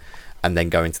home and then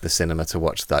going to the cinema to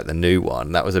watch like the new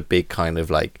one. That was a big kind of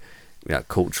like, you know,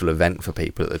 cultural event for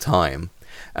people at the time.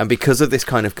 And because of this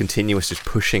kind of continuous just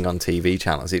pushing on TV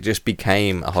channels, it just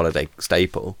became a holiday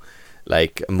staple,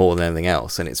 like more than anything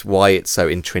else. And it's why it's so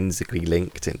intrinsically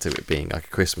linked into it being like a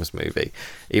Christmas movie,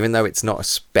 even though it's not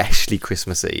especially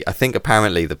Christmassy. I think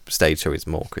apparently the stage show is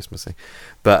more Christmassy,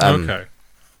 but Okay.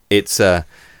 it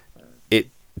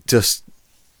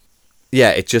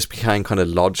just became kind of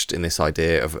lodged in this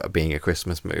idea of being a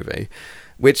Christmas movie,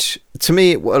 which to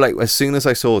me, like as soon as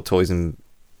I saw Toys and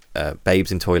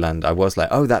Babes in Toyland, I was like,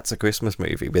 oh, that's a Christmas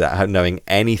movie, without knowing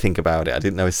anything about it. I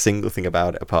didn't know a single thing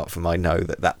about it apart from I know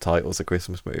that title's a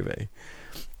Christmas movie.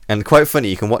 And quite funny,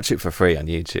 you can watch it for free on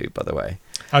YouTube, by the way.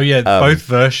 Oh yeah, both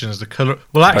versions. The color.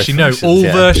 Well, actually, no. Versions, all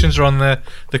yeah. versions are on there.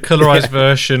 The colorized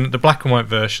version, the black and white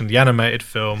version, the animated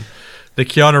film, the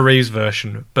Keanu Reeves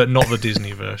version, but not the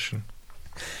Disney version.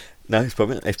 No, it's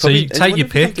probably. So you take your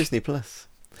pick. Disney Plus.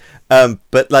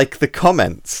 But like the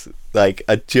comments, like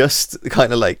are just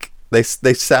kind of like they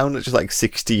sound just like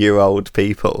 60-year-old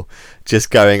people just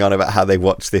going on about how they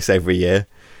watch this every year.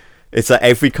 It's like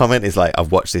every comment is like,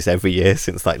 I've watched this every year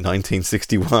since like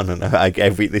 1961, and like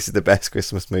this is the best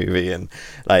Christmas movie, and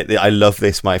like I love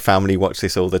this. My family watch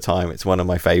this all the time. It's one of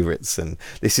my favorites, and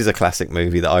this is a classic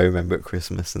movie that I remember at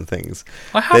Christmas and things.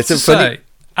 I have to say,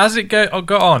 as it got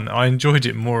on, I enjoyed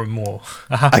it more and more.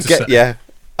 Yeah,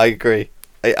 I agree.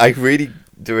 I really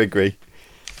do agree.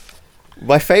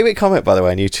 My favourite comment, by the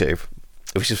way, on YouTube,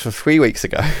 which is from 3 weeks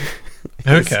ago.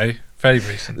 Okay, very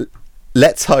recent.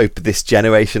 Let's hope this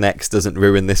Generation X doesn't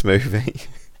ruin this movie.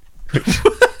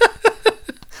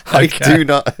 I do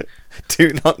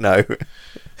not know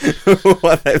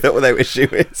what their issue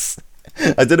is.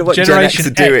 I don't know what Generation X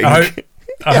are doing. I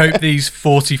hope these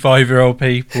 45-year-old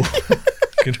people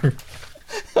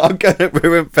I'm going to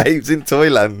ruin Babes in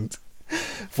Toyland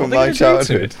from my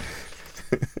childhood.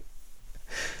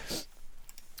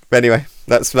 Anyway,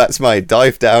 that's my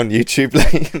dive down YouTube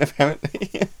lane,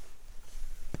 apparently.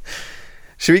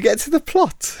 Should we get to the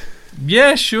plot?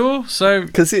 Yeah, sure. So,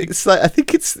 because it's like I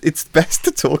think it's best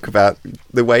to talk about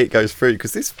the way it goes through,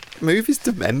 because this movie's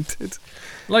demented.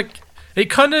 Like,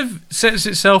 it kind of sets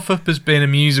itself up as being a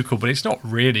musical, but it's not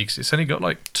really, because it's only got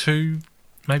like 2,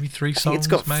 maybe 3 songs. It's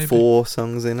got maybe 4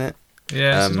 songs in it.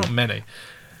 Yeah, so it's not many.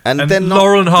 And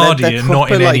Laurel and Hardy are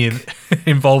not in like,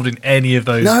 involved in any of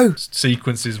those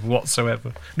sequences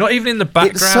whatsoever. Not even in the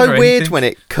background. It's so weird when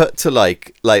it cut to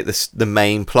like the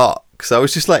main plot. So I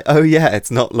was just like, oh yeah, it's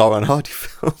not Laurel and Hardy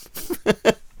film.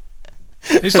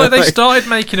 It's like they started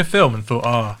making a film and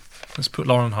thought, let's put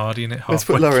Laurel and Hardy in it. Let's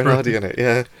put Laurel and Hardy in it,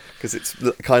 yeah, because it's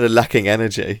kind of lacking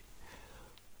energy.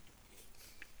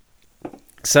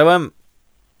 So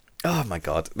oh my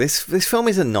god, this film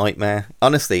is a nightmare.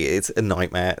 Honestly, it's a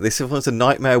nightmare. This film is a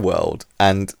nightmare world,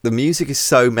 and the music is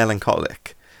so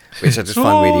melancholic, which I just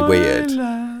find really weird.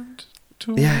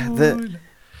 Yeah,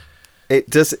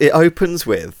 it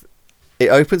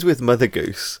opens with Mother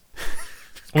Goose.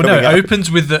 Well, no, it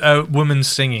opens with a woman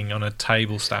singing on a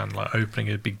table stand, like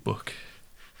opening a big book.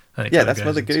 Yeah, that's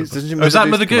Mother Goose. Is that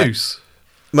Mother Goose?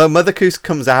 Mother Goose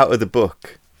comes out of the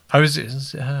book. Oh, is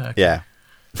it her? Okay. Yeah.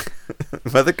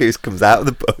 Mother Goose comes out of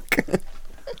the book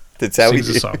to tell you.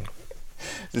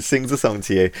 Sings a song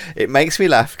to you. It makes me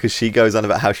laugh because she goes on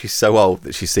about how she's so old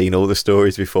that she's seen all the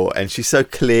stories before, and she's so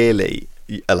clearly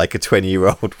like a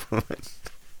 20-year-old woman.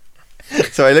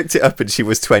 So I looked it up, and she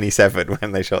was 27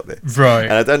 when they shot this. Right.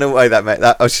 And I don't know why that meant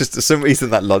that. I was just for some reason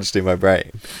that lodged in my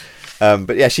brain.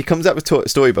 But yeah, she comes up with a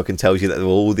storybook and tells you that there are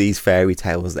all these fairy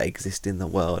tales that exist in the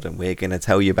world, and we're going to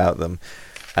tell you about them.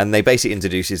 And they basically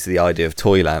introduce you to the idea of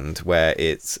Toyland, where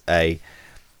it's a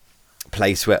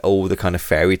place where all the kind of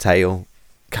fairy tale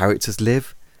characters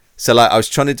live. So like I was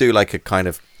trying to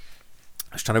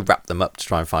wrap them up to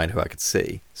try and find who I could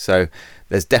see. So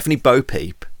there's definitely Bo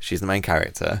Peep. She's the main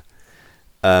character.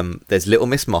 There's Little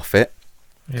Miss Moffat.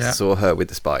 Yeah. I saw her with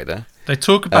the spider. They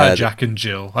talk about Jack and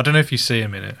Jill. I don't know if you see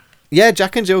them in it. Yeah,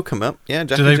 Jack and Jill come up. Yeah,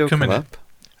 Jack and Jill come up.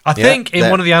 I think in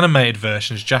one of the animated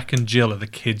versions, Jack and Jill are the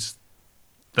kids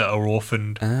that are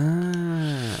orphaned.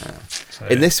 So,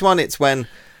 in this one, it's when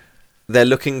they're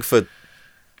looking for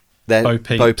Bo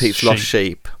Peep's lost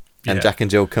sheep. And Jack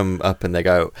and Jill come up and they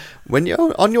go, when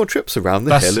you're on your trips around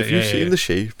the hill, have you seen the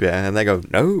sheep? Yeah, and they go,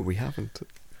 no, we haven't.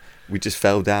 We just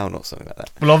fell down or something like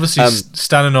that. Well, obviously,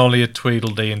 Stan and Ollie are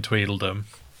Tweedledee and Tweedledum.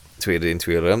 Tweedledee and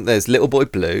Tweedledum. There's Little Boy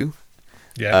Blue.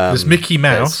 Yeah. There's Mickey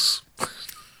Mouse.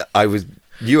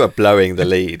 You are blowing the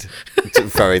lead,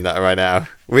 throwing that right now.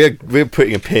 We're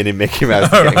putting a pin in Mickey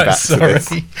Mouse. All right,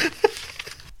 sorry.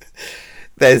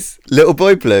 there's Little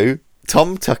Boy Blue,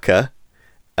 Tom Tucker,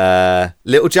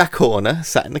 Little Jack Horner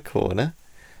sat in the corner.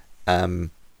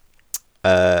 There's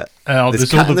all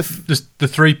the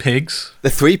three pigs. The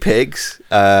three pigs.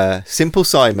 Simple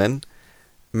Simon,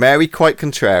 Mary Quite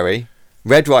Contrary,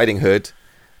 Red Riding Hood,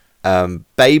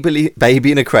 baby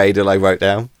in a cradle. I wrote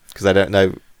down because I don't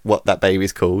know what that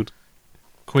baby's called.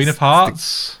 Queen of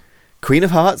Hearts. Queen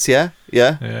of Hearts, yeah.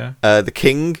 The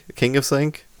King of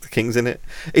something. The King's in it.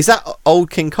 Is that Old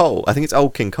King Cole? I think it's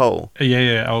Old King Cole.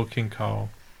 Yeah, Old King Cole.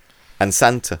 And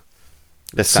Santa.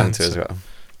 There's Santa as well.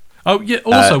 Oh yeah.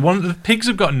 Also, one of the pigs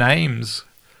have got names.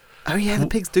 Oh yeah, the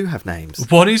pigs do have names.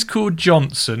 One is called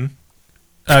Johnson.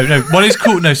 Oh no, one is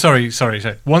called sorry.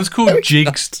 One's called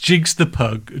Jigs the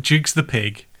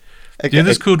pig. Okay. The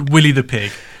other's called Willy the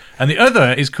pig, and the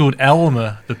other is called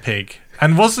Elmer the pig.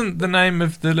 And wasn't the name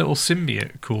of the little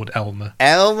symbiote called Elmer?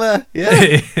 Elmer,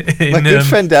 yeah. My good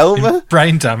friend Elmer.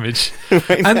 Brain Damage. To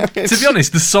be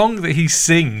honest, the song that he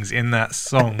sings in that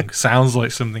song sounds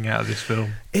like something out of this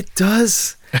film. It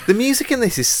does. The music in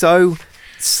this is so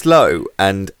slow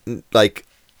and, like,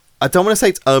 I don't want to say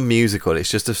it's unmusical.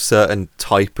 It's just a certain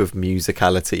type of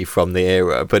musicality from the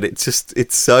era. But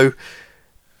it's so,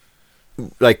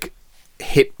 like,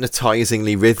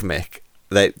 hypnotizingly rhythmic.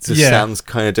 That just sounds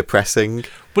kind of depressing.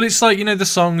 Well, it's like, the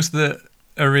songs that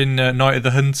are in Night of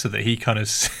the Hunter that he kind of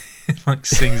like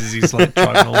sings as he's like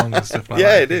driving along and stuff like that.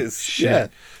 Yeah, it is. Shit. Yeah.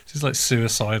 It's just like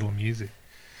suicidal music.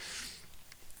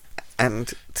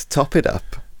 And to top it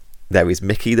up, there is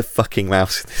Mickey the fucking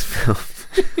Mouse in this film.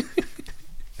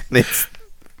 And it's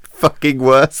fucking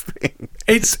worst thing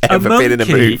it's ever been in a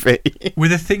movie.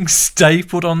 With a thing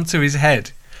stapled onto his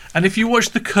head. And if you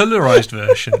watch the colorized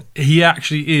version, he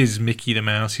actually is Mickey the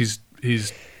Mouse. His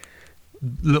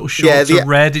little shorts are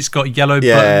red. It's got yellow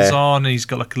buttons on, and he's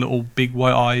got like little big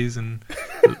white eyes, and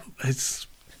it's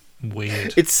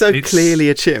weird. It's clearly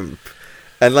a chimp,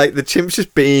 and like the chimp's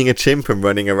just being a chimp and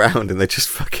running around, and they just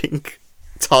fucking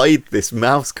tied this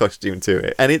mouse costume to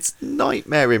it, and it's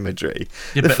nightmare imagery.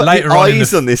 Yeah, the but later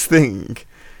eyes on this thing.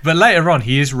 But later on,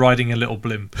 he is riding a little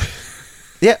blimp.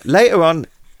 Yeah, later on,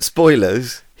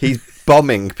 spoilers. He's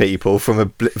bombing people from a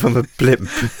blimp.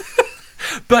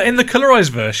 But in the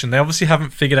colorized version, they obviously haven't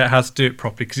figured out how to do it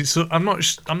properly because I'm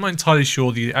not entirely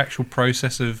sure the actual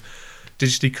process of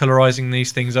digitally colorizing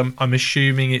these things. I'm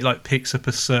assuming it like picks up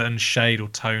a certain shade or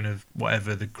tone of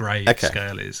whatever the grey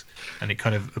scale is, and it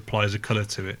kind of applies a color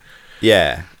to it.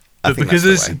 Yeah, but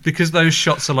because those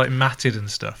shots are like matted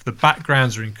and stuff, the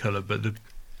backgrounds are in color,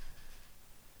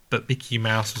 but Mickey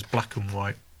Mouse was black and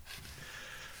white,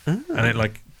 and it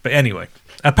like. But anyway,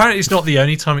 apparently it's not the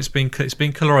only time it's been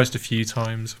colorized a few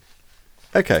times.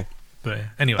 Okay. But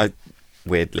anyway,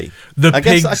 weirdly, I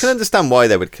guess I can understand why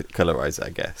they would colorize it. I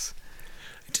guess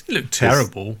it didn't look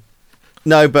terrible.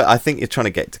 No, but I think you're trying to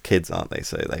get to kids, aren't they?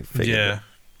 So they figured. Yeah.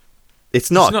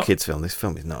 It's not a kids' film. This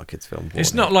film is not a kids' film.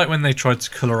 It's not like when they tried to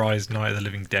colorize Night of the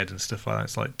Living Dead and stuff like that.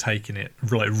 It's like taking it,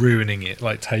 like ruining it,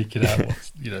 like taking out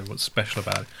what's special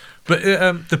about it. But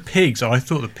the pigs, I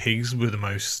thought the pigs were the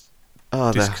most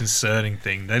disconcerting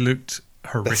thing. They looked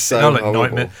horrific. So like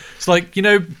nightmare. It's like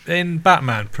in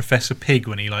Batman, Professor Pig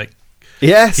when he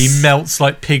he melts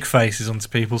like pig faces onto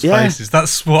people's faces.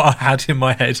 That's what I had in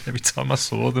my head every time I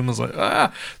saw them. I was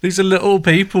like, these are little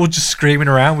people just screaming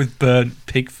around with burnt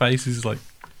pig faces, like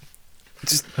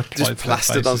just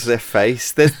plastered onto their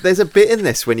face. There's a bit in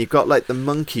this when you've got like the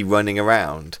monkey running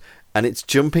around. And it's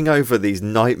jumping over these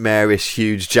nightmarish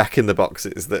huge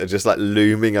jack-in-the-boxes that are just like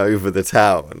looming over the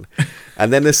town.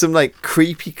 And then there's some like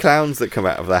creepy clowns that come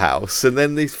out of the house. And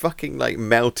then these fucking like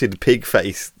melted pig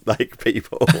face like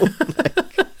people.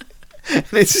 And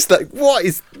it's just like, what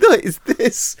is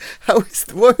this?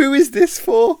 Who is this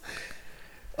for?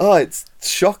 Oh, it's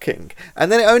shocking. And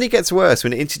then it only gets worse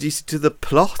when it introduces you to the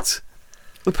plot.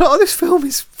 The plot of this film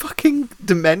is fucking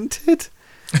demented.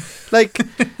 Like...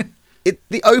 It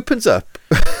opens up.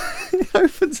 It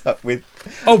opens up with.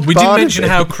 Oh, we didn't mention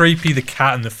how creepy the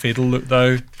cat and the fiddle look,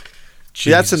 though.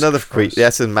 Yeah, that's another creep.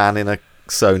 That's a man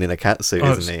sewn in a cat suit,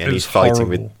 isn't he? And he's fighting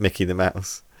with Mickey the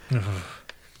Mouse.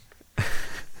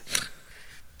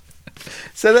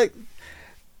 So, like,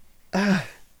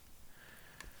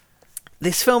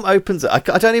 this film opens up.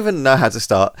 I don't even know how to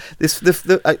start.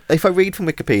 If I read from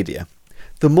Wikipedia,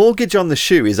 the mortgage on the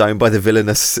shoe is owned by the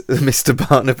villainous Mr.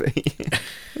 Barnaby.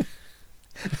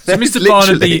 So Mr.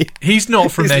 Barnaby, he's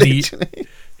not from any.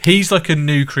 He's like a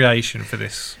new creation for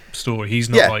this story. He's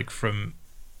not like from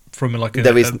like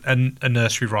a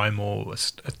nursery rhyme or a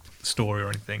story or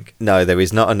anything. No, there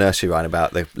is not a nursery rhyme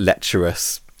about the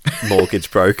lecherous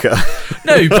mortgage broker.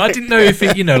 No, but I didn't know if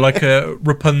it, like a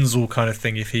Rapunzel kind of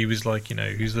thing. If he was like,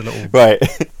 who's the little right?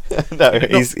 No,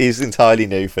 he's entirely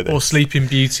new for this. Or Sleeping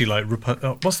Beauty, like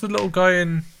what's the little guy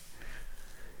in?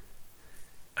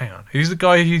 Hang on, who's the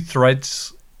guy who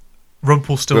threads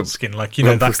Rumpelstiltskin? Like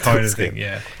that kind of thing.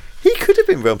 Yeah, he could have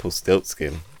been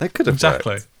Rumpelstiltskin. That could have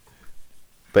exactly. Worked.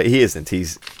 But he isn't.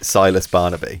 He's Silas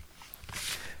Barnaby,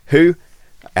 who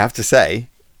I have to say,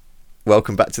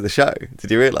 welcome back to the show. Did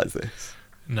you realise this?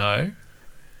 No.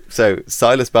 So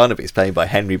Silas Barnaby is played by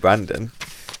Henry Brandon,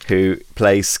 who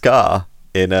plays Scar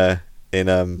in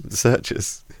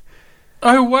Searchers.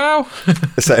 Oh wow!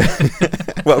 So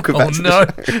welcome back to the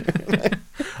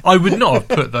show. I would not have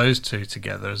put those two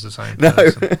together as the same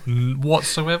person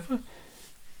whatsoever.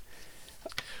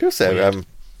 He also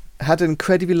had an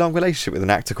incredibly long relationship with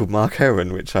an actor called Mark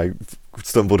Owen, which I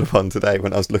stumbled upon today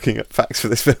when I was looking at facts for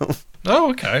this film. Oh,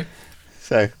 okay.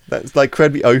 So that's like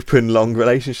incredibly open, long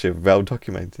relationship, well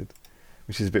documented,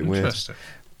 which is a bit weird.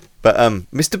 But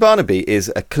Mr. Barnaby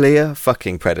is a clear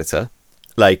fucking predator.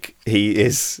 Like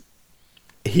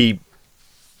he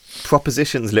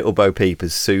propositions little Bo Peep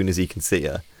as soon as he can see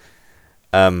her.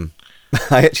 I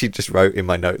actually just wrote in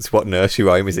my notes, what nursery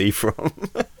rhyme is he from?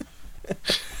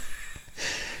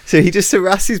 So he just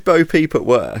harasses Bo Peep at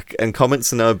work and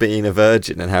comments on her being a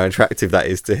virgin and how attractive that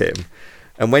is to him.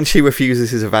 And when she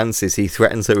refuses his advances, he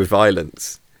threatens her with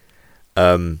violence.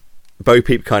 Bo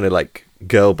Peep kind of like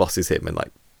girl bosses him and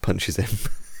like punches him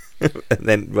and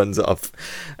then runs off.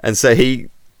 And so he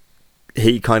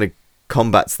kind of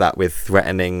combats that with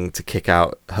threatening to kick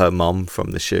out her mom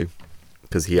from the shoe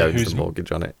because he owns the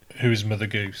mortgage on it. Who's Mother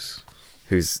Goose?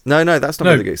 No, that's not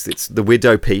Mother Goose. It's the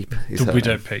Widow Peep. The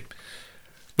Widow Peep.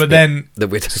 But then the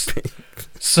Widow Peep.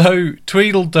 So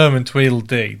Tweedledum and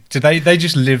Tweedledee, do they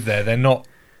just live there? They're not.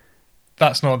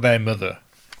 That's not their mother,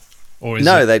 or is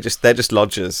no? It? They're just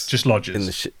lodgers. Just lodgers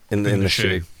in the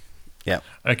shoe. Yeah.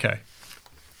 Okay.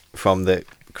 From the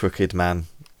Crooked Man.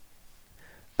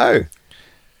 Oh.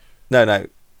 No.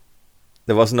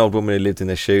 There was an old woman who lived in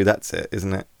the shoe. That's it,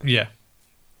 isn't it? Yeah.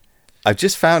 I've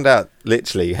just found out,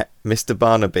 literally, Mr.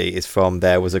 Barnaby is from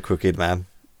There Was a Crooked Man.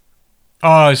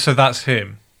 Oh, so that's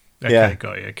him. Okay, yeah.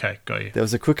 Got you. There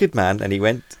was a crooked man, and he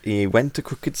went a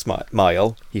crooked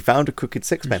mile. He found a crooked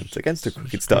sixpence against a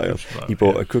crooked stile. He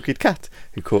bought a crooked cat,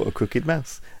 who caught a crooked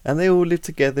mouse, and they all lived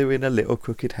together in a little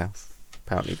crooked house.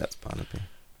 Apparently, that's Barnaby.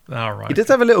 All right. He does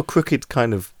have a little crooked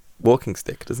kind of walking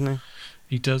stick, doesn't he?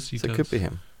 He does. So it could be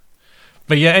him.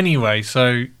 But yeah, anyway,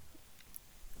 so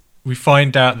we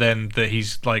find out then that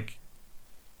he's like,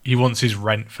 he wants his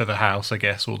rent for the house, I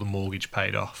guess, or the mortgage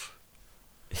paid off.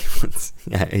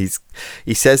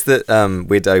 He says that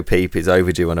Widow Peep is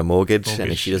overdue on a mortgage,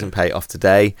 and if she doesn't pay it off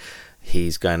today,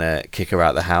 he's gonna kick her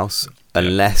out of the house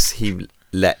unless he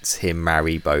lets him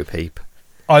marry Bo Peep.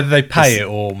 Either they pay it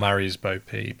or marries Bo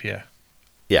Peep.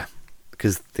 Yeah,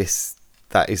 because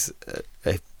that is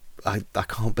I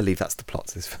can't believe that's the plot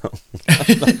to this film.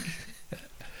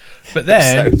 But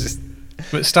then,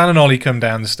 but Stan and Ollie come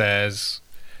down the stairs,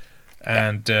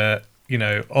 and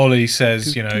Ollie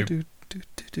says,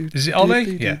 is it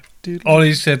Ollie? Yeah.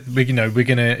 Ollie said, we're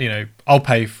gonna, I'll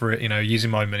pay for it,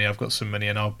 using my money. I've got some money,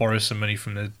 and I'll borrow some money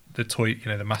from the toy,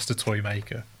 the master toy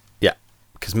maker. Yeah,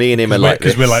 because me and him are like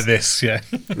this. Because we're like this, yeah.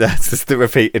 That's just the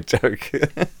repeated joke.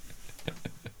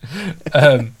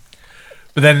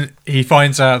 But then he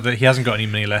finds out that he hasn't got any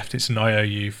money left. It's an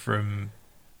IOU from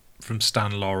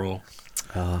Stan Laurel.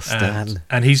 Oh, Stan.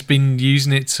 And he's been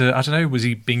using it to, I don't know, was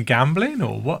he been gambling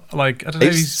or what? Like, I don't know.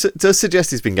 It does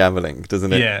suggest he's been gambling,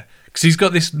 doesn't it? Yeah, because he's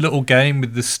got this little game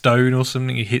with the stone or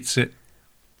something. He hits it.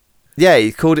 Yeah,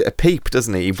 he called it a peep,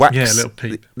 doesn't he? He whacks a little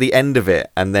peep. The end of it,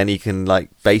 and then he can, like,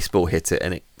 baseball hit it,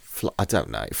 and it, I don't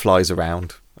know, it flies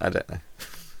around. I don't know.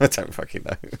 I don't fucking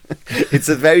know. It's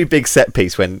a very big set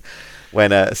piece when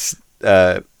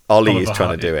Ollie is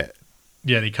trying to do it.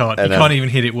 Yeah, and he can't even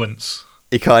hit it once.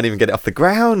 He can't even get it off the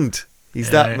ground. He's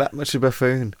that much of a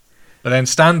buffoon. But then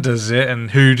Stan does it,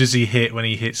 and who does he hit when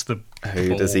he hits the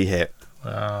ball? Does he hit?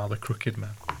 The Crooked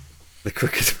Man. The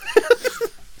Crooked Man.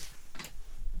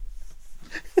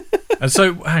 And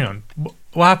so, hang on.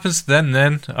 What happens then?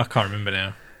 I can't remember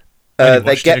now.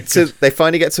 They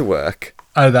finally get to work.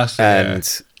 Oh, that's it.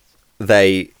 And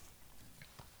they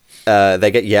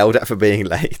get yelled at for being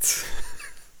late.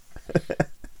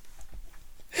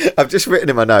 I've just written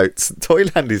in my notes,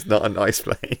 Toyland is not a nice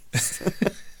place.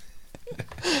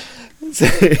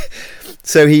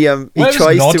 so he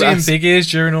tries to ask... Big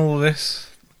Ears during all of this?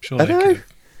 I know.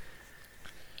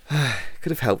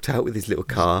 Could have helped out with his little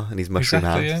car and his mushroom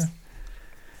house.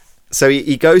 So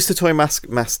he goes to Toy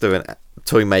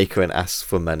Maker and asks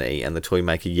for money, and the Toy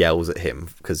Maker yells at him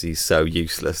because he's so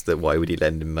useless that why would he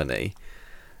lend him money?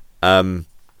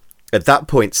 At that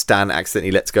point, Stan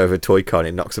accidentally lets go of a toy car and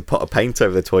it knocks a pot of paint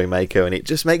over the Toy Maker, and it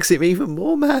just makes him even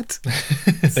more mad.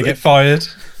 They get fired.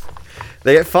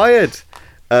 They get fired.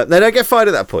 They don't get fired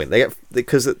at that point.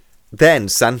 Because then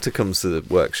Santa comes to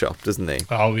the workshop, doesn't he?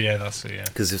 Oh yeah, that's it. Yeah.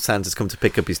 Because Santa's come to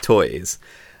pick up his toys,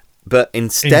 but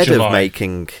instead of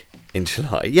making in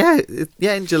July,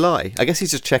 in July. I guess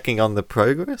he's just checking on the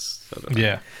progress. I don't know.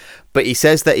 Yeah. But he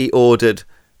says that he ordered,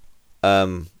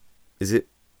 is it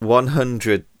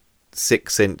 100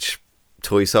 6-inch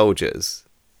toy soldiers,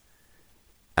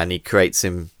 and he creates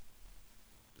him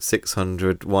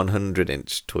 600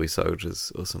 100-inch toy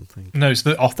soldiers or something. No, it's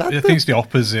I think it's the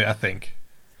opposite. I think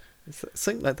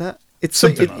something like that. It's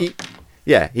something.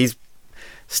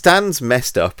 Stan's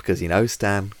messed up because he knows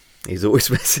Stan. He's always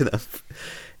messing up.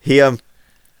 He's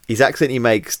accidentally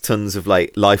makes tons of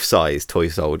like life-size toy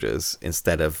soldiers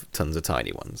instead of tons of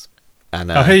tiny ones.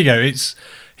 And here you go.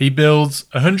 He builds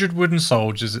 100 wooden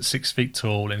soldiers at 6 feet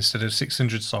tall instead of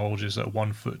 600 soldiers at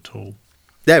 1 foot tall.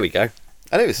 There we go.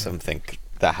 I knew it was something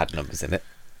that had numbers in it.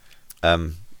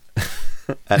 And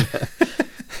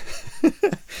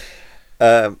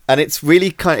it's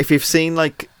really kind of, if you've seen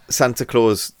like Santa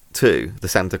Claus 2, the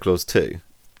Santa Claus 2,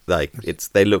 like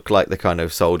they look like the kind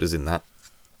of soldiers in that.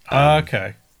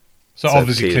 Okay. So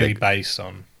obviously clearly based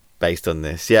on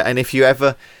this. Yeah, and if you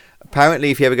ever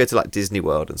go to like Disney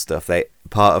World and stuff, they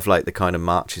part of like the kind of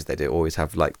marches they do always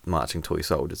have like marching toy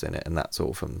soldiers in it, and that's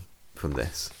all from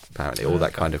this. Apparently, all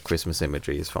that kind of Christmas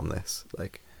imagery is from this.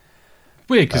 Like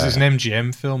weird because it's an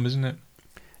MGM film, isn't it?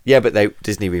 Yeah, but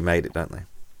Disney remade it, don't they?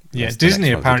 Yeah,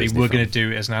 Disney apparently were going to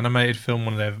do it as an animated film,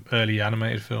 one of their early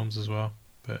animated films as well,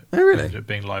 but it ended up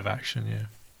being live action.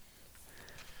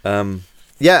 Yeah.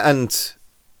 Yeah, and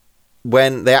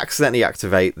when they accidentally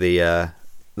activate the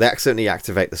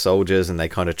soldiers and they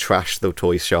kind of trash the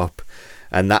toy shop,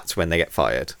 and that's when they get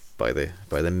fired by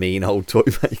the mean old Toy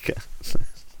Maker.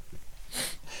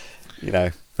 You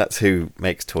know, that's who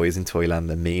makes toys in Toyland,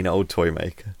 the mean old Toy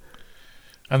Maker.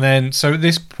 And then, so at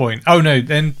this point,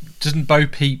 then doesn't Bo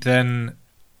Peep then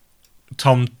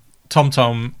Tom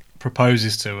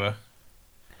proposes to her?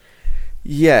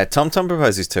 Yeah, Tom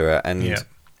proposes to her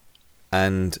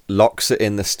and locks her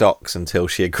in the stocks until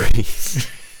she agrees.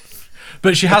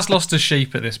 But she has lost a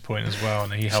sheep at this point as well,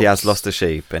 and he helps. She has lost a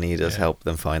sheep, and he does help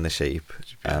them find the sheep.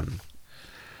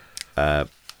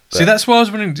 See, that's why I was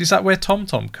wondering: is that where Tom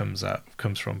comes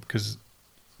from? Because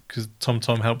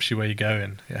Tom helps you where you're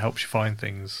going. It helps you find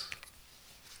things.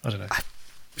 I don't know.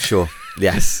 Sure.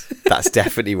 Yes, that's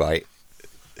definitely right.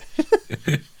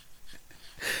 At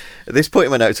this point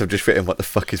in my notes, I've just written, "What the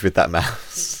fuck is with that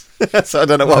mouse?" So I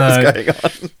don't know what was going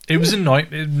on. It was a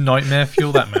nightmare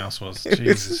fuel. That mouse was.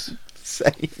 Jesus.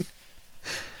 Insane.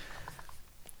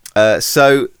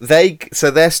 So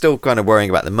they're still kind of worrying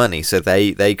about the money. So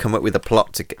they come up with a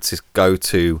plot to go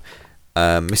to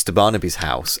Mr. Barnaby's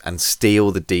house and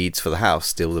steal the deeds for the house,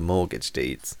 steal the mortgage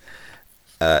deeds.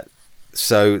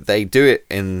 So they do it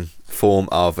in form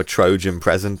of a Trojan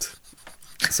present.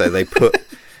 So they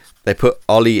put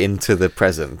Ollie into the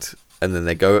present, and then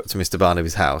they go up to Mr.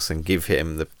 Barnaby's house and give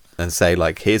him and say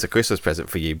like, "Here's a Christmas present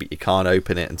for you, but you can't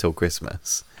open it until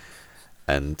Christmas."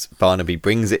 And Barnaby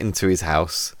brings it into his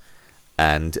house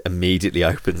and immediately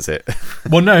opens it.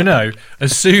 Well, no.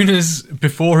 As soon as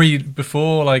before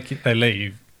like they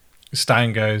leave,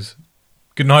 Stan goes,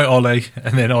 "Good night, Ollie,"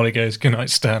 and then Ollie goes, "Good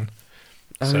night, Stan."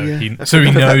 He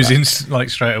knows like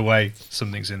straight away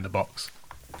something's in the box.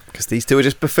 Because these two are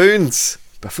just buffoons,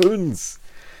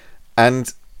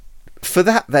 and for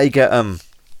that they get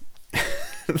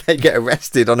they get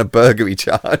arrested on a burglary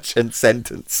charge and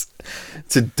sentenced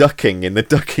to ducking in the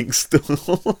ducking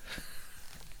stall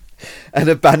and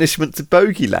a banishment to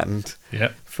Bogeyland.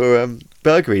 Yeah, for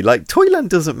burglary. Like Toyland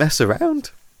doesn't mess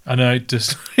around. I know it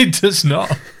does. It does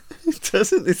not. It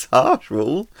doesn't. It's harsh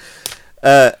rule.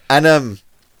 And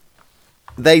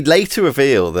they later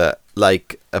reveal that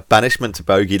like a banishment to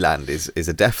Bogeyland is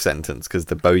a death sentence because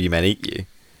the bogeymen eat you.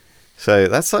 So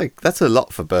that's a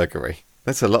lot for burglary.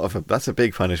 That's a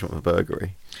big punishment for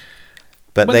burglary.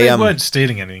 But they weren't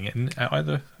stealing anything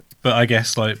either. But I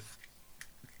guess like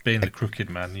being the crooked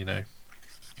man, you know,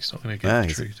 he's not going to get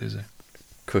the truth, is he?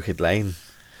 Crooked Lane.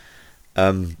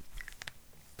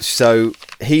 So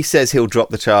he says he'll drop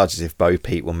the charges if Bo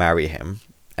Peep will marry him,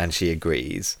 and she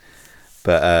agrees.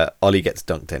 But Ollie gets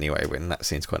dunked anyway, and that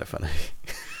seems kind of funny.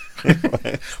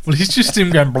 Well, he's just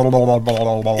him going blah, blah,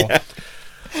 blah, blah, blah.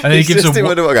 And then he gives go,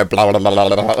 blah, blah, blah,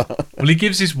 blah, blah. Well, he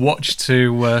gives his watch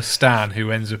to Stan,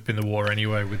 who ends up in the war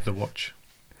anyway with the watch.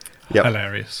 Yep.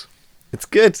 Hilarious. It's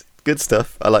good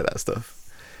stuff. I like that stuff.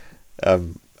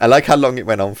 I like how long it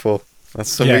went on for. For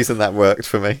some reason that worked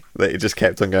for me. That it just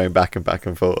kept on going back and back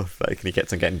and forth. Like, and he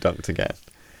kept on getting dunked again.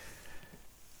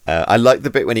 I like the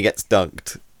bit when he gets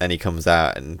dunked and he comes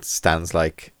out and Stan's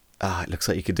like, it looks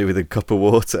like you could do with a cup of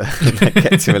water. And then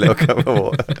gets him a little cup of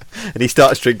water. And he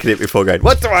starts drinking it before going,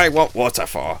 what do I want water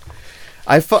for?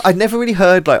 I'd never really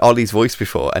heard like Ollie's voice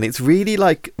before, and it's really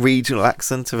like regional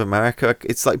accent of America.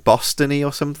 It's like Boston-y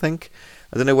or something.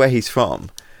 I don't know where he's from,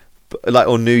 but like,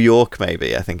 or New York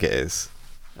maybe. I think it is.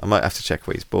 I might have to check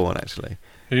where he's born actually.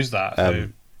 Who's that?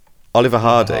 Oliver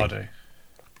Hardy.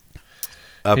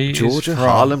 Georgia, from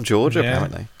Harlem, Georgia,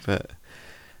 apparently. But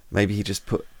maybe he just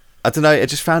put. I don't know. I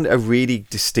just found a really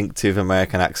distinctive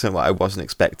American accent, what I wasn't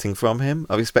expecting from him.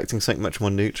 I was expecting something much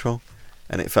more neutral.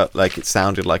 And it felt like it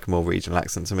sounded like a more regional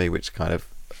accent to me, which kind of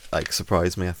like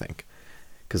surprised me, I think,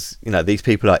 because these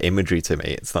people are imagery to me.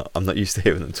 It's not. I'm not used to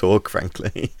hearing them talk,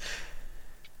 frankly.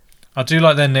 I do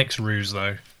like their next ruse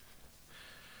though.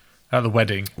 At the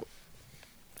wedding.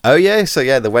 Oh yeah,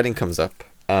 so the wedding comes up,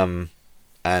 and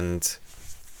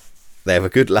they have a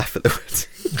good laugh at the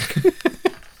wedding.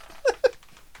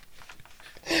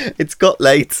 It's got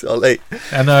late, Ollie.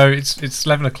 I know it's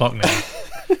 11:00 now.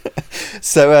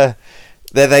 So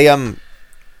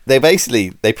they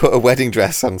basically put a wedding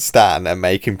dress on Stan and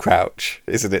make him crouch,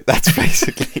 isn't it? That's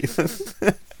basically.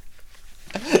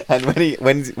 And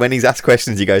when he's asked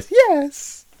questions, he goes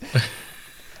yes.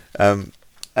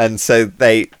 And so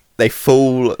they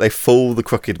fool the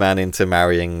crooked man into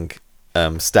marrying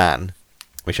Stan,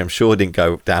 which I'm sure didn't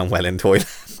go down well in Toyland.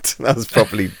 That was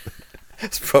probably.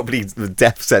 It's probably the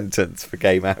death sentence for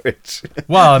gay marriage.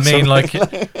 Well, I mean,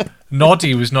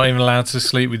 Noddy was not even allowed to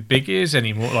sleep with Big Ears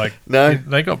anymore. Like, no,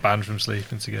 they got banned from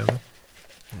sleeping together.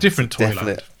 Different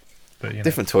Toyland, but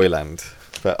different Toyland.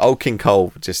 But old King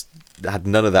Cole just had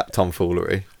none of that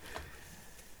tomfoolery.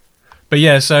 But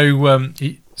yeah, so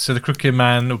the crooked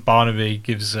man of Barnaby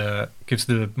gives the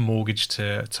mortgage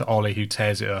to Ollie, who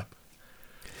tears it up.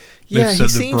 Yeah, he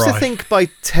seems to think by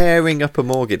tearing up a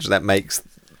mortgage that makes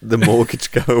the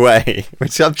mortgage go away,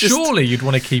 which I'm just... Surely you'd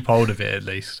want to keep hold of it at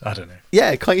least. I don't know.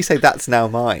 Yeah, can't you say that's now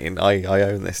mine? I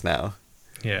own this now.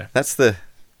 Yeah. That's the...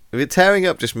 If it tearing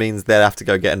up just means they'll have to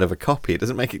go get another copy. It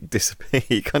doesn't make it disappear.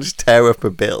 You can't just tear up a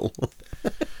bill.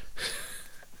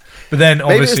 But then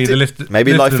obviously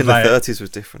maybe life in the 30s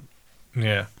was different.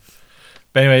 Yeah.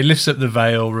 But anyway, he lifts up the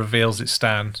veil, reveals it's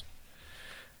Stan,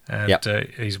 and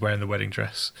he's wearing the wedding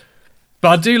dress. But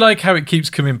I do like how it keeps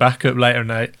coming back up later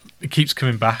night. It keeps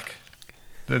coming back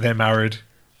that they're married.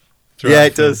 Yeah,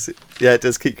 it does. Yeah, it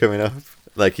does keep coming up.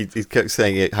 Like he kept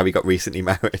saying how he got recently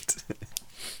married.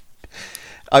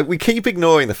 We keep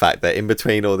ignoring the fact that in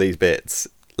between all these bits,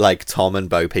 like Tom and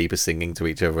Bo Peep are singing to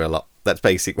each other a lot. That's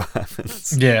basically what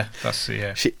happens. Yeah, that's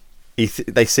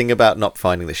they sing about not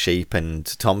finding the sheep, and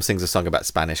Tom sings a song about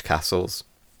Spanish castles,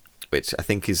 which I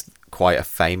think is quite a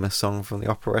famous song from the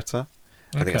operetta.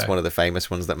 I think it's one of the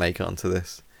famous ones that make it onto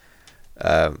this.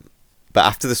 But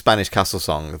after the Spanish castle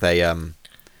song,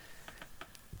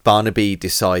 Barnaby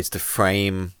decides to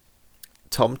frame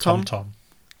Tom Tom.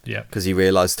 Yeah, because he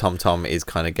realised Tom Tom is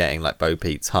kind of getting like Bo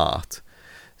Peep's heart,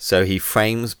 so he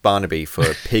frames Barnaby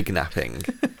for pig napping,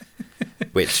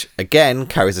 which again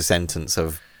carries a sentence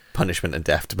of punishment and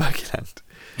death to Bogeyland.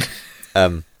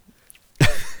 But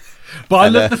I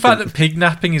love the fact that pig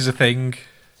napping is a thing.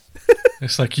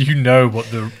 It's like,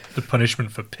 what the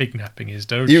punishment for pig napping is,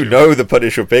 don't you? You know the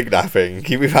punishment for pig napping.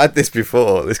 We've had this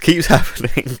before. This keeps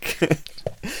happening.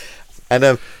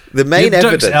 And the main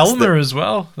evidence... Elmer as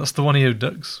well. That's the one he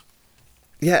abducts.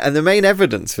 Yeah, and the main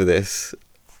evidence for this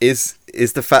is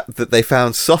the fact that they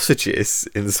found sausages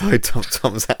inside Tom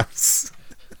Tom's house.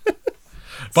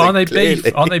 But aren't they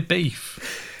beef? Aren't they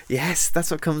beef? Yes, that's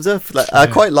what comes up. Like, I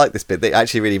quite like this bit. They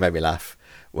actually really made me laugh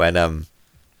when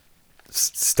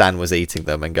Stan was eating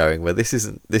them and going, well, this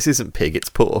isn't pig, it's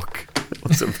pork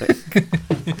or something.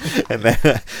 And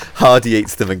then Hardy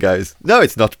eats them and goes, no,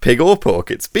 it's not pig or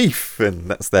pork, it's beef. And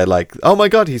that's their like, oh my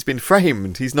god, he's been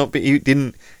framed. He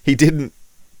didn't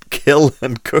kill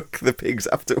and cook the pigs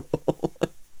after all.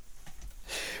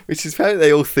 Which is how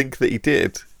they all think that he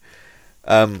did.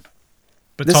 But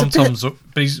Tom's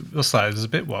what's that? There's a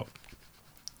bit what?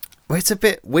 Well, it's a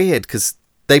bit weird because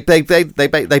they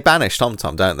banish Tom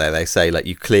Tom, don't they? They say like,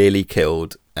 you clearly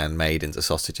killed and made into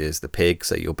sausages the pig,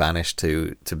 so you're banished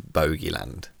to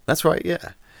Bogeyland. That's right,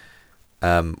 yeah.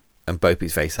 And Bo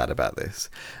Peep's very sad about this.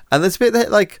 And there's a bit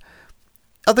that like,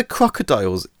 are the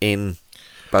crocodiles in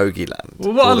Bogeyland.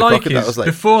 Well, what I like is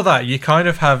before that you kind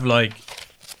of have like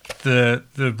the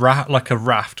like a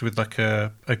raft with like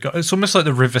a it's almost like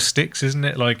the river Styx, isn't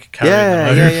it? Like carrying them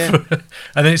over. Yeah.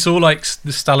 And then it's all like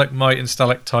the stalagmite and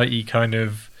stalactite kind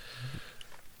of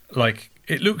like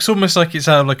it looks almost like it's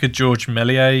out of like a George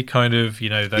Méliès kind of, you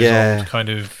know, those old kind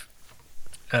of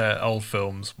old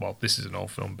films. Well, this is an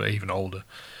old film, but even older.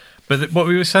 But what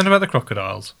we were saying about the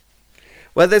crocodiles.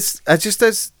 Well, there's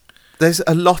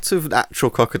a lot of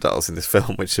natural crocodiles in this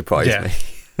film, which surprised me.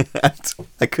 And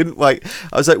I couldn't wait.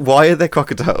 I was like, why are there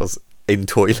crocodiles in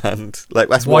Toyland? Like,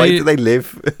 why do they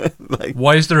live? Like,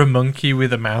 why is there a monkey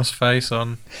with a mouse face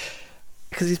on?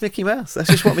 Because he's Mickey Mouse. That's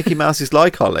just what Mickey Mouse is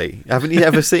like, Ollie. Haven't you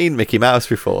ever seen Mickey Mouse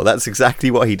before? That's exactly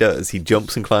what he does. He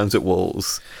jumps and climbs at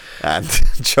walls and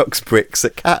chucks bricks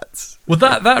at cats. Well,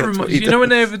 that reminds you know when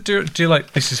they ever do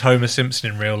like this is Homer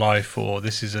Simpson in real life, or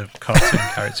this is a cartoon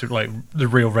character like the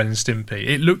real Ren and Stimpy.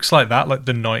 It looks like that, like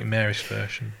the nightmarish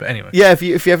version. But anyway, yeah. If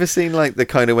you ever seen like the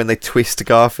kind of when they twist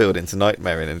Garfield into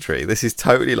Nightmare Imagery, this is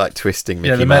totally like twisting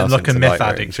Mickey Mouse like into a meth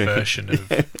addict version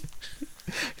of.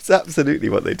 It's absolutely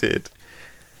what they did.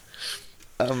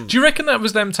 Do you reckon that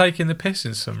was them taking the piss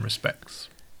in some respects?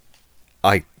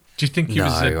 Do you think it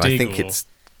was a dig? I think it's.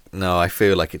 No, I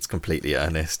feel like it's completely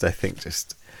earnest. I think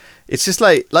it's just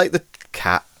like the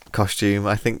cat costume.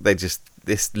 I think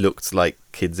this looked like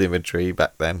kids' imagery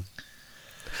back then.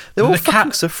 They're all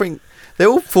fucking suffering. They're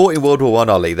all fought in World War One,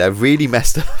 Ollie. They're really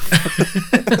messed up.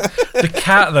 The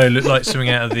cat though looked like something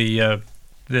out of the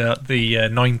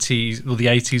 90s or the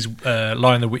 80s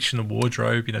Lion, the Witch and the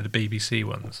Wardrobe. You know, the BBC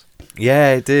ones.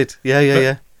 Yeah, it did.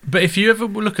 Yeah. But if you ever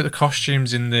look at the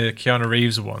costumes in the Keanu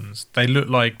Reeves ones, they look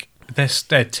like.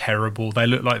 They're terrible. They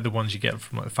look like the ones you get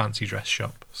from like a fancy dress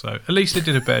shop. So at least they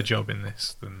did a better job in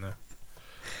this than.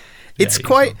 It's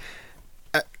quite.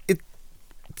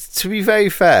 To be very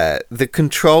fair, the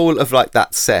control of like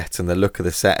that set and the look of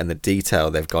the set and the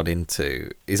detail they've got into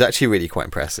is actually really quite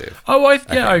impressive. Oh, I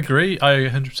agree. I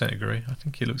 100% agree. I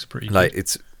think it looks pretty. Like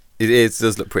good. It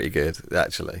does look pretty good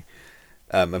actually,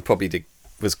 and probably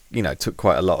took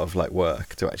quite a lot of like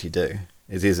work to actually do.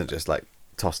 It isn't just like.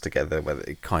 Tossed together, whether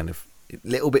it kind of a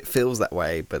little bit feels that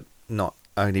way, but not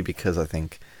only because I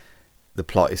think the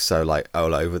plot is so like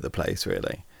all over the place,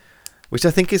 really. Which I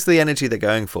think is the energy they're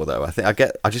going for, though.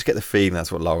 I just get the feeling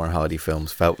that's what Laurel and Hardy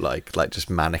films felt like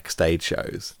just manic stage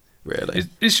shows, really.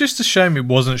 It's just a shame it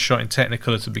wasn't shot in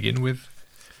Technicolor to begin with.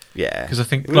 Yeah, because I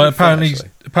think like,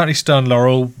 apparently Stan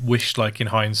Laurel wished, like in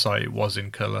hindsight, it was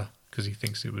in color because he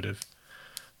thinks it would have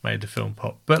made the film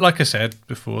pop. But like I said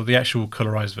before, the actual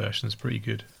colorized version is pretty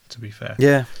good, to be fair.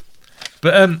 Yeah.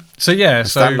 But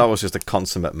Stan Laurel's just a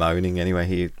consummate moaning anyway.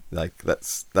 He like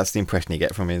that's the impression you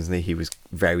get from him, isn't he? He was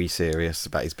very serious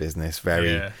about his business,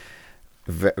 very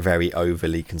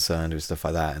overly concerned with stuff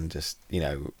like that, and just, you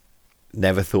know,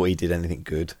 never thought he did anything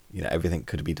good. You know, everything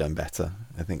could be done better.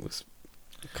 I think was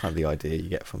kind of the idea you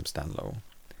get from Stan Laurel.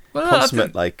 Well,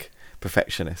 consummate like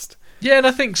perfectionist. Yeah, and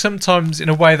I think sometimes, in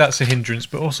a way, that's a hindrance,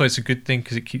 but also it's a good thing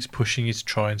because it keeps pushing you to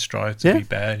try and strive to be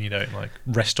better, and you don't like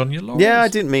rest on your laurels. Yeah, I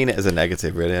didn't mean it as a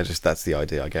negative, really. That's the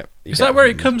idea I get. Is that where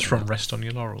it comes from? Rest on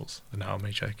your laurels? No, I'm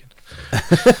only joking.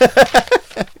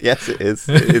 Yes, it is.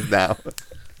 It is now.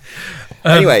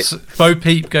 Anyway, so Bo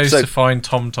Peep goes to find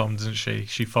Tom Tom, doesn't she?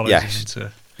 She follows him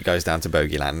into. He goes down to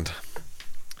Bogeyland.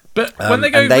 But when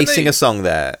they go, and they sing a song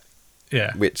there,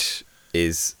 yeah, which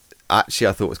is actually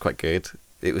I thought was quite good.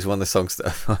 It was one of the songs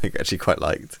that I actually quite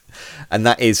liked. And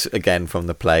that is, again, from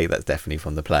the play. That's definitely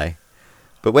from the play.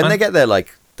 But when they get there,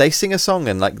 like, they sing a song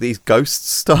and, like, these ghosts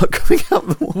start coming out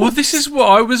the walls. Well, this is what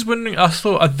I was wondering. I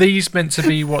thought, are these meant to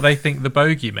be what they think the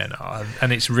bogeymen are?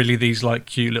 And it's really these, like,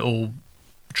 cute little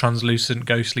translucent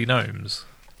ghostly gnomes?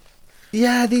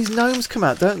 Yeah, these gnomes come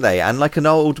out, don't they? And, like, an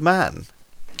old man.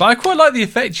 But I quite like the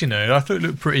effect, you know. I thought it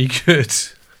looked pretty good.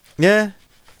 Yeah.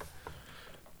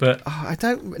 But I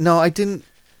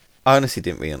honestly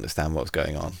didn't really understand what was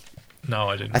going on. No,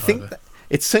 I didn't. I think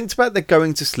it's something about they're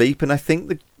going to sleep, and I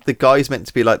think the guy's meant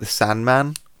to be like the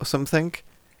Sandman or something.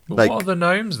 But like, what are the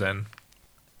gnomes then?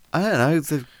 I don't know,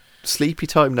 the sleepy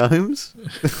time gnomes.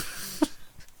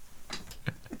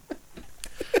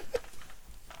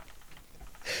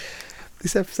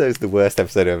 This episode is the worst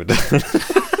episode I've ever done.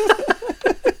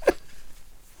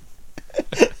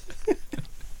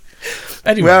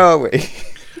 Anyway, where are we?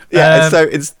 Yeah, so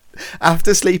it's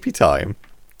after sleepy time,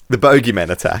 the bogeymen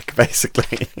attack,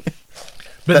 basically.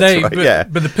 But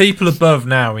but the people above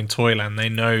now in Toyland, they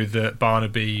know that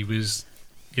Barnaby was,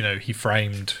 you know, he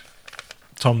framed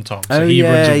Tom Tom. So he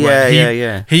runs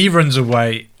away. He runs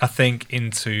away, I think,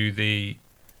 into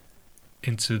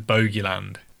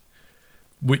Bogeyland.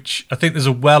 which I think there's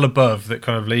a well above that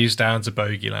kind of leads down to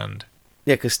Bogeyland.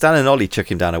 Yeah, because Stan and Ollie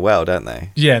chuck him down a well, don't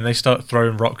they? Yeah, and they start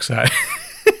throwing rocks at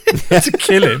him to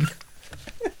kill him.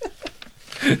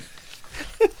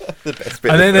 The best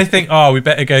bit And then they think, oh, we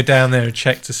better go down there and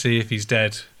check to see if he's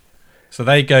dead. So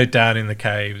they go down in the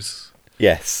caves.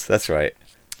 Yes, that's right.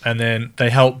 And then they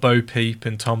help Bo Peep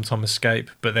and Tom Tom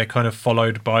escape, but they're kind of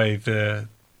followed by the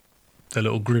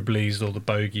little Gribblies or the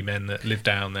bogeymen that live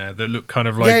down there that look kind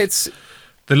of like... Yeah,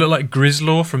 they look like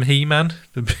Grislaw from He-Man.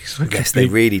 Yes, they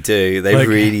really do. They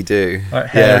really do. Like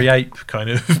hairy ape kind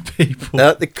of people. They're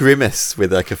like the Grimace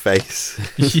with like a face.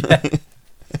 Yeah.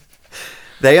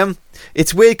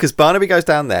 It's weird because Barnaby goes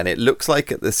down there and it looks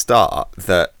like at the start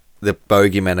that the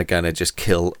bogeymen are going to just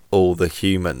kill all the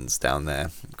humans down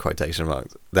there, quotation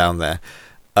marks, down there.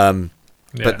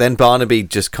 But then Barnaby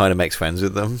just kind of makes friends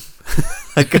with them.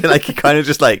 like he kind of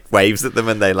just like waves at them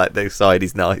and they decide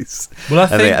he's nice. Well, I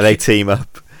think they team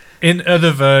up. In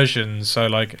other versions, so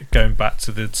like going back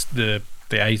to the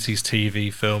 80s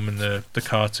TV film and the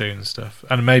cartoon stuff,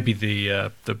 and maybe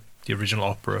the original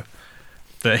opera,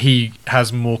 that he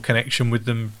has more connection with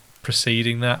them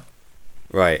preceding that.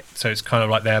 Right. So it's kind of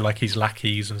like they're like his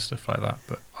lackeys and stuff like that,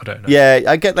 but I don't know. Yeah,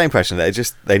 I get the impression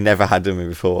that they never had them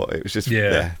before. It was just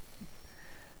there.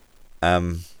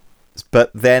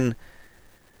 But then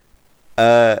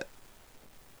they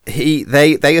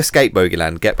escape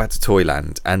Bogeyland, get back to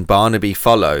Toyland, and Barnaby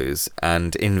follows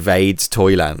and invades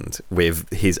Toyland with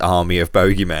his army of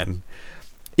bogeymen.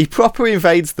 He proper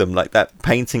invades them like that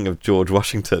painting of George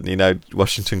Washington,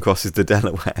 Washington crosses the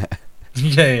Delaware.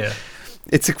 Yeah.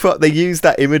 They use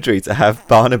that imagery to have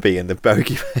Barnaby and the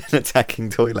bogeymen attacking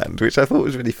Toyland, which I thought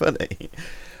was really funny.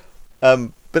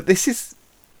 But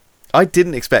I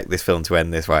didn't expect this film to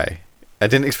end this way. I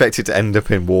didn't expect it to end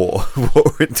up in war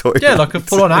in Toyland. Yeah, like a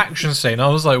full-on action scene. I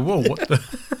was like, whoa, what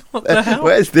the hell?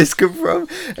 Where's this come from?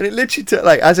 And it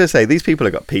literally, as I say, these people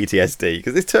have got PTSD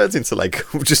because this turns into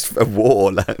just a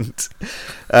war land.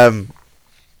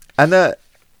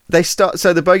 They start.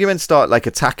 So the bogeymen start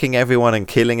attacking everyone and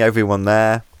killing everyone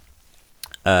there.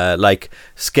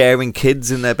 Scaring kids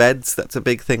in their beds. That's a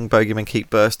big thing. Bogeymen keep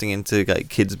bursting into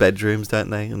kids' bedrooms, don't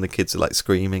they? And the kids are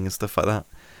screaming and stuff like that.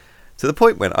 To the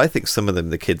point when I think some of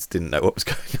the kids didn't know what was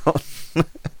going on.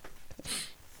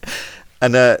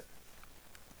 And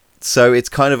so it's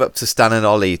kind of up to Stan and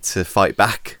Ollie to fight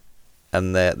back.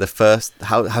 And the first,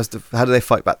 how do they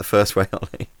fight back the first way,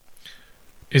 Ollie?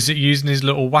 Is it using his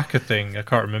little whacker thing? I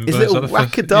can't remember. His little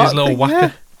whacker dart His little thing, whacker.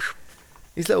 yeah.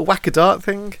 His little whacker dart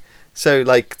thing. So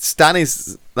Stan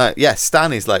is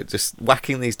just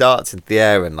whacking these darts into the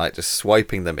air and just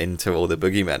swiping them into all the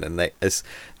boogeymen, and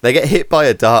they get hit by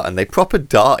a dart and they proper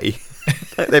die.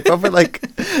 they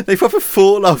proper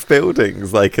fall off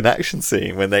buildings like an action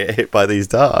scene when they get hit by these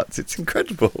darts. It's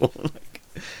incredible.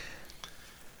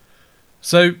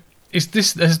 So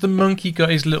has the monkey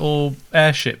got his little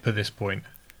airship at this point?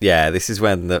 Yeah, this is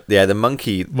when the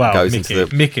monkey goes into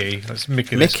the...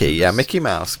 Mickey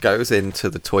Mouse goes into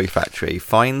the toy factory,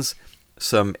 finds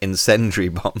some incendiary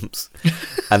bombs,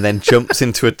 and then jumps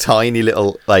into a tiny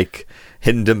little,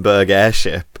 Hindenburg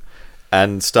airship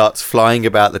and starts flying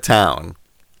about the town,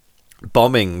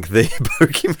 bombing the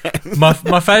Pokemon.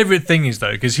 My favourite thing is,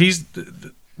 though, because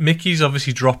Mickey's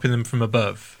obviously dropping them from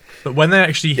above, but when they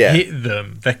actually hit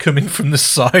them, they're coming from the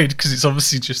side, because it's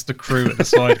obviously just the crew at the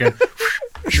side going...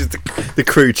 Just the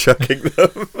crew chucking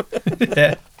them.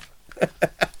 Yeah.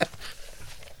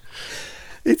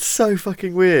 It's so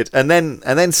fucking weird. And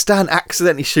then Stan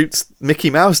accidentally shoots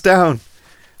Mickey Mouse down.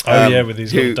 Oh yeah, with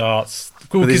his little darts.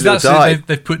 Cool, because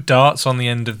they've put darts on the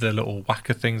end of the little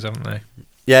whacker things, haven't they?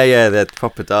 Yeah, they're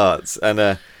proper darts.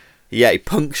 And he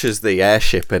punctures the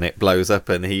airship and it blows up,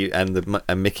 and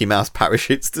Mickey Mouse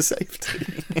parachutes to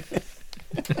safety.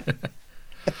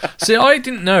 See, I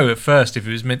didn't know at first if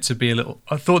it was meant to be a little...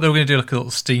 I thought they were going to do a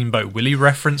little Steamboat Willie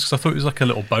reference, because I thought it was a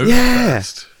little boat at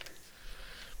first.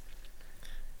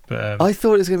 But, I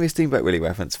thought it was going to be a Steamboat Willie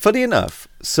reference. Funny enough,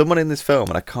 someone in this film,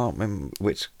 and I can't remember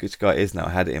which guy it is now, I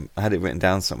had it written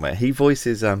down somewhere. He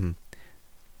voices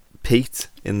Pete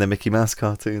in the Mickey Mouse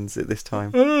cartoons at this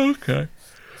time. Oh, okay.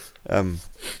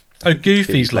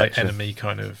 Goofy's enemy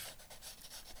kind of...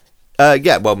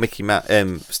 Yeah, well,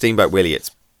 Steamboat Willie, it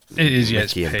is,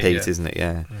 Mickey and Pete, isn't it?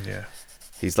 Yeah. Yeah.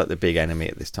 He's the big enemy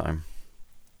at this time.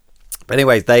 But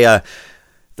anyways, they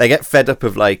get fed up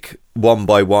of one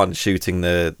by one shooting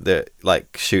the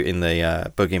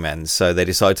boogeymen, so they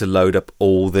decide to load up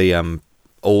all the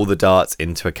darts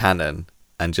into a cannon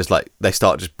and just they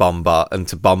start bombard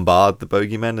the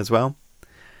boogeymen as well.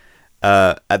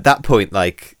 At that point,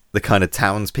 the kind of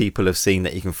townspeople have seen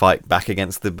that you can fight back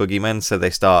against the boogeymen, so they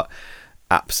start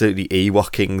absolutely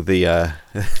Ewoking the.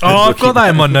 I've got that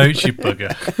in my notes, you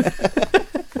bugger.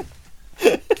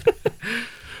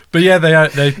 But yeah,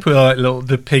 they put like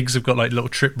the pigs have got like little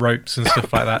trip ropes and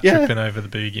stuff like that, tripping over the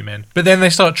boogeymen. But then they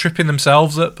start tripping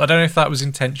themselves up. I don't know if that was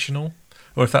intentional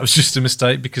or if that was just a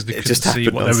mistake because they couldn't see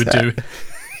what they were doing.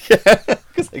 Yeah,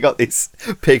 because they got these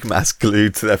pig masks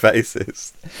glued to their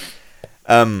faces.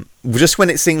 Just when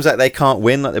it seems like they can't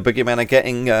win, like the boogeymen are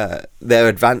getting their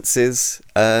advances,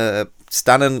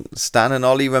 Stan and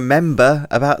Ollie remember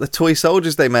about the toy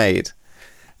soldiers they made,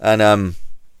 and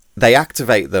they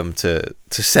activate them to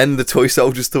send the toy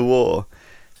soldiers to war.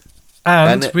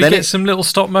 And we get some little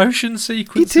stop motion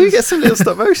sequences. You do get some little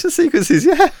stop motion sequences,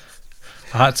 yeah.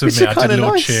 I had to admit, I did a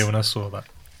little cheer when I saw that.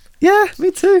 Yeah,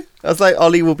 me too. I was like,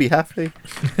 Ollie will be happy.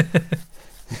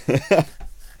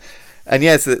 And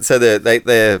yeah, so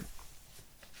the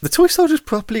toy soldiers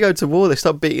properly go to war. They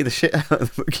start beating the shit out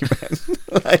of the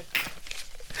boogeyman. Like,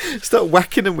 start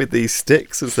whacking them with these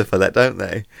sticks and stuff like that, don't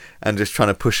they? And just trying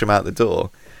to push them out the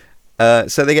door.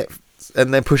 So they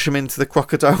then push them into the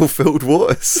crocodile-filled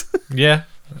waters. Yeah.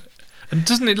 And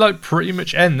doesn't it like pretty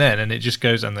much end then? And it just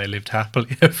goes and they lived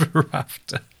happily ever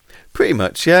after. Pretty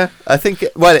much, yeah. I think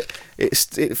it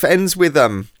ends with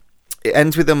them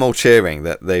all cheering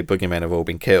that the boogeymen have all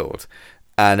been killed,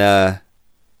 and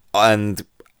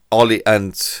Ollie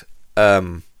and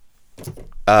Stan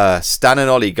and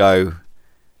Ollie go,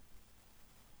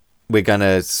 we're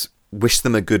gonna wish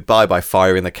them a goodbye by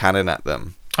firing the cannon at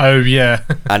them. Oh yeah.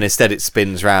 And instead it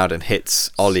spins round and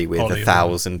hits Ollie with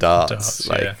 1,000 darts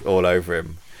all over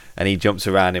him, and he jumps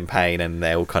around in pain, and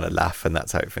they all kind of laugh, and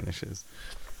that's how it finishes.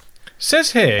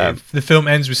 Says here, the film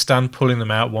ends with Stan pulling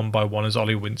them out one by one as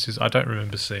Ollie winces. I don't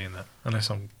remember seeing that,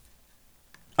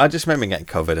 I just remember getting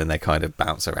covered and they kind of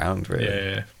bounce around, really.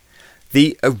 Yeah.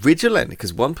 The original ending,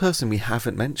 because one person we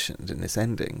haven't mentioned in this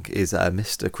ending is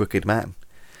Mr. Crooked Man.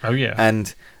 Oh, yeah.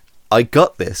 And I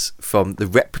got this from the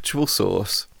reputable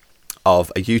source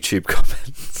of a YouTube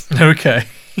comment. Okay.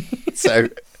 So...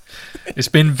 It's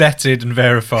been vetted and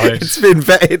verified. It's been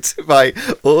vetted by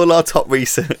all our top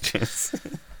researchers.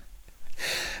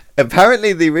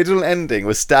 Apparently, the original ending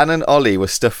was Stan and Ollie were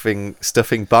stuffing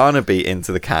Barnaby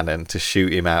into the cannon to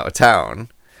shoot him out of town,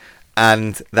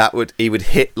 and he would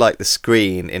hit like the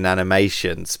screen in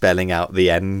animation, spelling out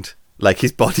the end, like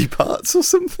his body parts or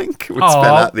something. Would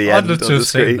spell out the end on the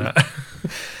screen.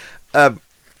 That.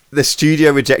 The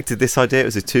studio rejected this idea.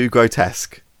 It was too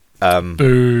grotesque.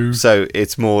 Boo. So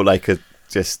it's more like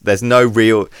there's no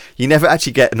real. You never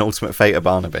actually get an ultimate fate of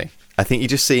Barnaby. I think you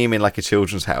just see him in like a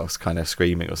children's house kind of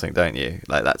screaming or something, don't you?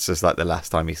 Like that's just like the last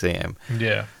time you see him.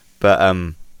 Yeah. But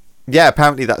yeah,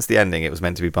 apparently that's the ending. It was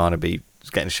meant to be Barnaby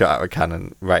getting shot out of a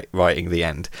cannon, writing the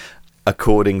end,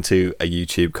 according to a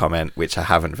YouTube comment, which I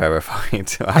haven't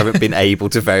verified. I haven't been able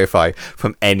to verify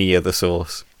from any other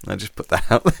source. I just put that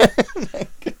out there.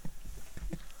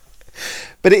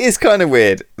 But it is kind of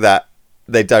weird that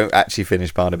they don't actually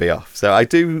finish Barnaby off. So I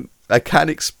can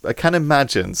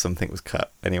imagine something was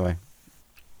cut anyway.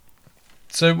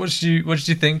 So what did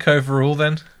you think overall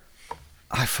then?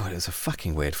 I thought it was a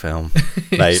fucking weird film.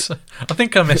 I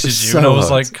think I messaged you and I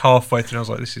was like halfway through and I was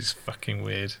like, this is fucking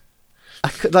weird.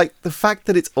 Like the fact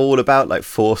that it's all about like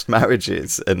forced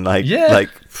marriages and like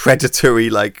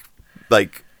predatory like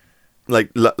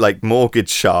mortgage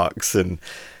sharks and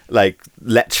like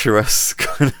lecherous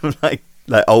kind of like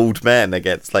old men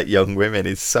against like young women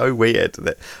is so weird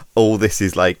that all this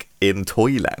is like in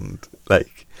Toyland.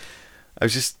 Like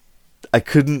I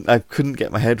couldn't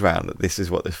get my head around that this is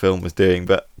what the film was doing,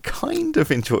 but kind of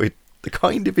enjoyed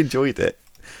it.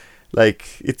 Like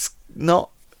it's not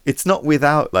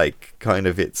without like kind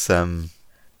of its I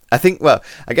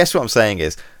guess what I'm saying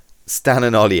is Stan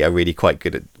and Ollie are really quite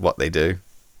good at what they do,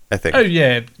 I think. Oh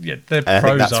yeah, they're pros. I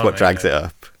think that's what drags it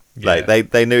up. Yeah.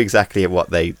 Like they knew exactly what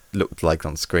they looked like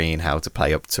on screen, how to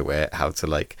play up to it, how to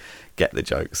like get the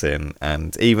jokes in,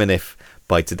 and even if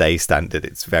by today's standard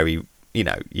it's very,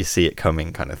 you see it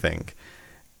coming kind of thing.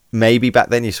 Maybe back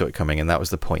then you saw it coming and that was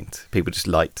the point. People just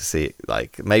like to see it.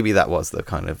 Like maybe that was the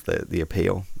kind of the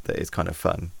appeal, that it's kind of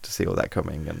fun to see all that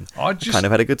coming, and I kind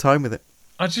of had a good time with it.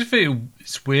 I just feel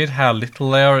it's weird how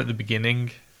little they are at the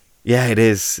beginning. Yeah, it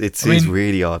is. It's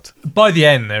really odd. By the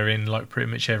end, they're in like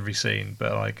pretty much every scene,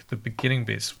 but like the beginning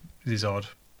bits is odd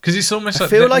because it's almost. I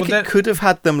feel like it could have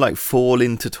had them like fall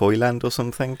into Toyland or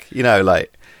something.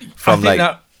 Like from like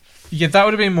that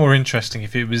would have been more interesting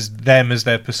if it was them as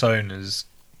their personas.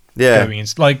 Yeah, going in,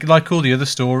 like all the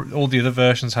other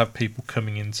versions have people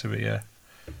coming into it. Yeah.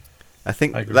 I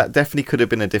think that definitely could have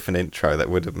been a different intro that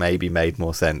would have maybe made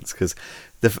more sense, because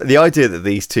the idea that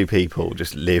these two people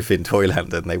just live in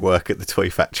Toyland and they work at the toy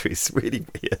factory is really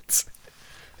weird.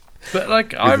 But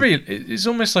like, it's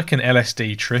almost like an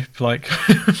LSD trip. Like,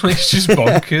 it's just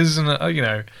bonkers, and you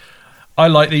know, I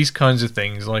like these kinds of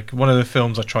things. Like, one of the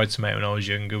films I tried to make when I was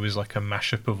younger was like a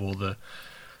mashup of all the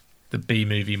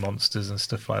B-movie monsters and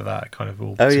stuff like that, kind of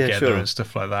all together and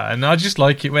stuff like that. And I just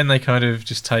like it when they kind of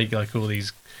just take like all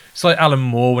these. It's like Alan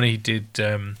Moore when he did,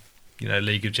 you know,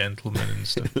 League of Gentlemen and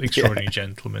stuff, Extraordinary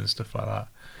Gentlemen and stuff like that.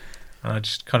 And I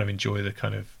just kind of enjoy the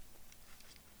kind of.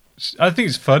 I think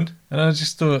it's fun, and I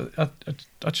just thought I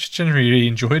just generally really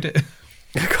enjoyed it.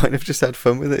 I kind of just had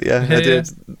fun with it. Yeah, I did.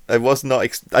 I was not.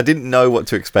 I didn't know what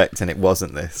to expect, and it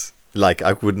wasn't this. Like,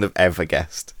 I wouldn't have ever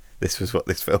guessed this was what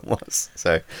this film was.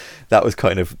 So that was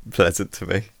kind of pleasant to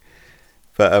me.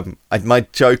 But my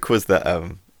joke was that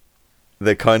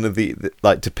the kind of the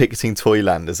like depicting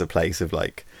Toyland as a place of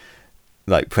like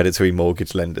predatory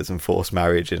mortgage lenders and forced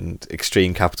marriage and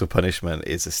extreme capital punishment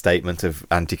is a statement of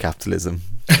anti-capitalism,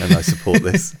 and I support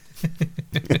this.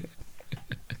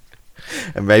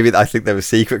 And maybe I think they were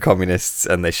secret communists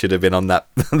and they should have been on that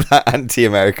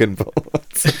anti-American board.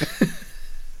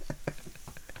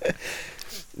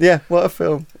 Yeah, what a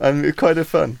film. And kind of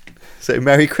fun. So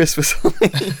Merry Christmas.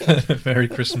 Merry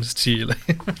Christmas to you,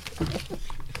 Liam.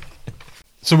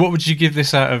 So what would you give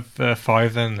this out of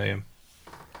 5 then, Liam?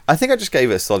 I think I just gave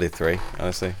it a solid 3,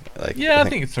 honestly. Like, yeah, I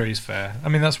think 3 is fair. I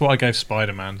mean, that's what I gave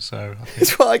Spider-Man, so...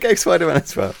 It's what I gave Spider-Man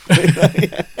as well.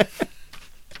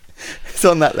 It's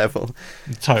on that level.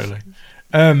 Totally.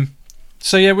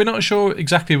 So yeah, we're not sure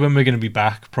exactly when we're going to be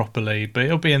back properly, but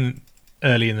it'll be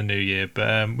early in the new year.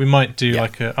 But we might do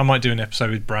I might do an episode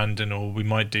with Brandon, or we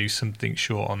might do something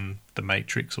short on The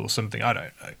Matrix or something. I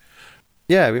don't know.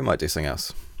 Yeah, we might do something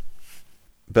else.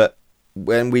 But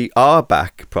when we are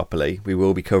back properly, we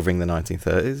will be covering the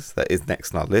 1930s. That is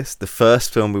next on our list. The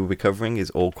first film we will be covering is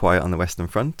All Quiet on the Western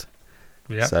Front.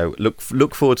 Yeah. So look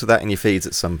forward to that in your feeds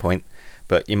at some point.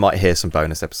 But you might hear some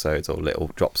bonus episodes or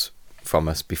little drops from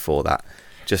us before that,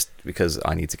 just because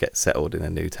I need to get settled in a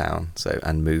new town.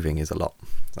 And moving is a lot.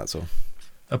 That's all.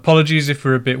 Apologies if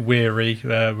we're a bit weary.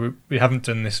 We haven't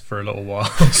done this for a little while,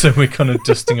 so we're kind of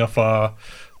dusting off our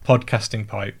podcasting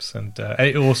pipes, and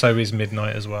it also is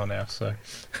midnight as well now. So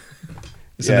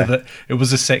it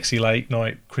was a sexy late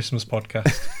night Christmas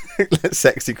podcast.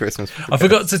 Sexy Christmas podcast. I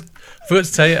forgot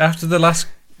to tell you, after the last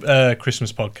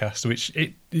Christmas podcast, which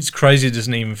it's crazy, it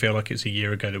doesn't even feel like it's a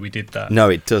year ago that we did that. No,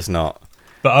 it does not.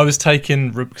 But I was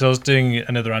because I was doing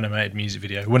another animated music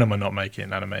video. When am I not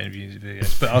making animated music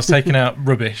videos? But I was taking out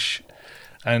rubbish,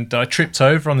 and I tripped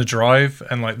over on the drive,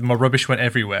 and like my rubbish went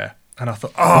everywhere. And I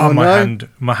thought,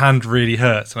 my hand really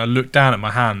hurts. And I looked down at my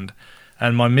hand,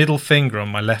 and my middle finger on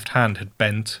my left hand had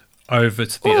bent over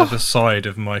to the other side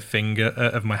of my finger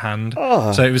of my hand.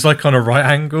 So it was like on a right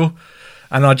angle.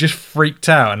 And I just freaked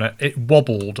out, and it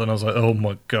wobbled, and I was like, "Oh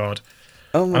my god!"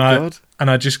 Oh my god! And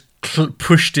I just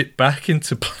pushed it back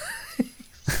into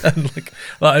place, and like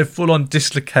I full on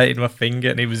dislocated my finger,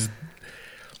 and it was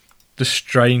the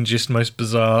strangest, most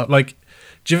bizarre. Like,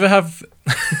 do you ever have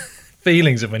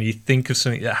feelings of when you think of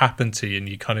something that happened to you, and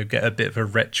you kind of get a bit of a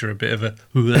retch or a bit of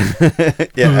a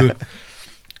yeah?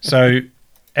 So,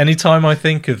 anytime I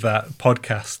think of that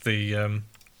podcast,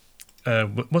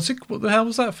 what the hell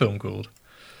was that film called?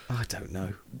 I don't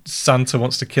know. Santa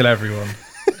Wants to Kill Everyone.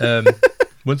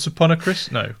 Once Upon a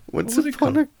Christmas?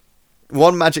 No.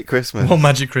 One Magic Christmas. One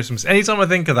Magic Christmas. Anytime I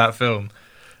think of that film,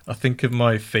 I think of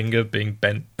my finger being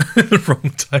bent in the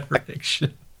wrong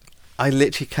direction. I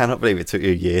literally cannot believe it took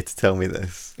you a year to tell me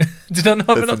this. Did I not?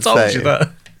 Have I not told you that?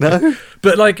 No.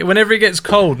 But like, whenever it gets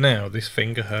cold now, this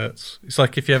finger hurts. It's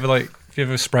like if you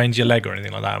ever sprained your leg or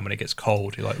anything like that, and when it gets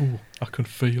cold, you're like, "Ooh, I can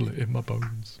feel it in my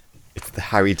bones." It's the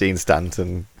Harry Dean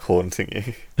Stanton haunting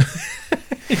you.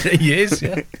 He is,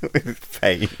 yeah. With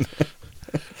pain.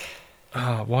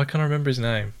 Why can't I remember his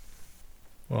name?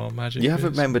 Well, magic. You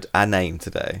haven't remembered a name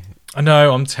today. I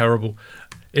know, I'm terrible.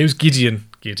 It was Gideon.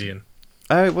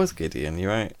 Oh, it was Gideon,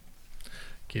 you're right.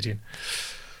 Gideon.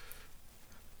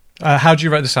 How do you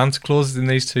rate the Santa Clauses in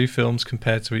these two films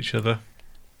compared to each other?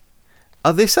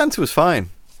 This Santa was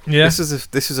fine. Yeah. This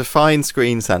was a fine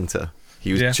screen Santa.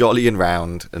 He was jolly and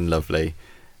round and lovely,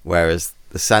 whereas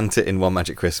the Santa in One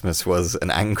Magic Christmas was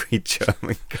an angry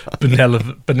German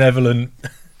guy. Benevolent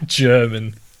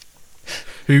German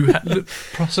who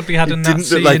possibly had a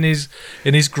Nazi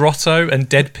in his grotto and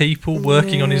dead people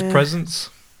working on his presents.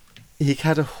 He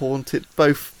had a haunted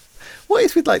What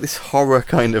is with like this horror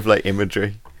kind of like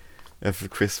imagery of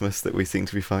Christmas that we seem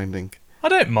to be finding? I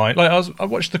don't mind. Like I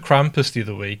watched the Krampus the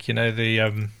other week. You know the.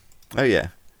 Oh yeah.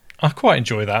 I quite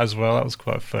enjoy that as well. That was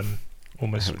quite fun,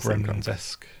 almost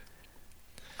Gremlins-esque.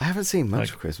 I haven't seen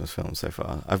much Christmas films so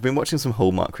far. I've been watching some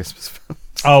Hallmark Christmas films.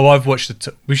 Oh, I've watched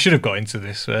we should have got into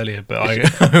this earlier, but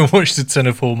I watched a ton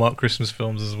of Hallmark Christmas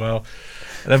films as well.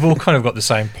 They've all kind of got the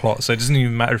same plot, so it doesn't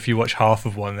even matter if you watch half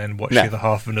of one and then watch the other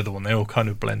half of another one. They all kind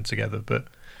of blend together, but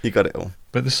you got it all.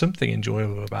 But there's something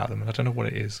enjoyable about them, and I don't know what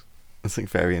it is. Something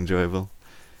very enjoyable.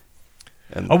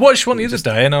 And I watched one the other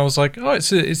day, and I was like, "Oh,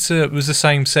 it was a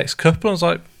same-sex couple." I was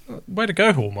like, "Way to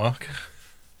go, Hallmark!"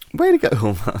 Way to go,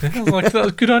 Hallmark! I was like, "That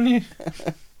was good on you."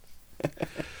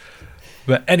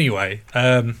 But anyway,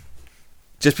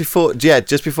 just before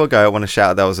I go, I want to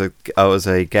shout out I was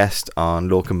a guest on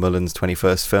Lorcan Mullen's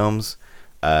 21st Films.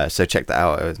 So check that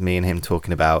out. It was me and him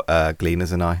talking about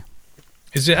Gleaners and I.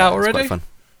 Is it out already? Quite fun.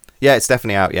 Yeah, it's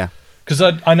definitely out. Yeah, because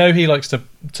I know he likes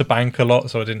to bank a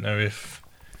lot, so I didn't know if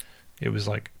it was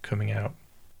like coming out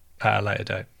at a later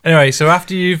date. Anyway, so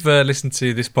after you've listened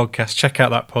to this podcast, check out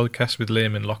that podcast with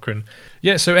Liam and Lochran.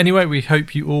 Yeah, so anyway, we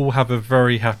hope you all have a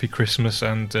very happy Christmas,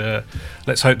 and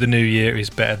let's hope the new year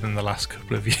is better than the last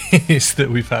couple of years that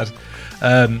we've had.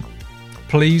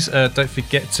 Please don't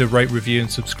forget to rate, review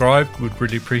and subscribe. We'd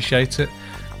really appreciate it.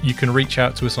 You can reach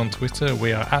out to us on Twitter.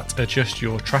 We are at Adjust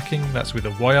Your Tracking. That's with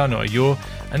a YR, not a your.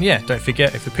 And yeah, don't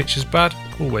forget, if the picture's bad,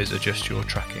 always adjust your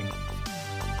tracking.